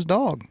fucking killed his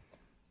dog.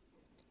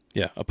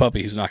 Yeah, a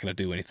puppy who's not going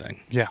to do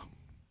anything. Yeah.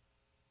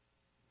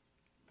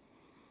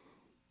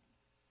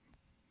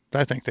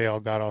 I think they all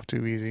got off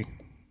too easy.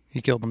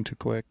 He killed them too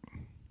quick.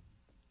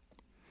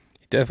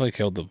 He definitely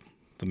killed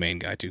the main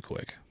guy too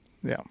quick.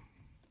 Yeah.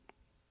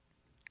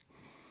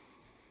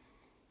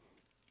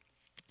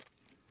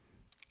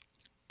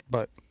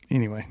 But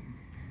anyway.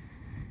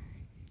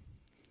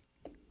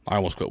 I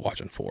almost quit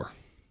watching 4.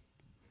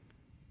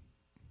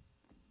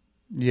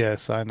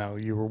 Yes, I know.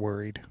 You were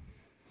worried.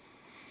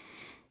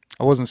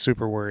 I wasn't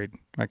super worried.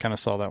 I kind of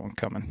saw that one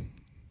coming.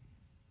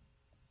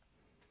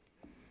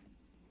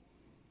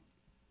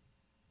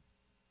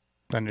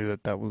 I knew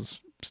that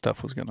was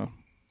stuff was gonna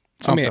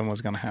something was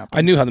gonna happen.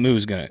 I knew how the movie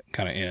was gonna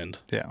kind of end.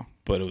 Yeah,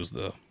 but it was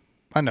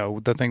I know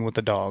the thing with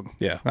the dog.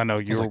 Yeah, I know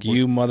you were like,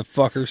 you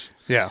motherfuckers.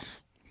 Yeah,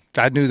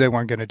 I knew they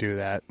weren't gonna do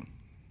that.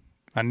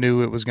 I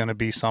knew it was gonna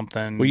be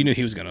something. Well, you knew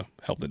he was gonna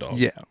help the dog.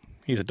 Yeah,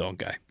 he's a dog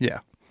guy.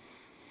 Yeah,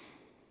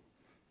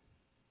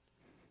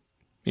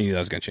 you knew that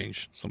was gonna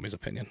change somebody's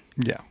opinion.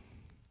 Yeah.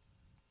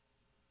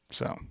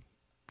 So.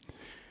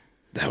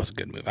 That was a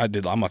good movie. I'm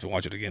going to have to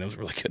watch it again. It was a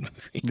really good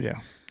movie. Yeah.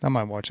 I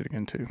might watch it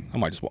again, too. I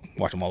might just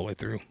watch them all the way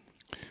through.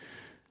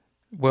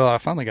 Well, I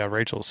finally got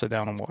Rachel to sit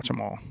down and watch them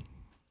all.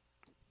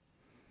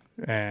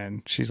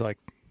 And she's like,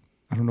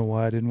 I don't know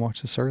why I didn't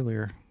watch this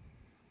earlier.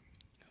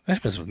 That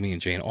happens with me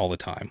and Jane all the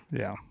time.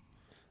 Yeah.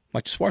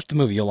 Like, just watch the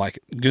movie. You'll like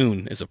it.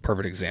 Goon is a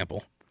perfect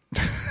example.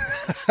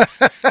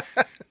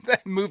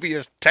 That movie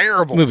is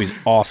terrible. The movie's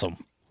awesome.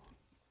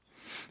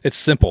 It's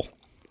simple.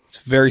 It's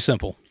very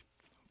simple.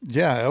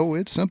 Yeah. Oh,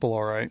 it's simple.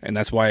 All right. And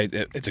that's why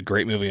it's a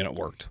great movie and it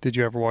worked. Did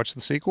you ever watch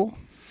the sequel?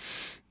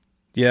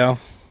 Yeah.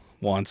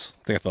 Once.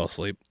 I think I fell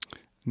asleep.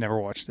 Never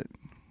watched it.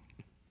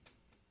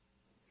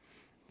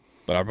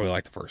 But I really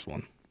liked the first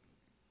one.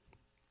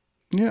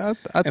 Yeah, I And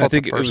thought I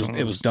think the first one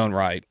it was done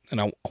right.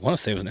 And I want to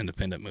say it was an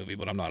independent movie,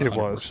 but I'm not 100%. It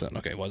was.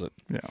 Okay, was it?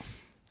 Yeah.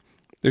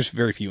 There's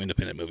very few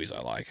independent movies I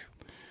like.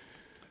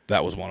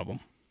 That was one of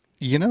them.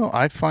 You know,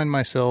 I find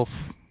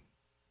myself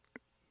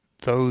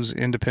those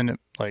independent,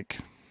 like,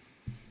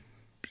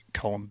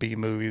 call them B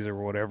movies or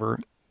whatever.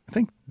 I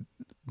think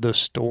the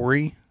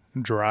story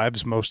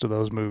drives most of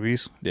those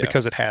movies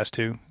because it has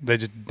to. They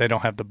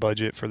don't have the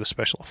budget for the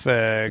special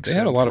effects. They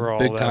had a lot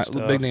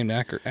of big name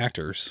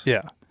actors.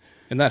 Yeah.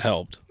 And that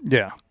helped.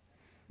 Yeah.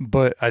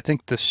 But I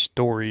think the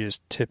story is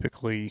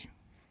typically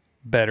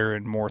better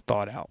and more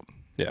thought out.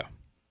 Yeah.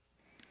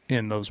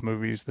 In those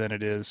movies than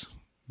it is,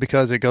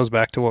 because it goes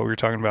back to what we were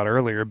talking about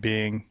earlier,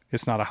 being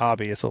it's not a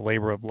hobby, it's a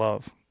labor of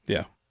love.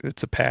 Yeah.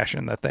 It's a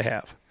passion that they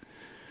have.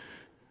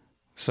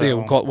 So yeah,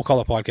 we'll call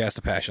the podcast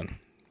a passion.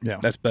 Yeah.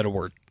 That's a better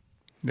word.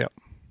 Yep.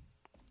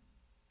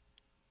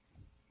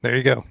 There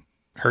you go.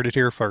 Heard it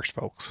here first,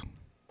 folks.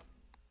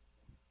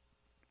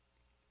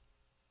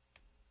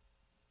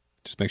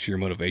 Just make sure your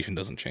motivation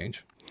doesn't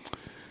change.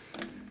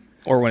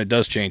 Or when it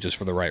does change, it's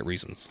for the right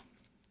reasons.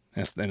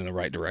 And in the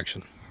right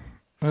direction.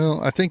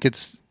 Well, I think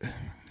it's...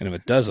 And if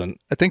it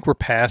doesn't... I think we're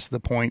past the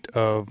point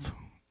of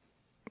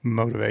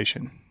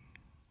motivation.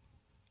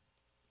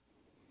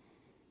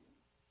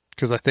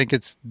 Because I think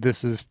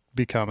this has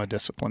become a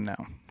discipline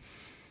now.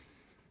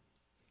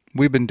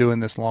 We've been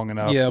doing this long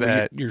enough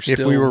that you're still,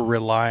 if we were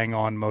relying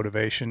on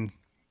motivation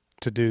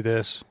to do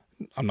this...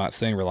 I'm not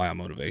saying rely on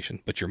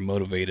motivation, but you're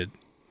motivated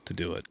to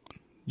do it.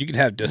 You can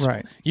have discipline.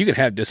 Right. You can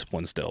have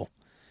discipline still.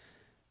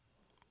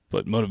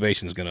 But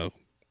motivation is going to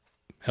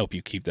help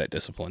you keep that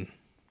discipline.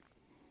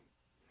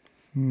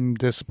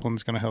 Discipline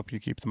is going to help you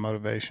keep the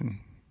motivation.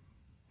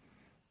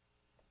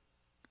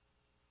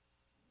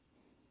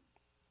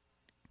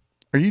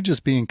 Are you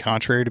just being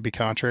contrary to be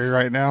contrary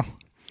right now?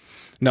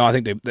 No, I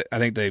think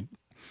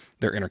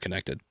they're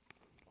interconnected.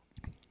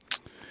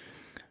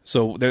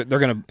 So they're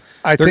going to.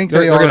 I think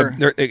they are.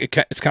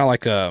 It's kind of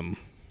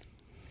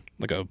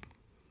like a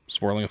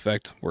swirling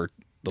effect where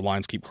the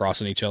lines keep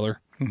crossing each other,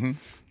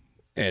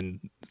 and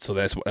so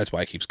that's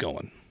why it keeps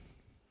going.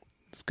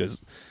 It's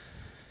because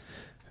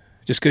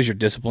just because you're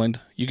disciplined,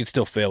 you can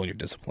still fail when you're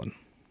disciplined.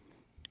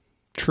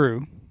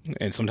 True.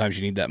 And sometimes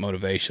you need that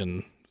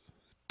motivation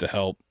to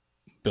help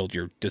build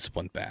your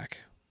discipline back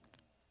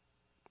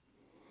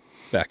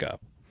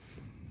up.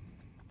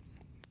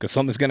 Because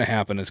something's going to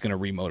happen that's going to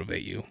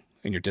remotivate you,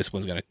 and your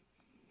discipline's going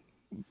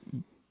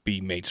to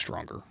be made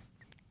stronger.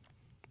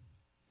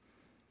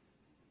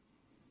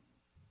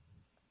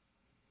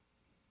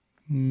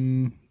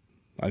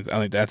 I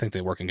think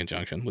they work in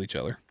conjunction with each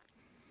other.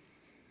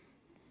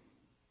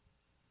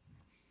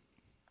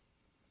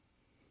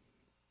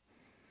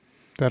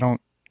 I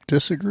don't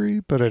disagree,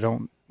 but I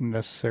don't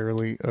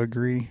necessarily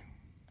agree.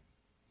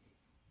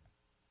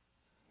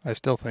 I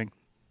still think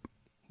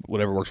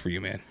whatever works for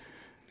you, man.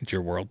 It's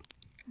your world.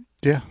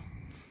 Yeah,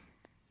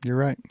 you're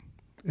right.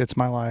 It's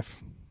my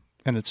life,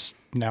 and it's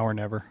now or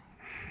never.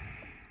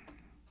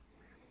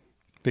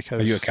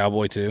 Because are you a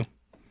cowboy too?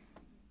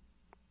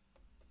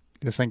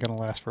 This ain't gonna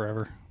last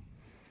forever.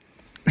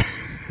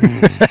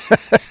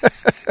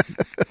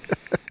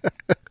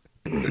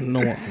 No,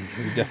 you're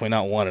definitely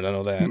not wanted. I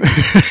know that.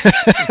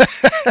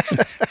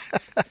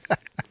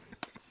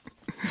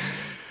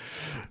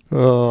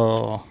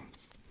 Oh, all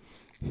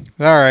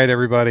right,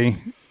 everybody.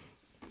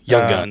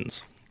 Young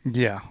Guns.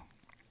 Yeah.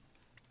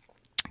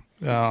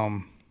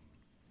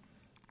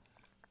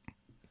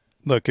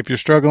 Look, if you're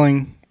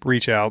struggling,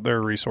 reach out. There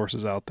are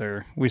resources out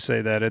there. We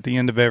say that at the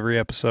end of every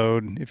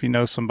episode. If you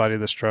know somebody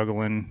that's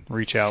struggling,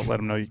 reach out. Let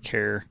them know you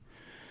care.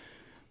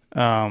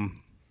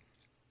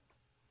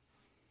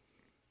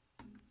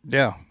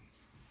 Yeah.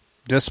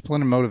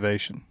 Discipline and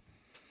motivation.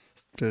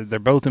 They're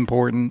both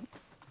important.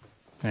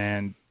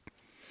 And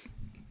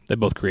they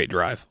both create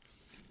drive.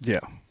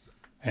 Yeah.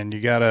 And you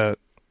gotta,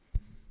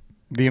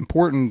 the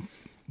important,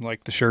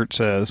 like the shirt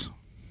says,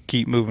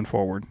 keep moving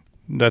forward.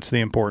 That's the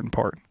important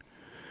part.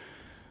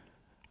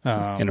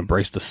 And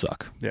embrace the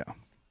suck. Yeah.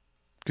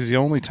 Because the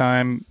only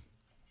time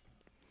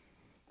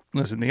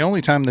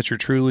that you're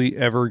truly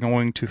ever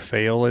going to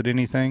fail at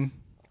anything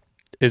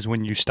is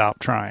when you stop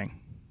trying.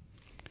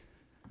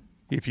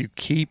 If you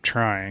keep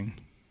trying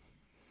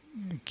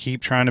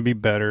to be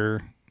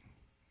better,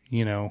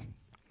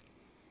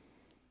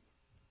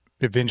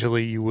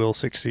 eventually you will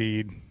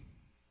succeed,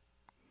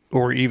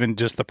 or even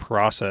just the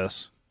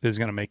process is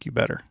going to make you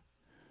better.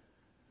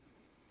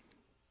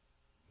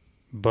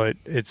 But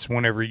it's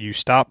whenever you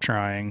stop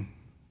trying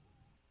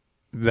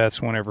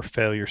that's whenever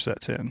failure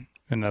sets in,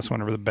 and that's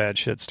whenever the bad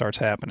shit starts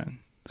happening.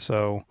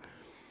 So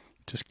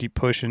just keep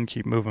pushing,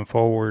 keep moving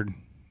forward,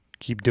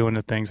 keep doing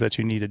the things that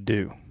you need to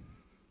do,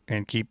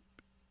 and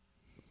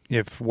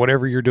if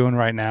whatever you're doing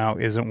right now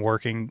isn't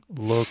working,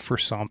 look for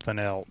something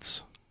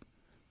else,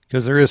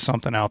 because there is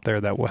something out there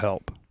that will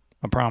help.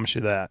 I promise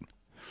you that.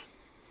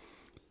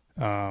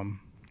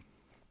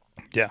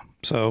 Yeah.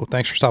 So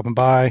thanks for stopping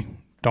by.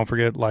 Don't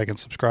forget, like and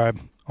subscribe,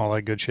 all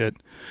that good shit.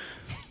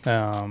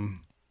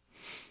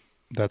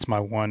 That's my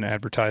one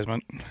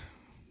advertisement.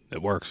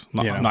 It works.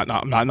 I'm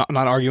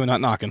not arguing,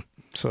 not knocking.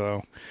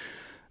 So,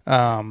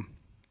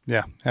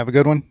 yeah, have a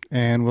good one,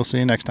 and we'll see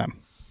you next time.